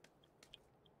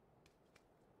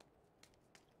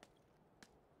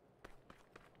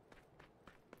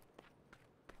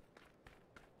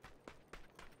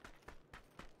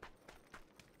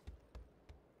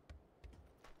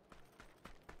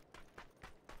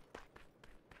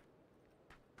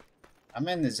 I'm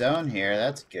in the zone here.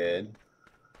 That's good.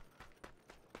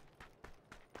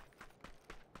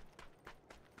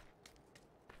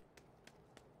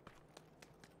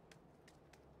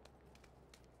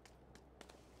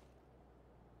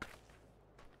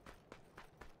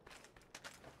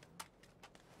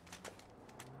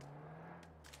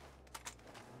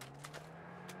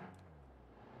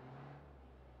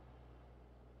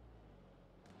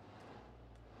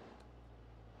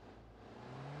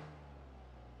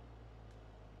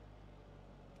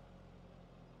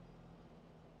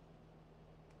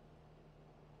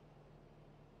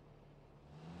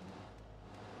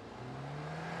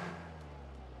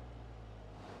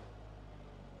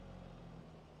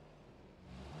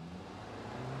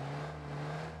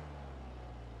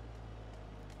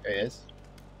 There he is.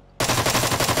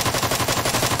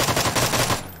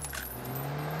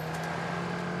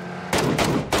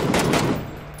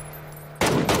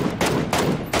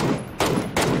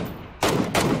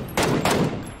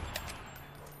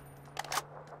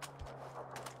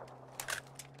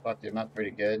 Fucked him up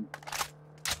pretty good.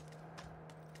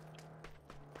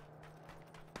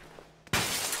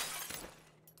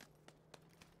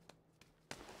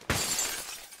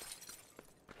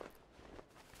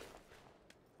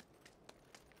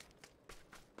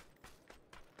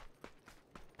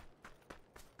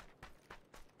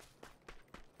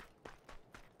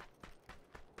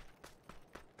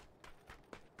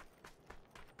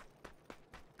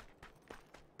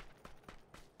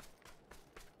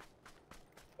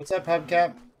 What's up,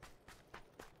 Hubcap?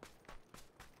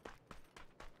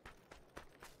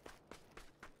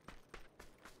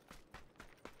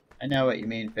 I know what you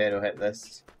mean, Fatal Hit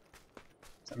List.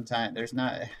 Sometimes there's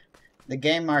not... The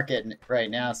game market right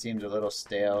now seems a little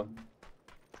stale.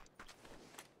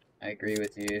 I agree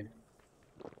with you.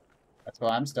 That's why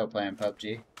I'm still playing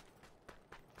PUBG.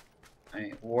 I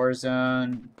mean,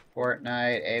 Warzone,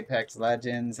 Fortnite, Apex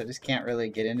Legends. I just can't really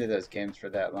get into those games for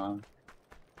that long.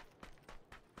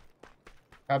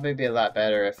 Probably be a lot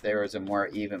better if there was a more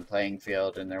even playing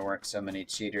field and there weren't so many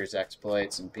cheaters,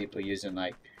 exploits, and people using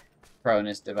like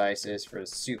Cronus devices for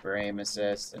super aim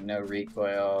assist and no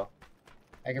recoil.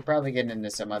 I could probably get into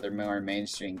some other more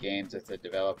mainstream games if the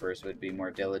developers would be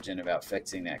more diligent about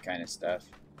fixing that kind of stuff.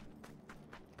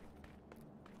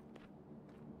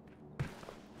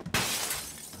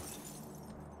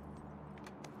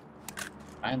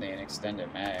 Finally, an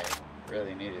extended mag.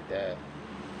 Really needed that.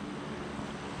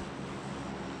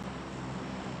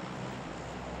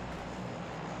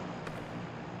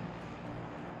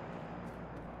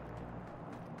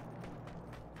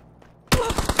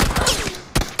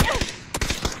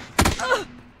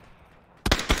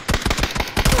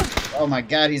 Oh my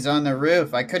god, he's on the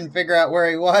roof. I couldn't figure out where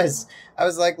he was. I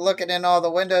was like looking in all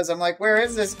the windows. I'm like, where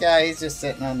is this guy? He's just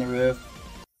sitting on the roof.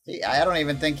 I don't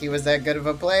even think he was that good of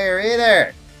a player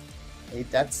either.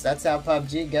 That's how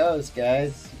PUBG goes,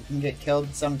 guys. You can get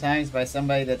killed sometimes by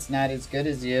somebody that's not as good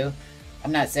as you.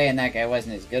 I'm not saying that guy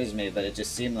wasn't as good as me, but it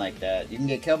just seemed like that. You can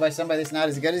get killed by somebody that's not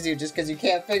as good as you just because you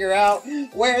can't figure out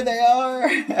where they are.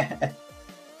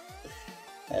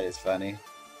 That is funny.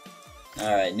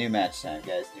 Alright, new match time,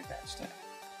 guys. New match time.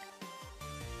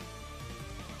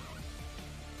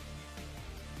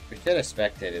 We should have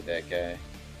spectated that guy.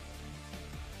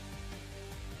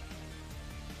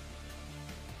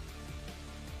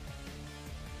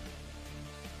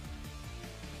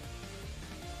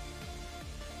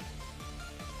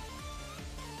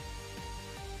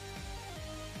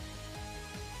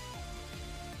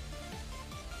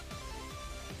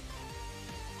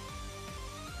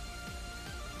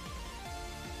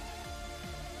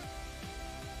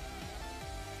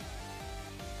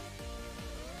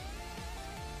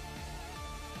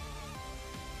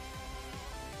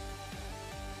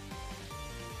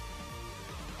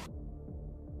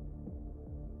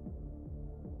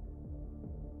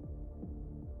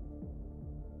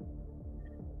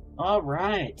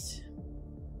 Alright.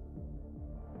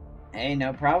 Hey,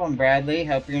 no problem, Bradley.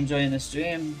 Hope you're enjoying the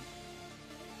stream.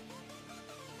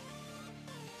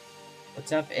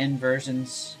 What's up,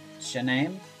 Inversions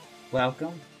Shanaim?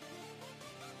 Welcome.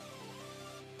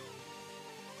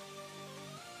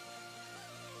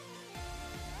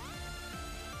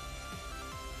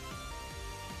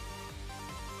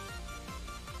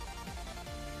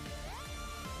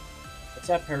 What's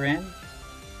up, Harin?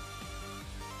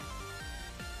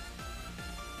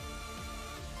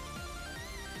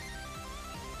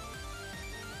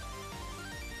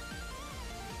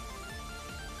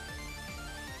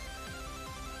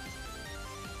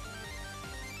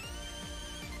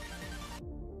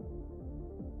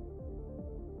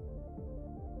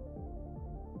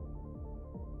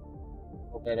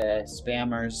 Bit of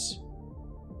spammers,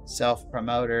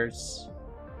 self-promoters,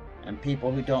 and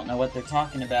people who don't know what they're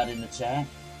talking about in the chat.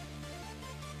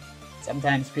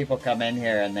 Sometimes people come in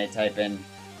here and they type in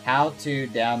how to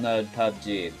download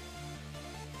PUBG.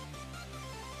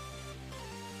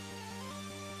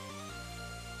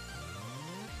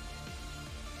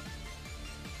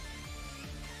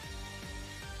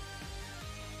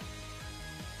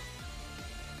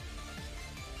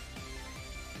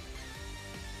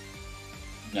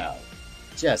 No.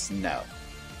 Just no.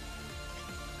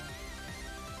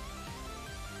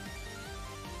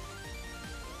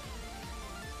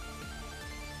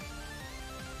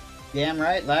 Damn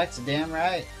right, Lex. Damn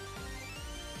right.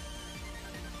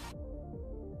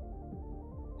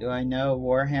 Do I know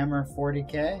Warhammer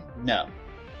 40k? No.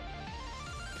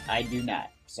 I do not.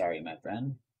 Sorry, my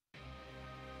friend.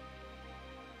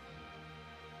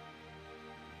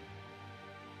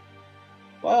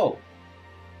 Whoa.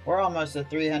 We're almost at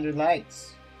 300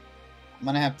 likes. I'm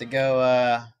gonna have to go,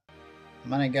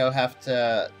 have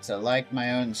to like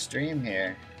my own stream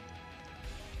here.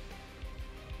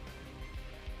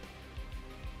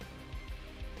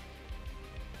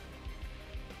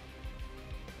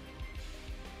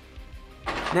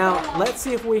 Now, let's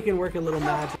see if we can work a little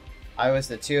magic. I was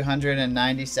the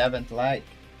 297th like.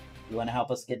 You wanna help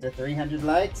us get to 300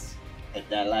 likes? Hit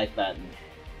that like button.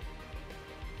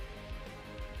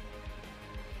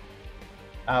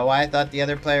 Why I thought the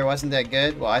other player wasn't that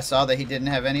good? Well, I saw that he didn't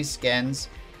have any skins,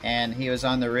 and he was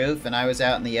on the roof, and I was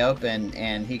out in the open,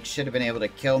 and he should have been able to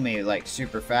kill me, like,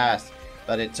 super fast.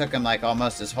 But it took him, like,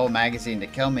 almost his whole magazine to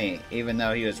kill me, even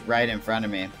though he was right in front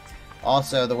of me.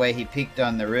 Also, the way he peeked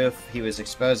on the roof, he was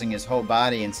exposing his whole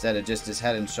body instead of just his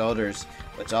head and shoulders,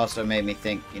 which also made me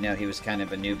think, you know, he was kind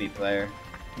of a newbie player.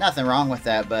 Nothing wrong with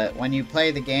that, but when you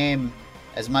play the game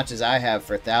as much as I have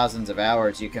for thousands of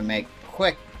hours, you can make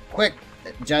quick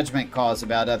judgment calls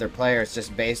about other players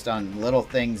just based on little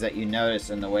things that you notice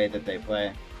in the way that they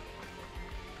play.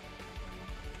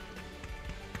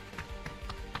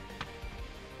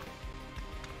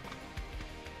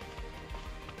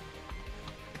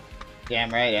 Damn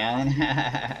right, Alan.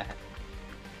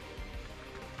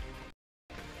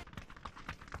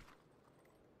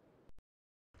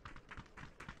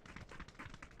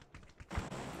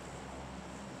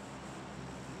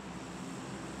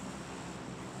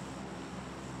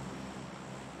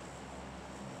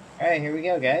 Alright, here we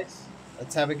go, guys.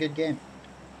 Let's have a good game.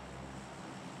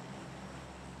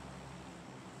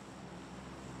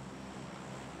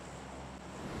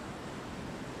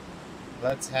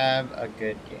 Let's have a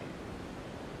good game.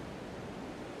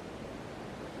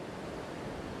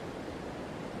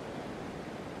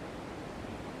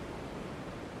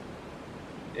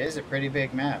 It is a pretty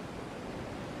big map.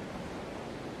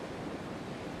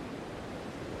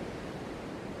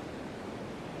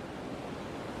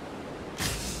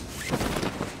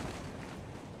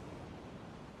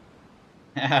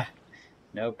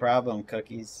 No problem,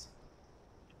 cookies.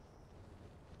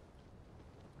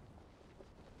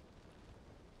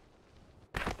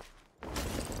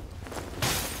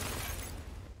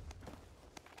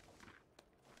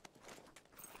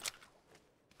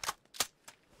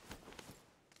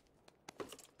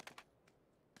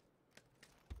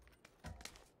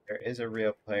 There is a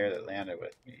real player that landed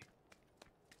with me.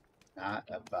 Not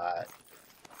a bot.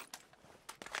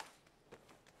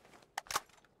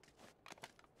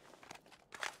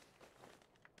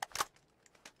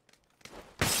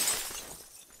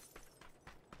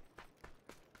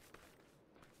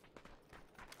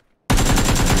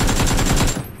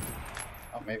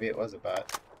 Oh, maybe it was a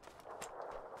bot.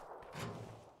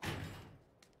 I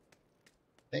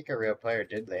think a real player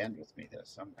did land with me though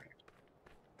somewhere.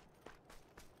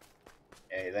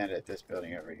 Yeah, he landed at this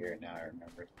building over here, now I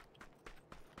remember.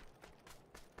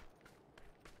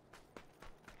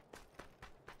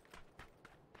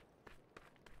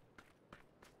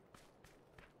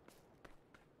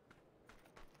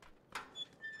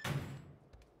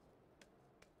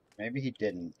 Maybe he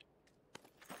didn't.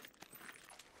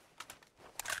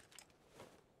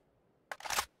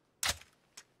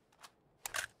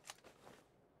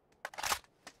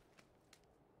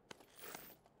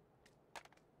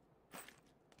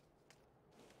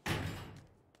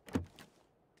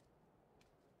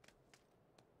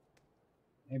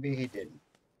 Maybe he didn't.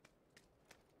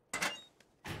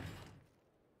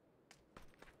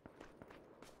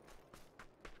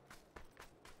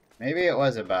 Maybe it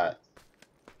was a bot.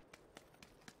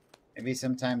 Maybe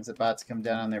sometimes the bots come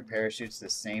down on their parachutes the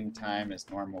same time as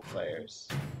normal players.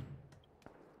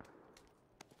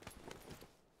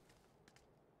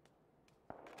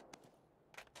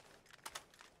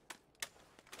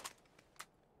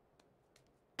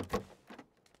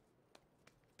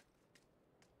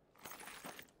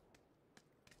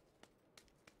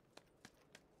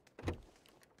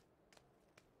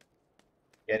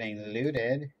 Getting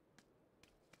looted.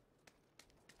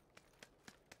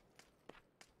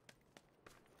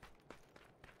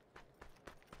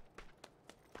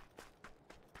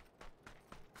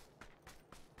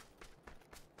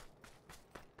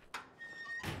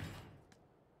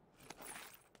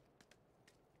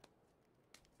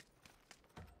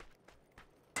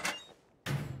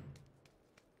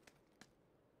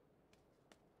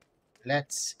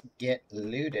 Let's get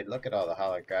looted. Look at all the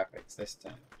holographics this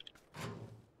time.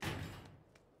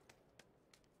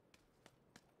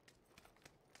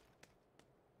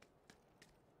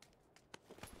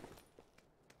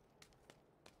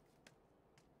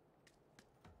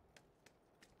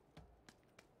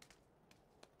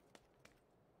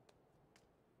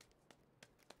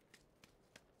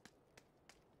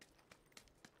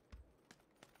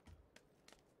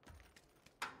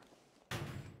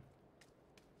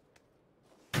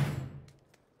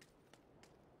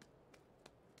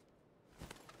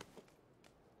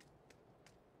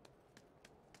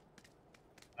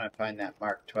 I find that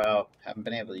Mark 12. Haven't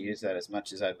been able to use that as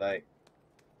much as I'd like.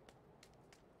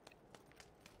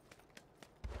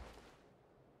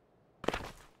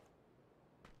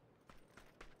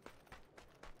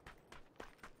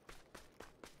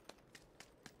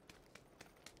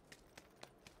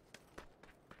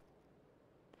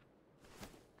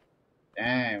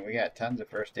 Dang, we got tons of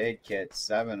first aid kits.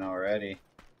 7 already.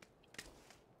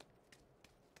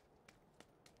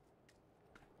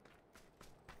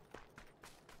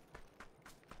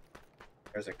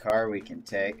 There's a car we can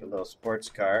take, a little sports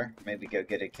car. Maybe go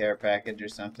get a care package or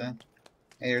something.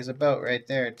 Hey, there's a boat right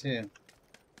there too.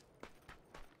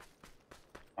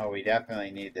 Oh, we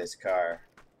definitely need this car.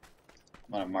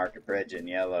 I'm gonna mark a bridge in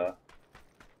yellow.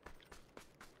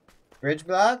 Bridge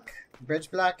block? Bridge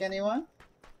block, anyone?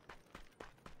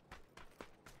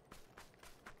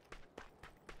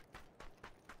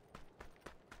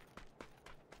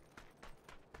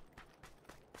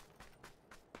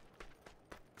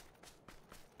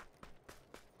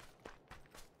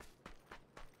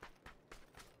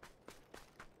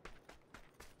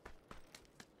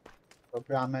 No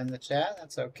drama in the chat,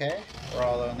 that's okay. We're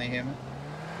all only human.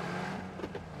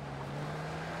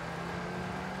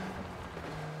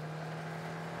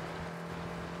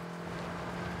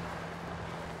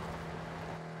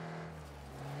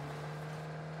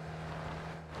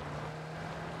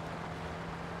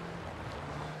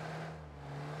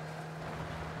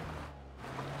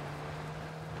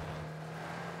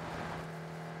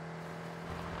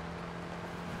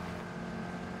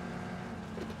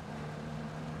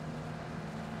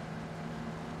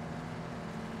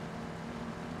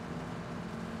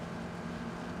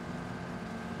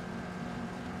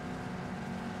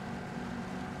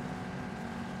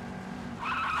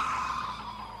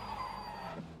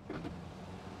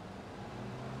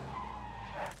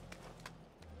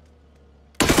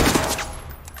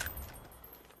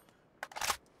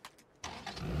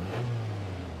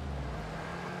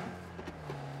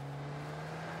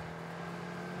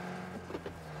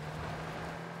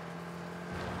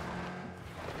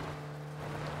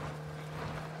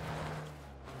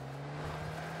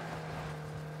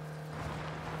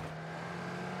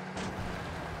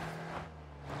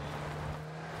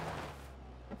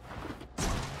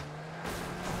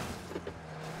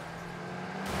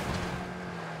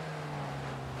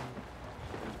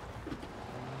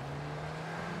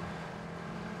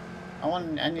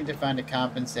 I need to find a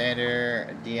compensator,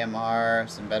 a DMR,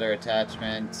 some better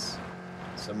attachments,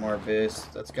 some more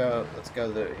boost. Let's go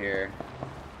loot here.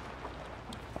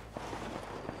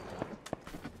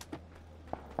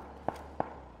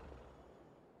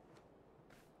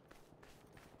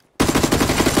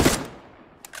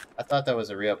 I thought that was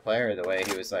a real player the way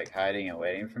he was like hiding and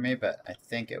waiting for me, but I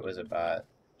think it was a bot.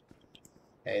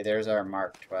 Hey, there's our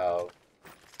Mark 12.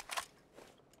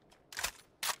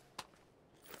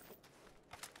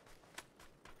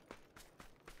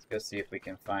 Go see if we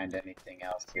can find anything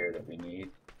else here that we need.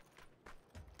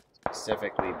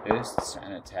 Specifically boosts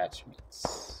and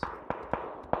attachments.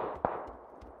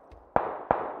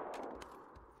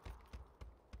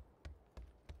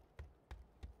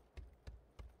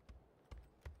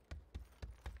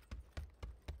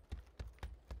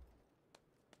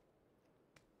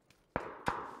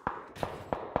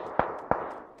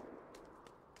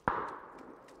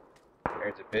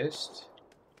 There's a boost.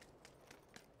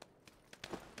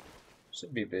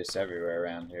 Should be boosts everywhere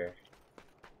around here.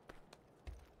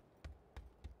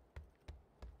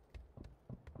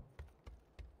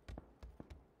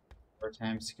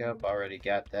 Four-time scope, already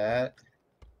got that.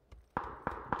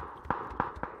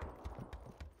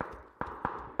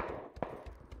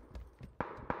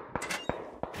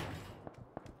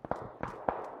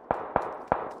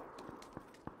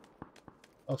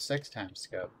 Oh, 6-time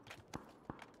scope.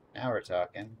 Now we're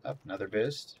talking. Up, another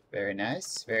boost. Very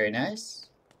nice, very nice.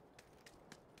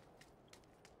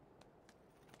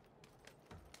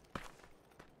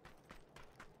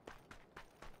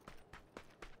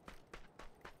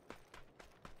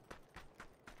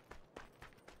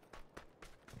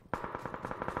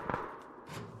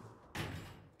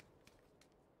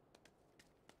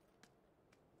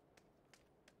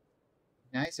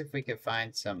 Nice if we could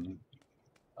find some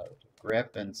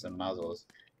grip and some muzzles.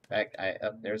 In fact,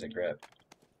 there's a grip.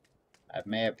 I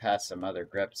may have passed some other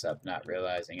grips up, not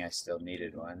realizing I still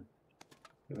needed one.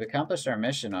 We've accomplished our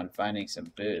mission on finding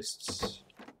some boosts.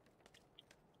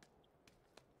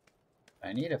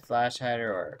 I need a flash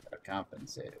hider or a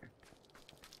compensator.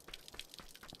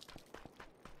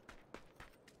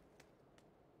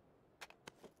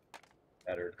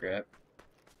 Better grip.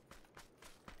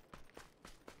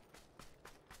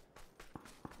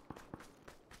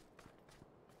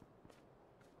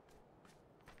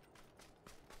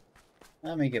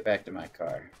 Let me get back to my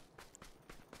car.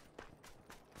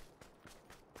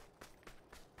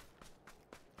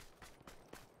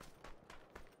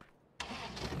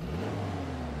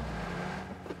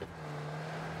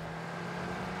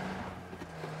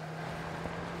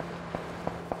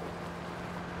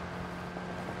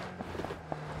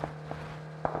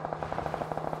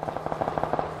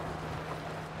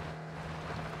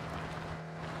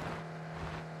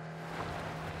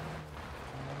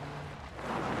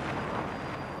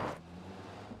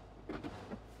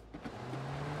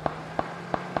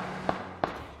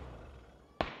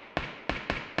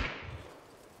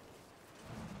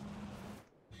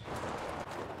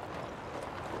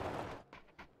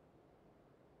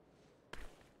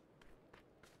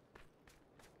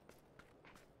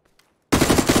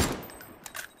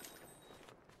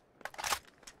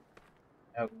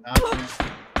 No confidence.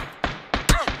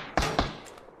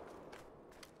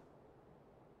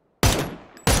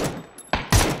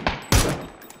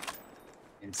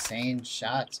 Insane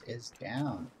Shots is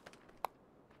down.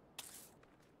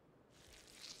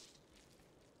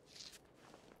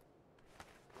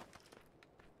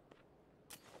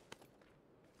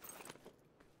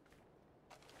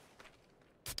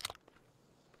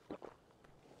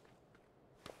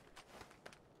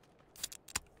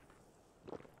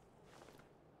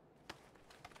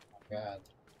 God.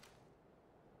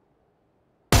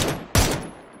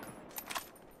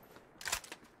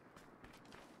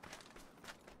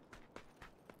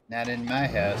 Not in my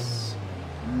house.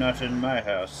 Not in my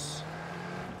house.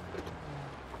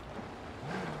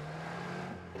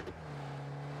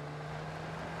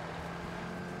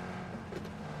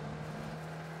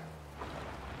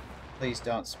 Please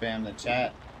don't spam the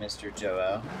chat, Mr.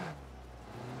 Joel.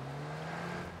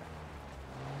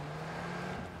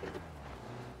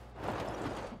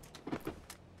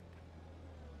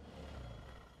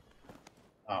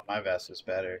 Oh, my vest was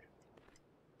better.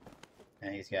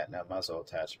 And he's got no muzzle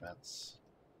attachments.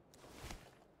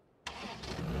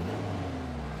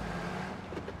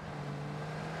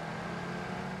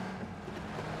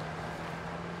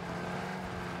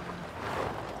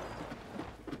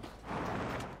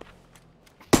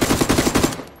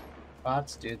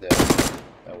 Bots do the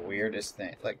weirdest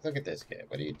thing. Like, look at this kid.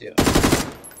 What are you doing?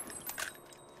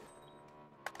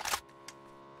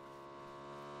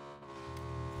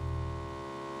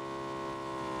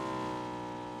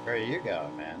 Where are you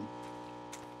going, man?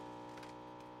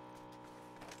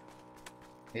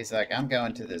 He's like, I'm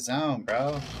going to the zone,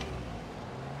 bro.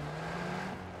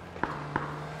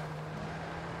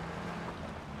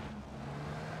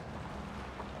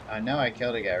 I know I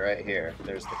killed a guy right here.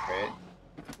 There's the crate.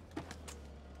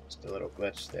 Just a little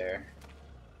glitch there.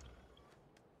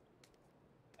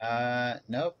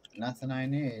 Nope. Nothing I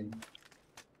need.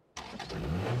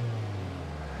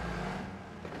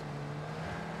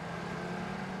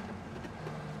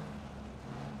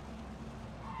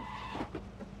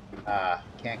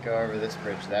 Can't go over this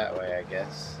bridge that way, I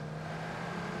guess.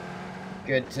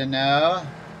 Good to know.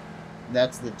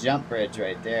 That's the jump bridge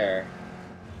right there.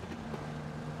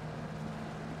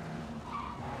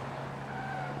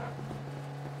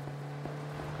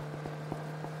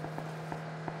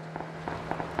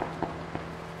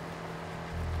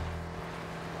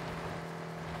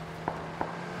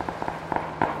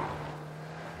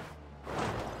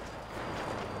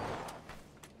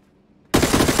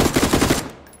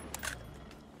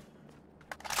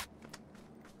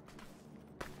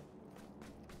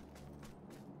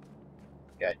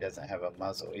 Guy doesn't have a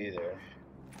muzzle either.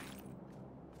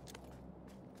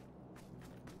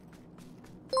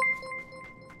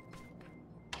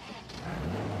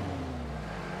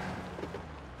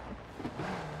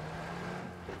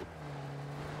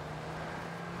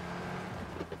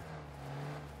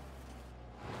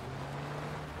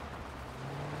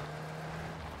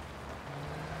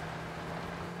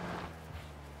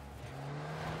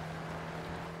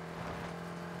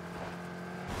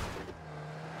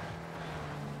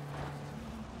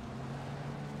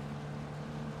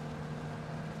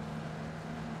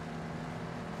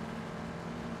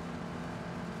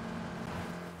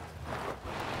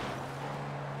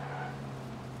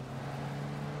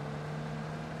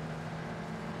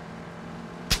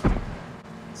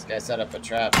 This guy set up a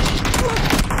trap.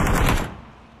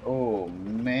 Oh,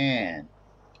 man.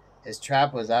 His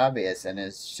trap was obvious and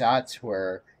his shots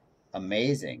were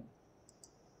amazing.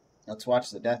 Let's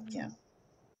watch the death cam.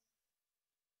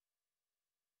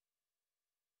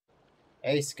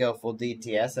 Hey, Skillful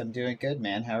DTS. I'm doing good,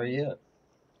 man. How are you?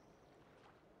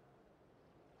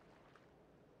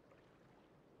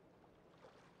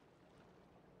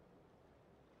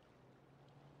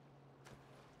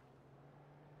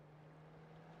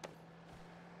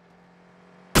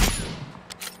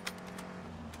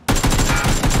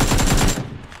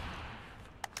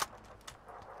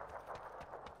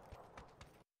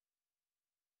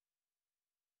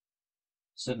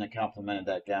 Shouldn't have complimented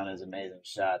that guy on his amazing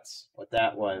shots. What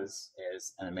that was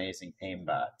is an amazing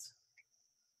aimbot.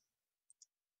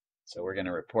 So we're going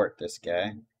to report this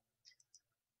guy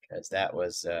because that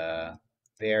was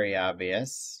very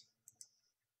obvious.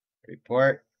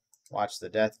 Report. Watch the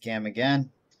death cam again.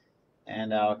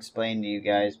 And I'll explain to you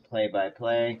guys play by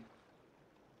play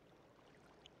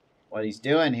what he's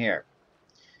doing here.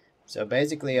 So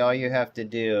basically all you have to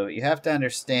do, you have to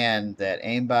understand that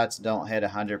aimbots don't hit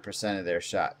 100% of their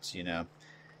shots, you know,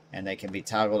 and they can be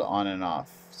toggled on and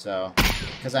off. So,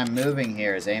 because I'm moving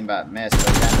here, his aimbot missed,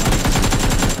 but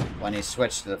then when he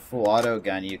switched to the full auto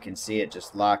gun, you can see it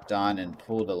just locked on and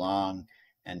pulled along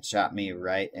and shot me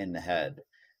right in the head.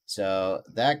 So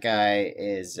that guy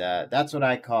is, that's what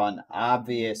I call an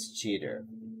obvious cheater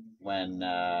when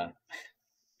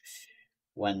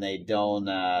they don't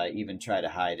even try to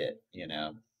hide it, you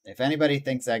know. If anybody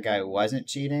thinks that guy wasn't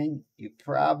cheating, you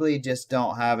probably just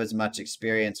don't have as much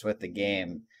experience with the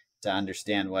game to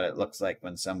understand what it looks like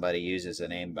when somebody uses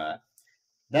an aimbot.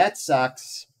 That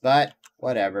sucks, but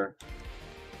whatever.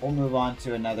 We'll move on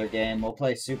to another game. We'll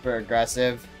play super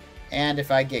aggressive, and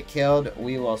if I get killed,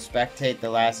 we will spectate the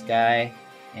last guy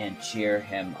and cheer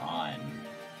him on.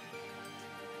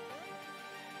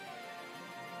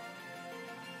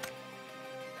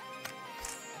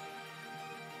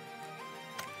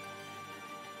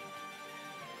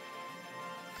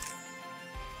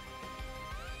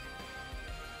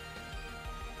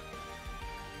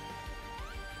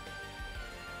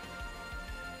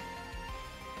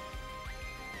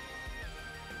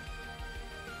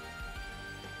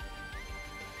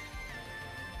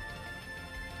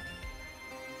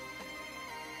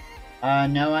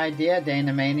 No idea,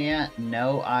 Danamania.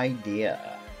 No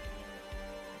idea.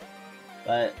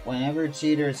 But whenever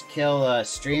cheaters kill a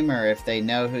streamer, if they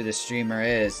know who the streamer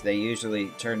is, they usually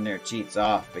turn their cheats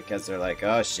off because they're like,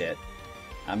 oh shit,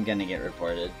 I'm gonna get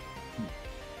reported.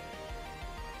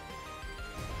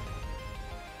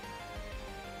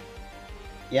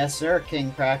 Yes, sir,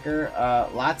 King Cracker.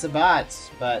 Lots of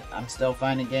bots, but I'm still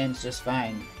finding games just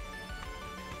fine.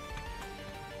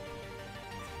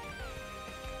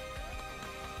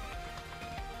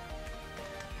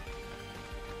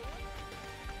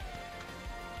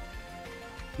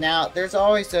 Now, there's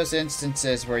always those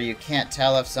instances where you can't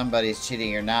tell if somebody's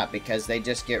cheating or not because they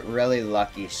just get really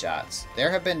lucky shots.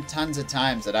 There have been tons of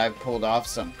times that I've pulled off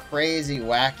some crazy,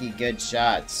 wacky good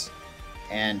shots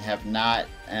and have not,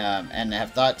 and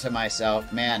have thought to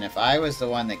myself, man, if I was the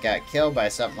one that got killed by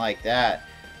something like that,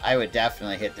 I would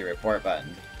definitely hit the report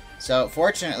button. So,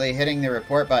 fortunately, hitting the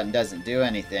report button doesn't do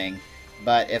anything,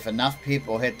 but if enough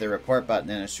people hit the report button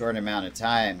in a short amount of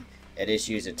time, it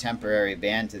issues a temporary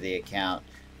ban to the account.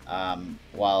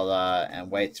 And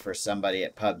waits for somebody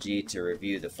at PUBG to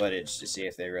review the footage to see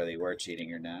if they really were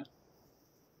cheating or not.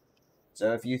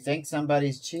 So if you think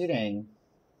somebody's cheating,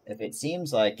 if it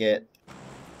seems like it,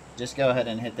 just go ahead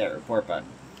and hit that report button.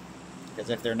 Because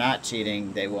if they're not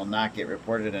cheating, they will not get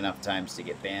reported enough times to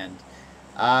get banned.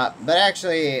 But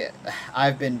actually,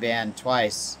 I've been banned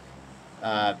twice.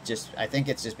 I think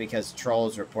it's just because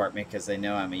trolls report me because they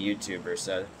know I'm a YouTuber.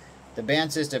 So the ban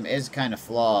system is kind of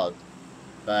flawed.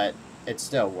 But it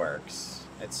still works.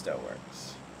 It still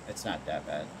works. It's not that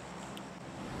bad.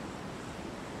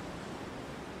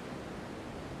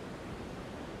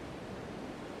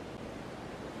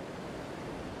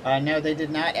 No, they did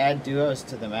not add duos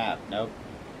to the map. Nope.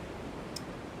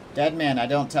 Deadman, I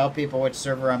don't tell people which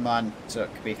server I'm on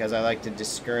because I like to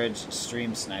discourage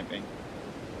stream sniping.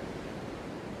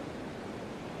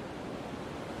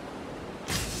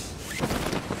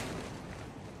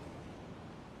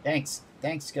 Thanks.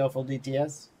 Thanks, Skillful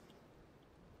DTS.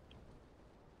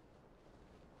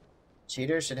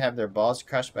 Cheaters should have their balls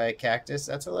crushed by a cactus.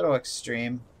 That's a little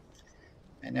extreme.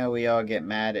 I know we all get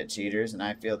mad at cheaters, and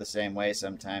I feel the same way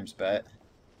sometimes, but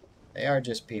they are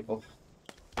just people.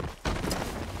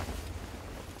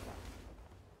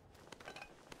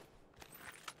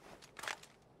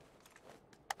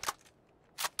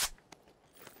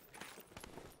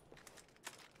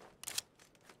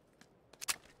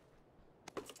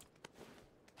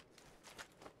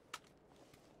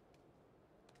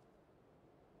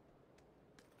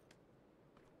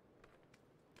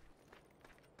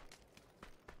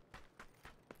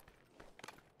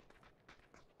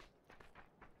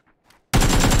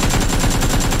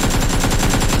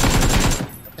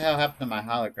 What the hell happened to my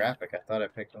holographic? I thought I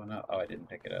picked one up. Oh, I didn't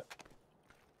pick it up.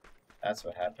 That's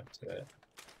what happened to it.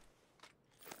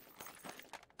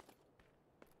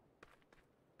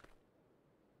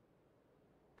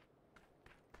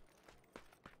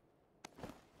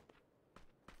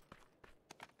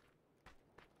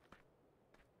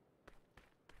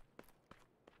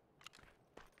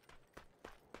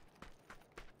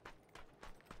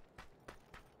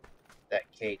 That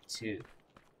K2.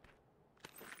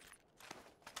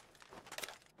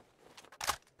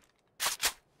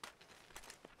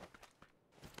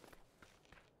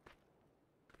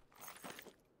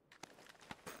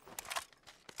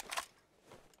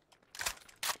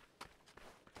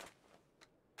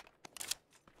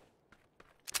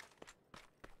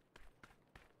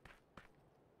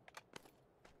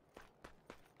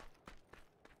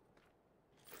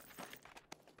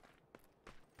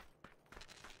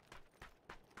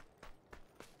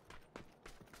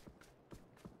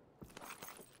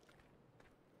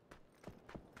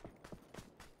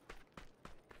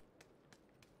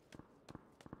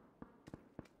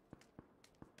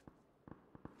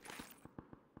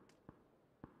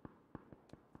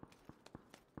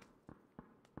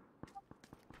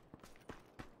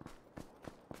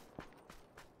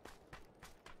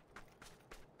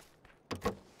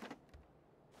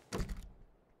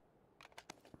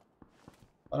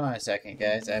 Hold on a second,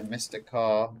 guys. I missed a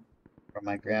call from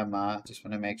my grandma. Just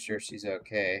want to make sure she's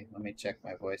okay. Let me check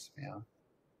my voicemail.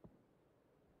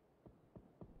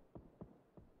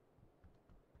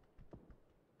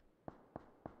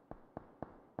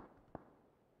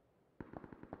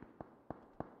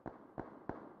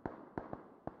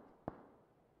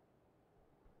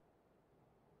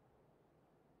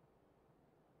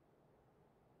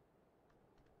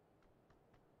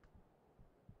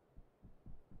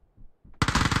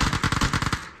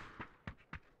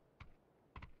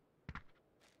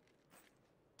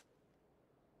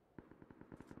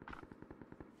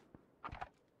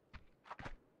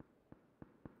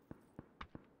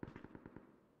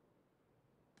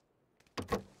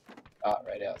 Oh,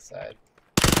 right outside.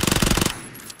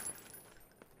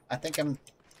 I think I'm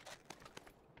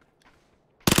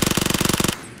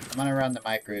gonna run the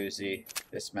micro Uzi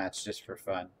this match just for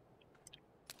fun.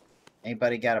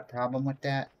 Anybody got a problem with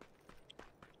that?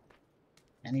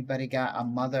 Anybody got a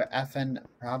mother effing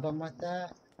problem with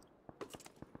that?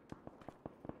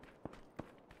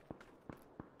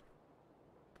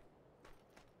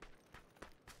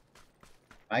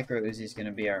 Micro Uzi's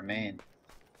gonna be our main.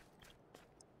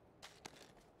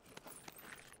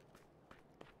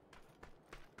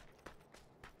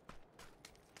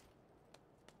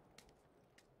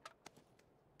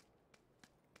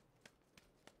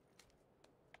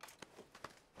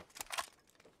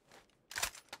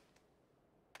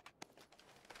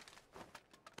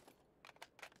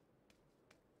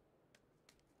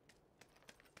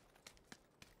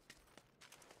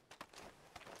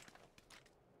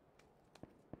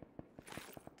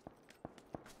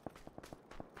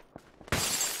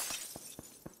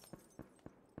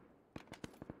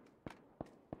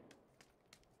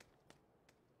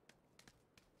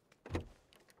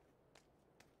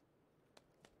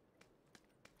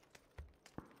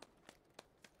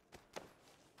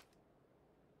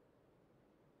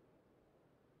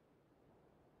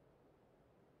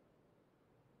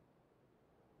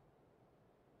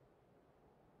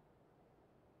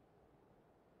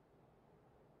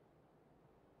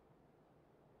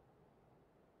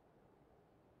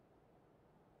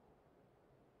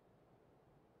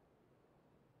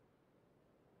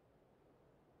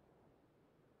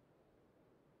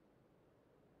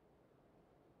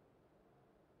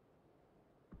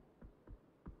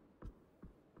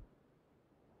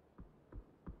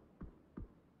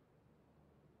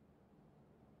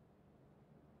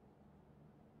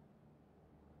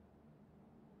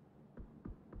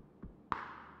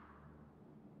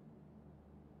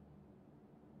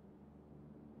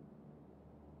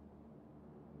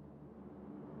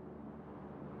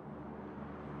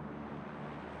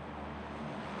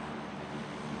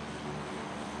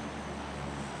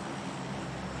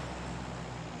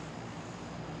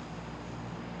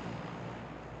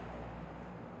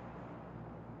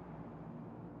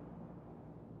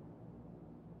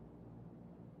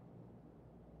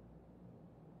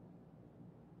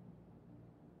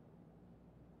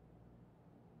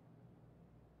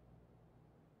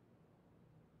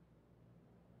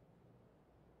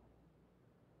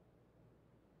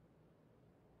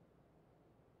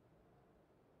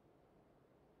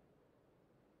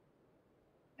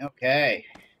 Okay.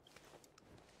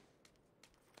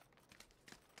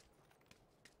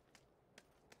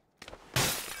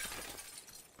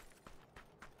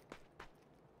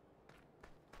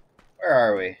 Where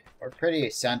are we? We're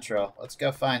pretty central. Let's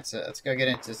go find some. Let's go get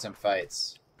into some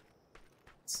fights.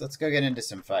 Let's go get into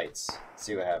some fights.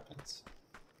 See what happens.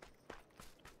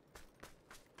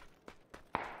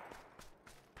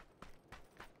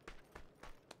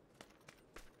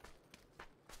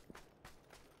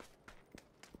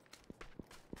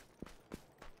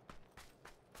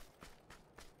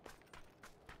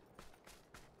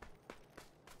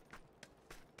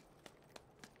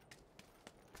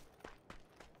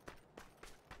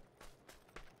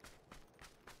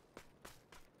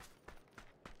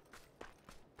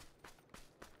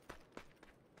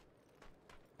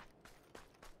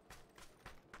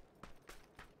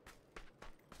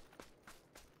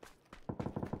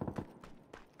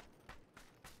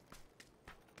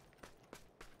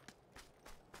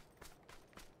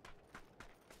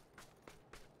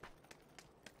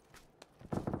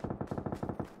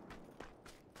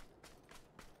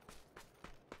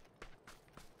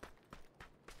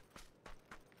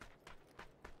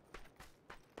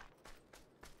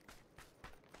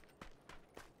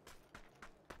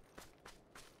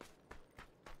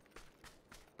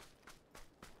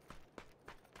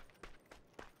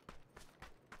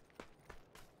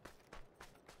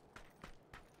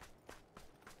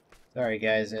 Sorry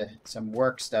guys, some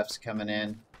work stuff's coming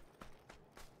in.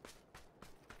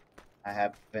 I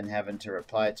have been having to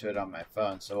reply to it on my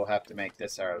phone, so we'll have to make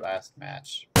this our last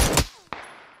match.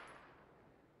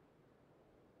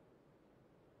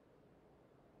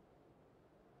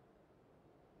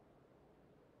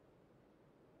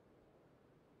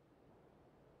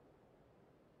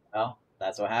 Well,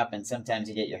 that's what happens. Sometimes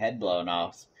you get your head blown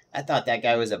off. I thought that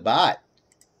guy was a bot,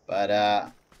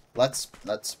 but let's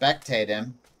spectate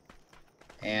him,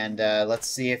 and let's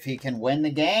see if he can win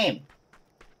the game.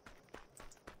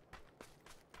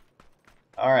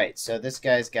 All right, so this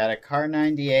guy's got a Car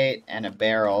 98 and a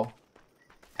barrel.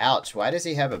 Ouch! Why does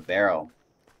he have a barrel?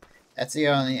 That's the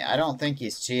only. I don't think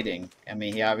he's cheating. I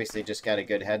mean, he obviously just got a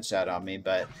good headshot on me,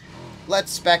 but.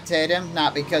 Let's spectate him,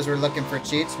 not because we're looking for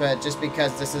cheats, but just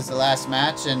because this is the last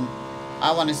match, and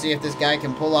I want to see if this guy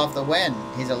can pull off the win.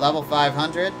 He's a level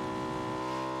 500,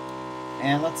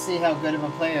 and let's see how good of a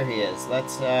player he is. Let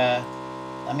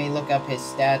me look up his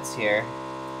stats here.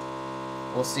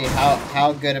 We'll see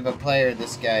how good of a player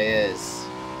this guy is.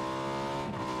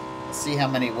 Let's see how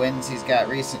many wins he's got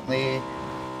recently.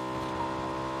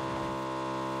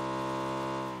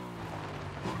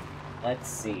 Let's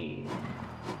see.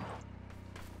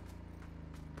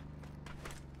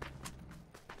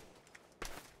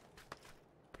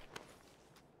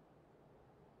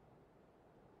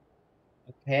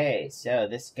 Okay, so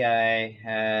this guy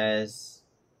has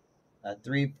a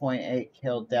 3.8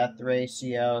 kill death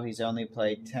ratio. He's only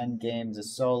played 10 games of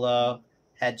solo.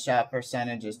 Headshot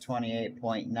percentage is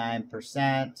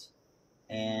 28.9%.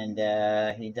 And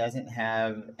he doesn't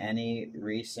have any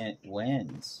recent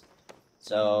wins.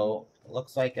 So,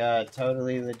 looks like a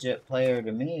totally legit player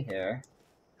to me here,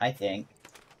 I think.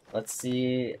 Let's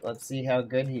see how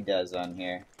good he does on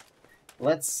here.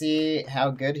 Let's see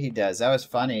how good he does. That was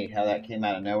funny how that came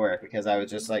out of nowhere, because I was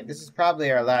just like, this is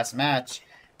probably our last match.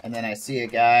 And then I see a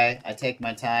guy, I take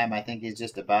my time, I think he's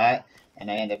just a bot, and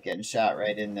I end up getting shot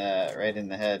right in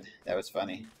the head. That was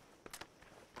funny.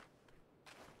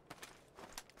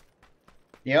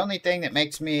 The only thing that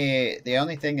makes me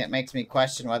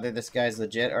question whether this guy's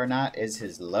legit or not is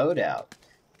his loadout.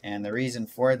 And the reason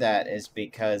for that is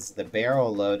because the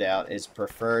barrel loadout is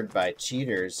preferred by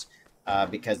cheaters.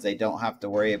 Because they don't have to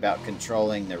worry about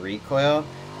controlling the recoil,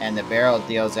 and the barrel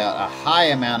deals out a high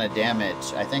amount of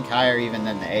damage, I think higher even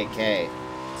than the AK.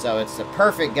 So it's the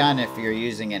perfect gun if you're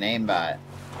using an aimbot,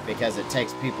 because it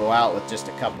takes people out with just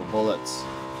a couple bullets.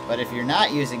 But if you're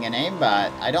not using an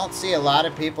aimbot, I don't see a lot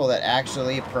of people that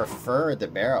actually prefer the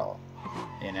barrel,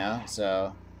 you know?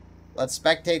 So let's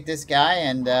spectate this guy,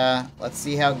 and let's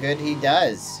see how good he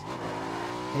does.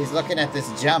 He's looking at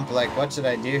this jump like, what should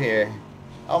I do here?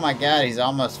 Oh my god, he's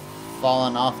almost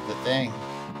fallen off the thing.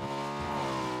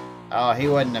 Oh, he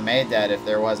wouldn't have made that if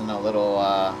there wasn't a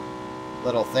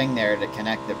little thing there to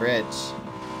connect the bridge.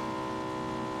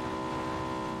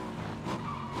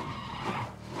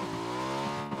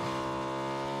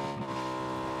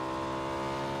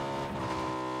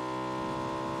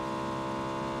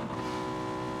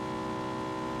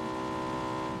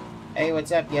 Hey,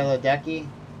 what's up, Yellow Ducky?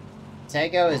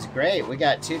 Tego is great. We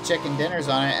got 2 chicken dinners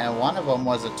on it, and one of them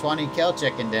was a 20 kill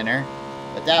chicken dinner,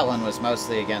 but that one was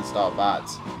mostly against all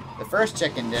bots. The first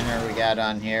chicken dinner we got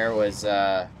on here was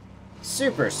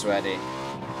super sweaty.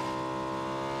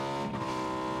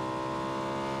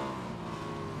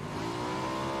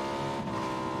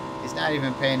 He's not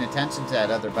even paying attention to that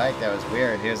other bike. That was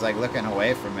weird. He was like looking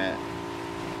away from it.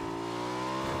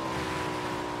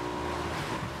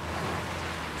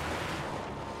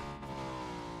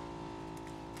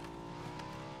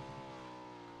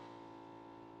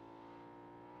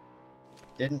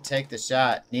 Didn't take the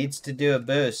shot. Needs to do a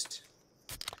boost.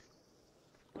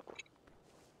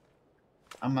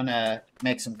 I'm gonna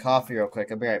make some coffee real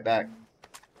quick. I'll be right back.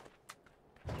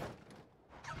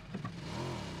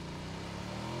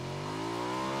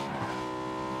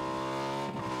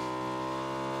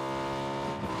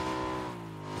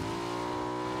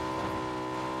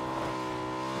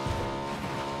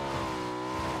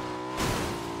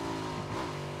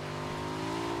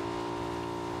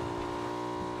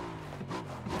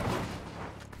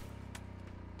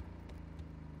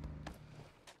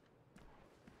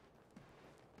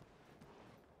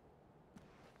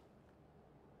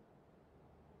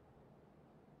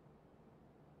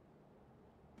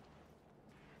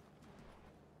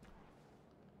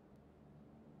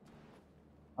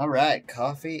 All right,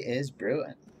 coffee is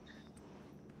brewing.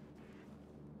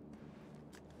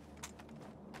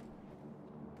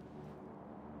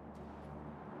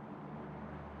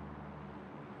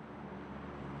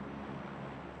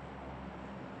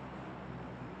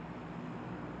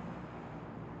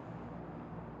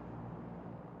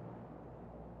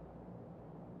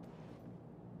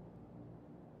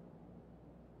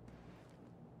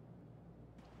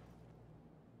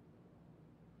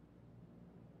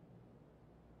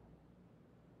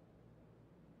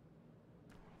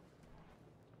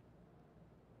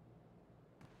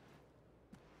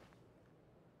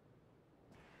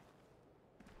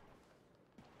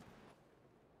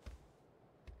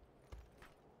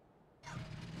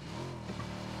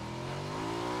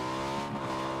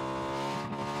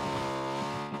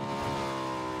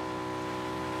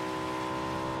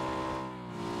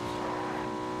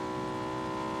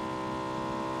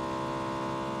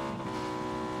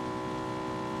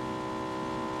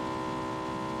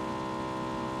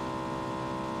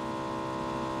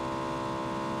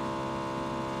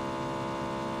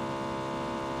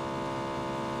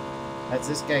 Has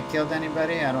this guy killed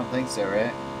anybody? I don't think so,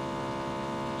 right?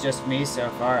 Just me so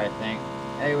far, I think.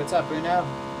 Hey, what's up, Uno?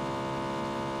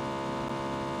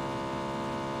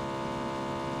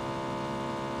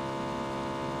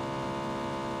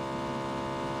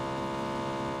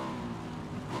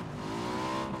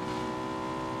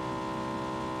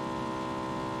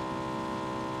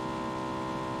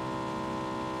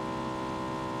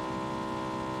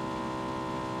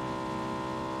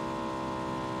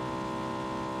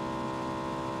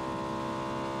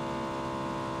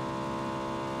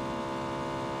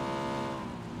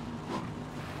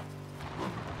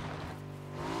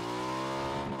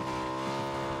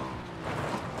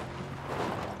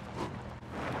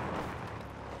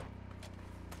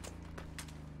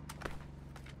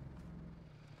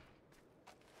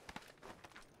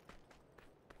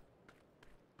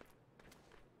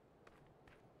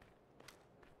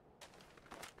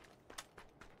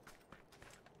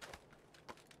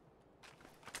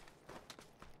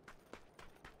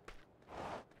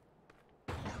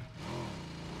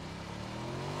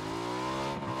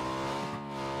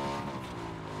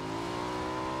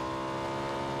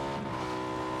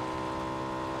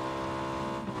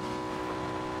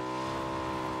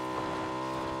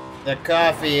 The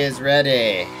coffee is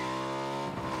ready.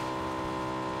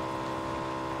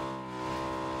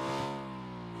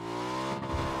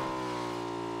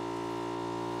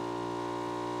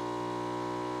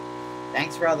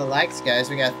 Thanks for all the likes, guys.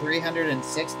 We got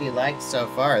 360 likes so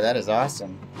far. That is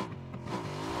awesome.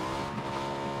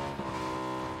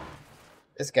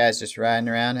 This guy's just riding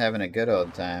around having a good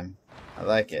old time. I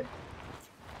like it.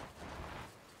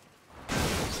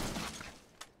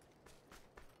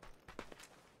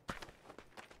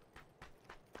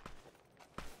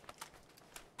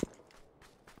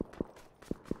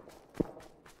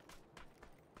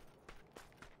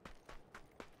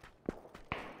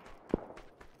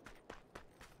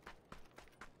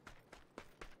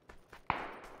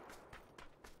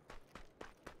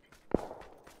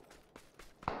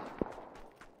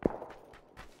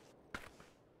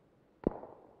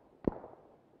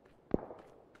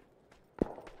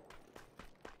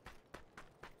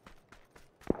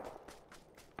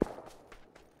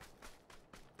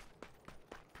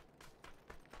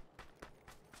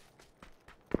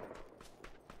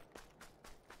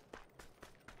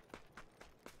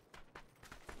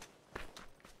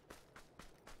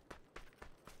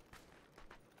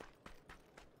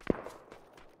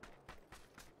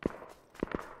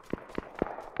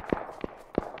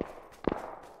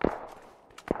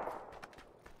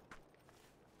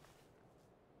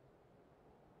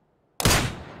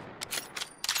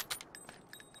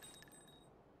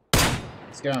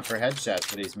 He's going for headshots,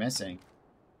 but he's missing.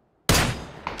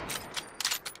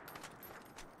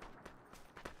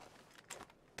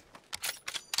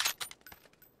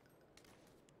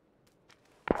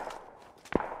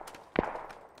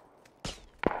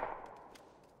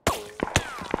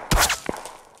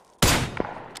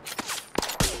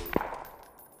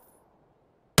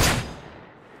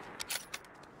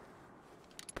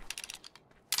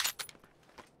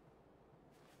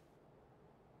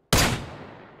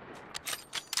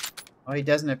 Well, he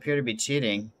doesn't appear to be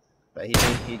cheating, but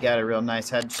he got a real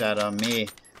nice headshot on me,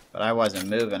 but I wasn't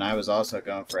moving. I was also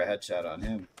going for a headshot on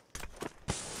him.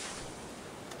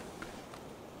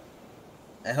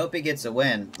 I hope he gets a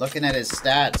win. Looking at his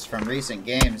stats from recent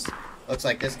games, looks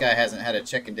like this guy hasn't had a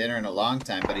chicken dinner in a long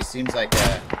time, but he seems like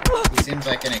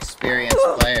an experienced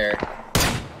player.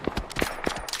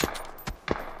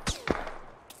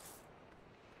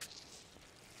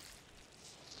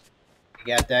 He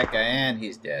got that guy and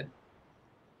he's dead.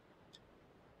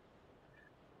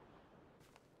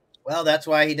 Well, that's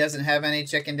why he doesn't have any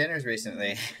chicken dinners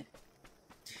recently.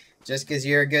 Just because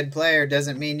you're a good player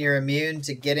doesn't mean you're immune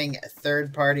to getting a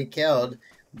third party killed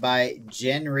by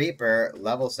Jin Reaper,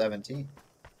 level 17.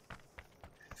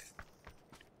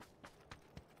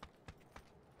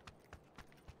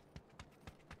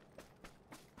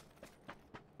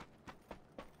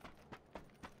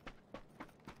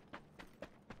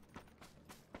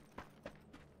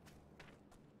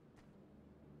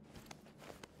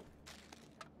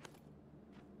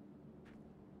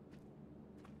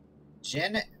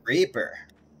 Jin Reaper.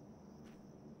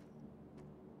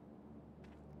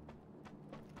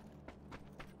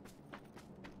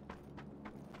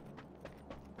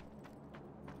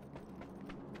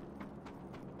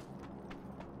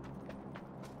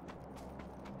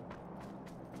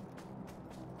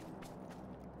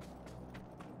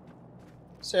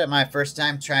 So my first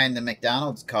time trying the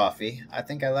McDonald's coffee. I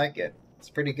think I like it. It's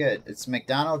pretty good. It's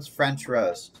McDonald's French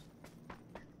roast.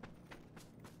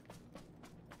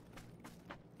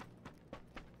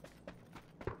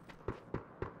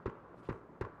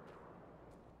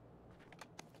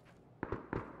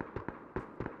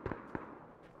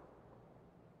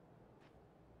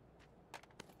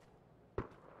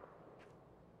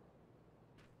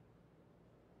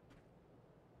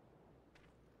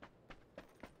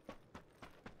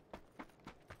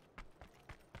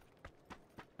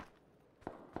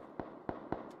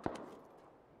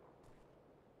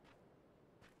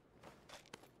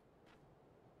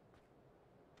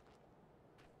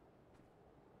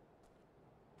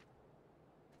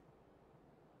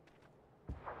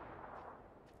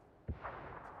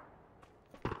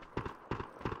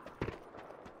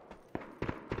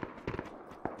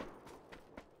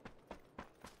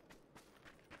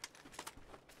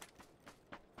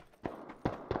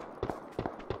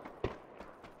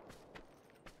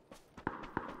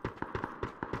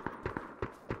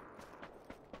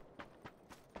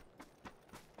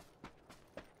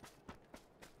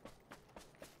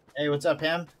 Hey, what's up,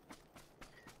 him?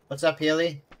 What's up,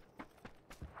 Healy?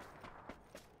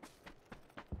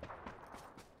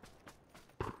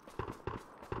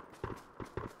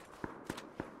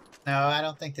 No, I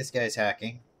don't think this guy's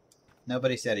hacking.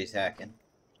 Nobody said he's hacking.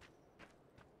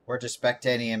 We're just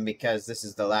spectating him because this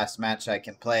is the last match I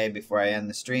can play before I end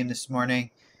the stream this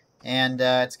morning. And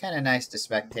it's kind of nice to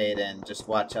spectate and just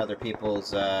watch other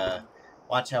people's,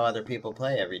 watch how other people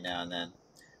play every now and then.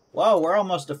 Whoa, we're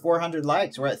almost to 400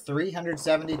 likes. We're at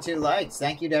 372 likes.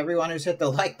 Thank you to everyone who's hit the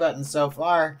like button so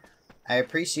far. I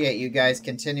appreciate you guys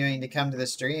continuing to come to the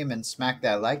stream and smack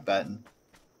that like button.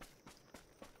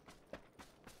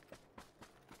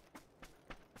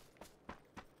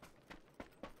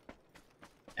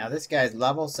 Now this guy's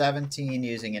level 17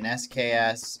 using an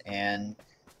SKS and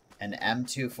an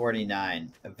M249.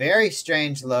 A very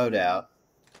strange loadout.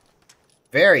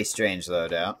 Very strange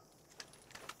loadout.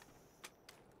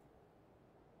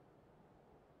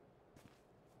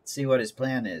 Let's see what his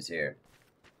plan is here.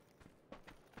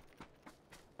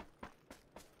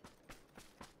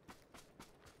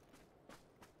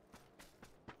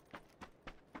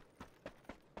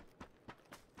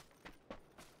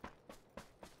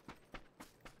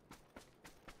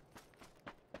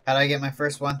 How did I get my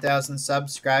first 1,000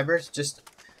 subscribers? Just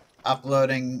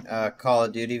uploading Call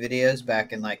of Duty videos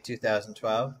back in like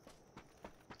 2012.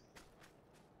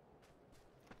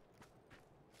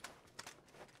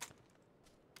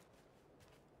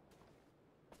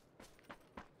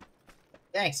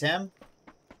 Thanks, Him.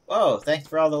 Whoa, thanks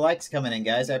for all the likes coming in,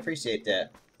 guys. I appreciate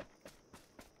that.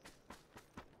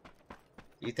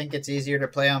 You think it's easier to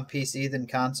play on PC than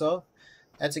console?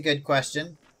 That's a good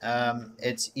question.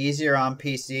 It's easier on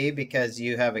PC because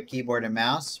you have a keyboard and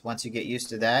mouse. Once you get used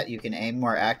to that, you can aim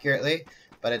more accurately.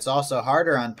 But it's also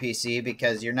harder on PC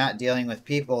because you're not dealing with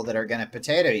people that are going to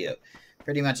potato you.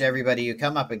 Pretty much everybody you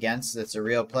come up against that's a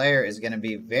real player is going to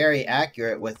be very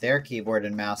accurate with their keyboard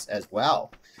and mouse as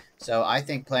well. So I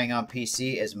think playing on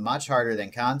PC is much harder than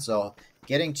console.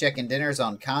 Getting chicken dinners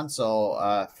on console,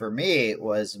 for me,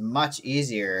 was much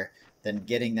easier than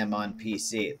getting them on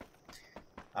PC.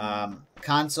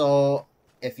 Console,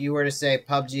 if you were to say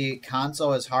PUBG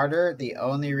console is harder, the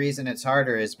only reason it's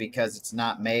harder is because it's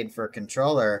not made for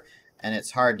controller and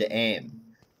it's hard to aim.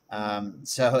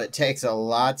 So it takes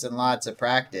lots and lots of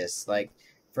practice. Like,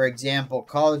 for example,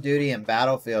 Call of Duty and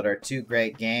Battlefield are two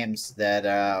great games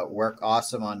that work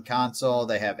awesome on console.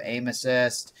 They have aim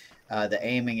assist. The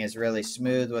aiming is really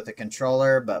smooth with a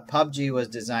controller, but PUBG was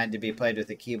designed to be played with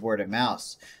a keyboard and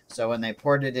mouse. So when they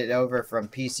ported it over from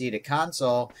PC to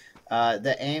console,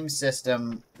 the aim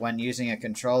system when using a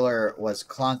controller was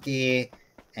clunky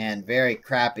and very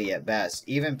crappy at best.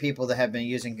 Even people that have been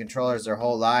using controllers their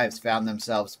whole lives found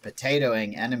themselves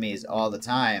potatoing enemies all the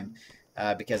time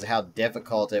because of how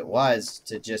difficult it was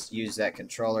to just use that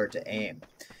controller to aim.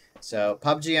 So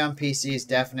PUBG on PC is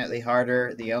definitely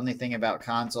harder. The only thing about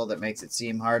console that makes it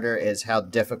seem harder is how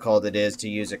difficult it is to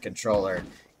use a controller,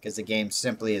 because the game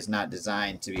simply is not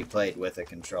designed to be played with a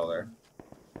controller.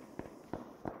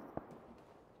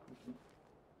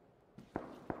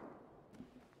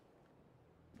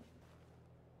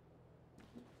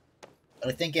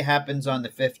 I think it happens on the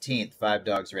 15th, Five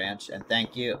Dogs Ranch, and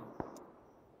thank you.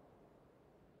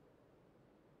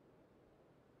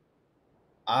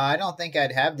 I don't think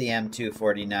I'd have the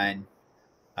M249.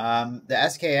 The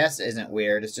SKS isn't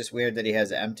weird. It's just weird that he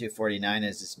has an M249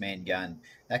 as his main gun.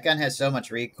 That gun has so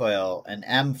much recoil. An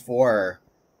M4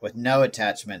 with no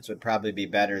attachments would probably be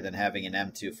better than having an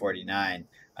M249,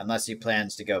 unless he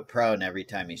plans to go prone every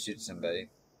time he shoots somebody.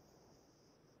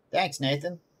 Thanks,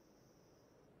 Nathan.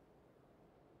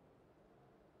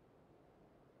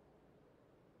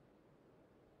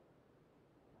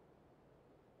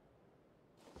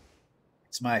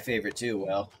 It's my favorite too,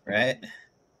 Will, right?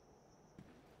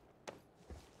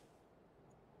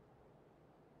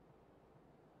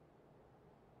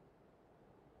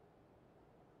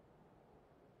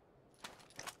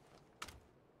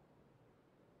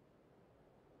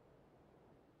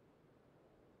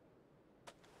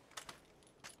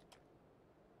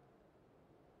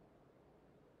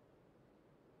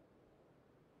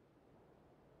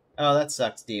 Oh, that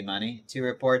sucks, D-Money. 2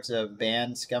 reports of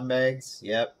banned scumbags.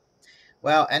 Yep.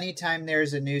 Well, anytime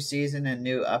there's a new season and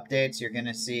new updates, you're going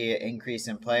to see an increase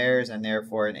in players and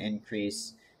therefore an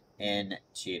increase in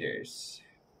cheaters.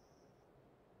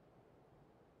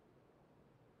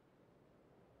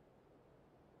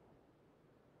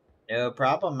 No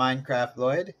problem, Minecraft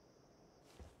Lloyd.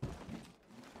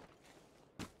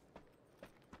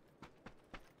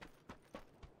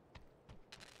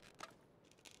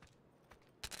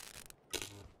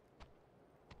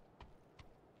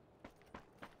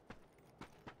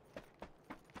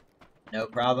 No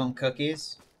problem,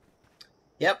 Cookies.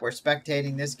 Yep, we're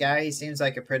spectating this guy. He seems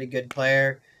like a pretty good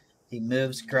player. He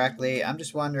moves correctly. I'm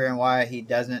just wondering why he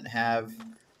doesn't have,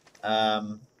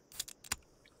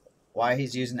 why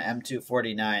he's using the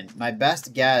M249. My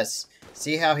best guess,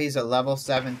 see how he's a level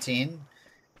 17?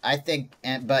 I think,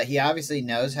 but he obviously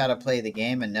knows how to play the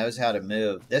game and knows how to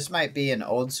move. This might be an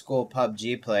old school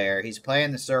PUBG player. He's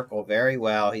playing the circle very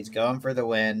well. He's going for the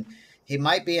win. He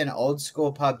might be an old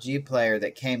school PUBG player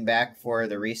that came back for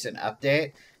the recent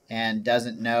update and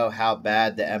doesn't know how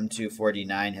bad the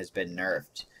M249 has been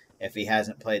nerfed. If he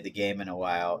hasn't played the game in a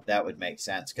while, that would make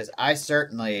sense. Because I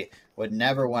certainly would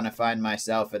never want to find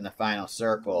myself in the final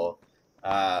circle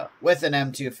with an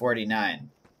M249.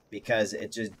 Because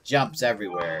it just jumps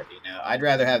everywhere, you know. I'd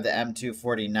rather have the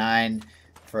M249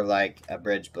 for, like, a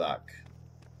bridge block,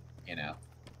 you know.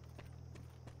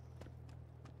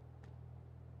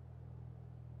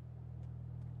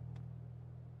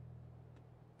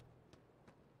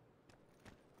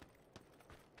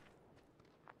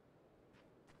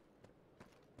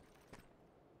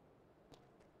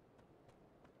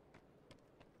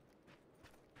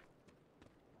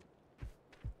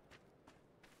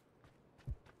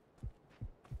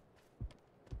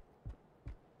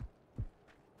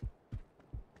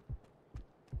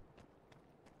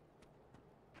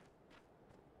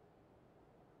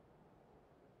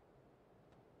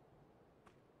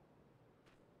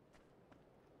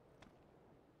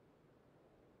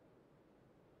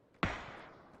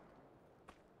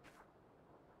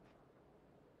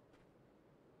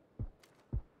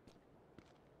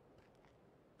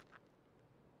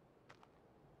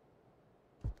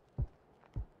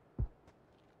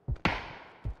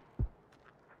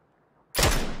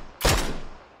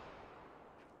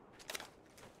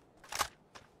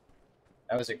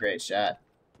 That was a great shot.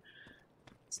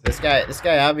 So this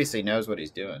guy obviously knows what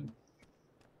he's doing.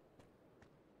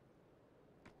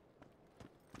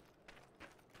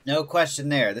 No question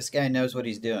there. This guy knows what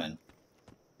he's doing.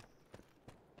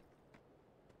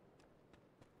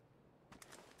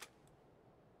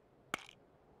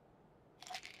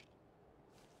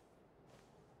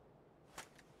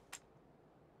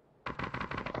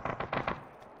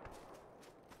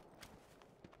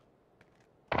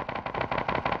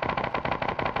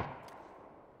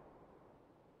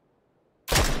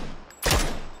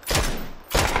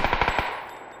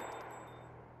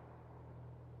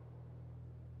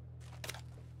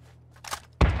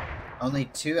 Only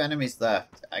 2 enemies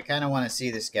left. I kind of want to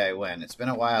see this guy win. It's been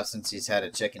a while since he's had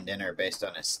a chicken dinner based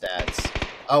on his stats.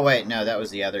 Oh, wait, no, that was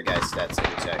the other guy's stats that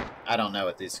we checked. I don't know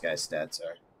what these guys' stats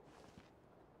are.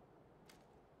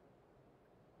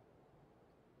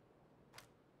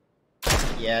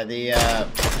 Yeah,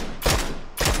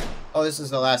 oh, this is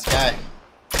the last guy.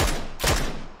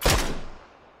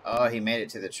 Oh, he made it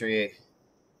to the tree.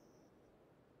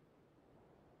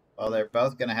 Well, they're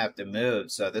both going to have to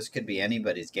move, so this could be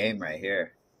anybody's game right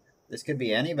here. This could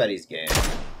be anybody's game.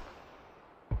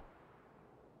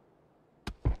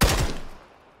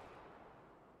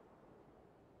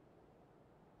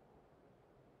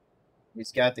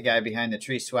 He's got the guy behind the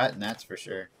tree sweating, that's for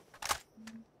sure.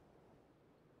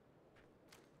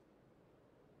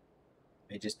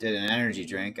 He just did an energy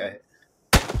drink.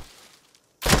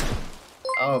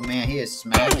 Oh, man, he is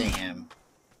smacking him.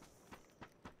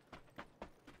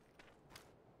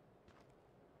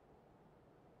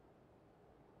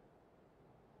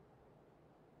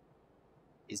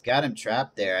 He's got him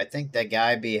trapped there. I think the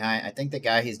guy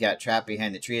he's got trapped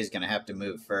behind the tree is going to have to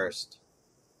move first.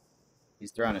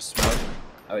 He's throwing a smoke.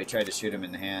 Oh, he tried to shoot him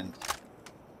in the hand.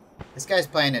 This guy's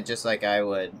playing it just like I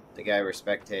would. The guy we're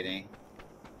spectating.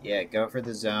 Yeah, go for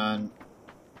the zone.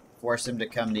 Force him to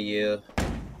come to you.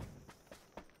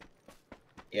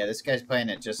 Yeah, this guy's playing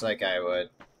it just like I would.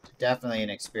 Definitely an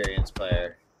experienced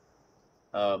player.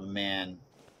 Oh, man.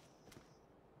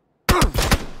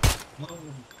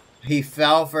 He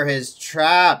fell for his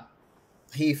trap.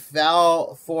 He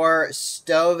fell for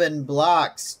Stoven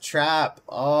Block's trap.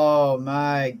 Oh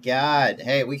my god.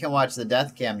 Hey, we can watch the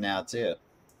death cam now too.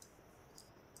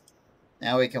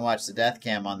 Now we can watch the death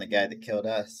cam on the guy that killed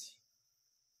us.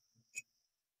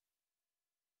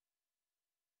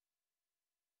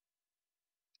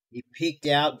 He peeked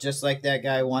out just like that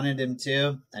guy wanted him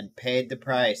to and paid the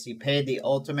price. He paid the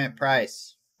ultimate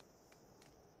price.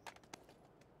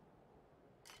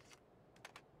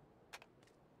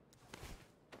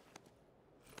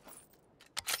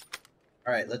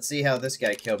 Alright, let's see how this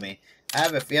guy killed me. I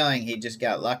have a feeling he just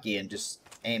got lucky and just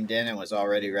aimed in and was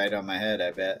already right on my head,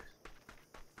 I bet.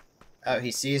 Oh,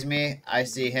 he sees me. I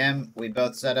see him. We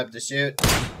both set up to shoot.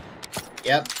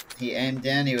 Yep, he aimed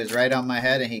in. He was right on my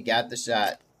head and he got the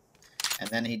shot. And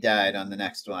then he died on the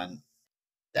next one.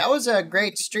 That was a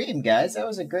great stream, guys. That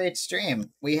was a great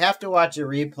stream. We have to watch a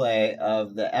replay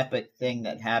of the epic thing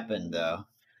that happened, though.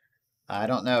 I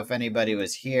don't know if anybody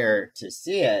was here to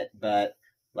see it, but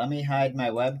let me hide my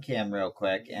webcam real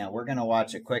quick, and we're going to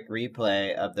watch a quick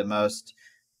replay of the most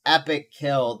epic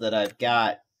kill that I've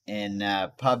got in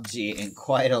PUBG in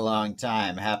quite a long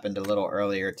time. Happened a little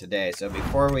earlier today. So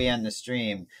before we end the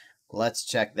stream, let's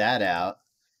check that out.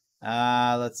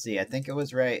 Let's see. I think it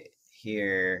was right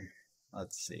here.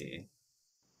 Let's see.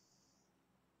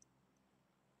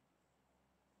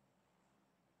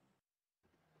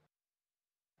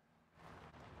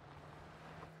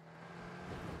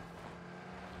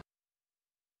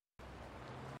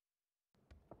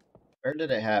 Where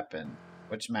did it happen?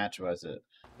 Which match was it?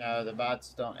 No, the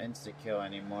bots don't insta-kill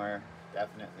anymore.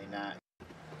 Definitely not.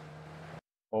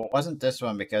 Well, it wasn't this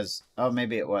one because... Oh,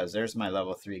 maybe it was. There's my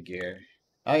level 3 gear.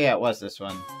 Oh, yeah, it was this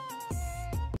one.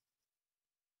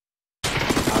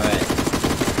 Alright.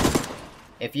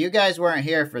 If you guys weren't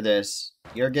here for this,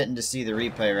 you're getting to see the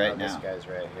replay right now. This guy's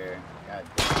right here. God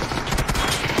damn.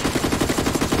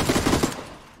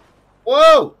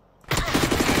 Whoa!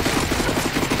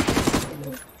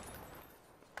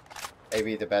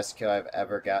 Maybe the best kill I've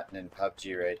ever gotten in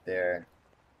PUBG right there.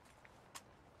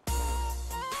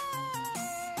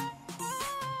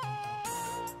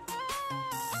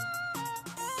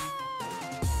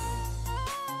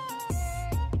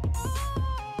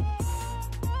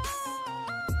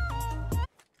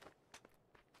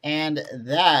 And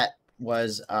that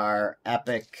was our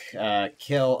epic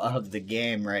kill of the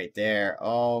game right there.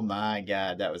 Oh my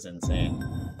god, that was insane.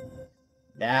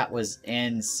 That was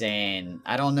insane.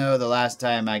 I don't know the last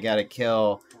time I got a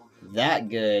kill that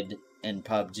good in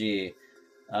PUBG.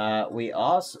 We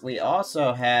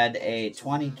also had a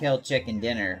 20 kill chicken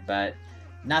dinner, but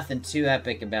nothing too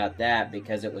epic about that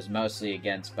because it was mostly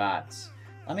against bots.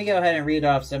 Let me go ahead and read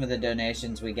off some of the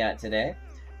donations we got today.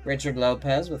 Richard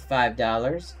Lopez with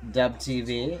 $5, Dub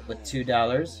TV with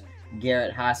 $2,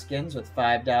 Garrett Hoskins with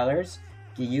 $5,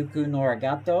 Giyuku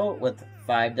Noragato with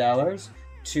 $5,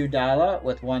 $2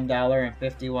 with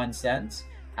 $1.51,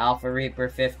 Alpha Reaper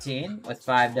 15 with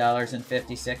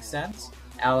 $5.56,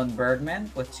 Alan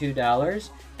Bergman with $2,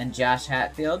 and Josh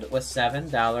Hatfield with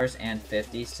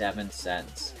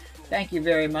 $7.57. Thank you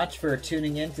very much for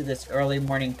tuning in to this early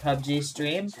morning PUBG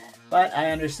stream, but I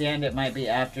understand it might be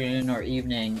afternoon or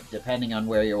evening depending on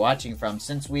where you're watching from,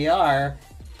 since we are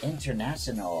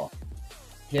international.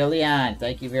 Helion,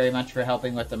 thank you very much for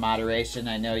helping with the moderation.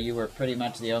 I know you were pretty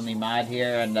much the only mod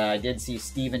here, and I did see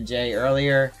Stephen J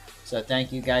earlier, so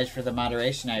thank you guys for the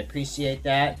moderation. I appreciate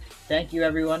that. Thank you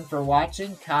everyone for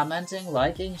watching, commenting,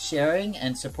 liking, sharing,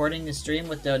 and supporting the stream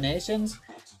with donations.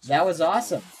 That was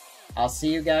awesome. I'll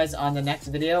see you guys on the next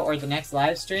video or the next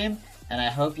live stream, and I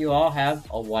hope you all have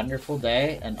a wonderful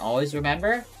day, and always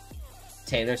remember,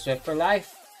 Taylor Swift for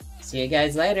life. See you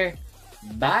guys later.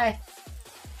 Bye.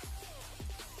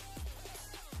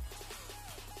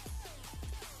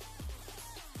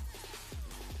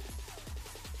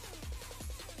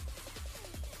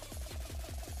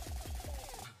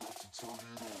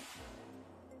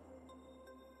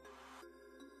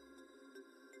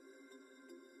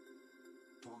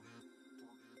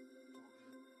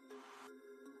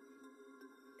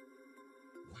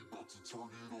 Turn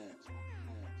it up.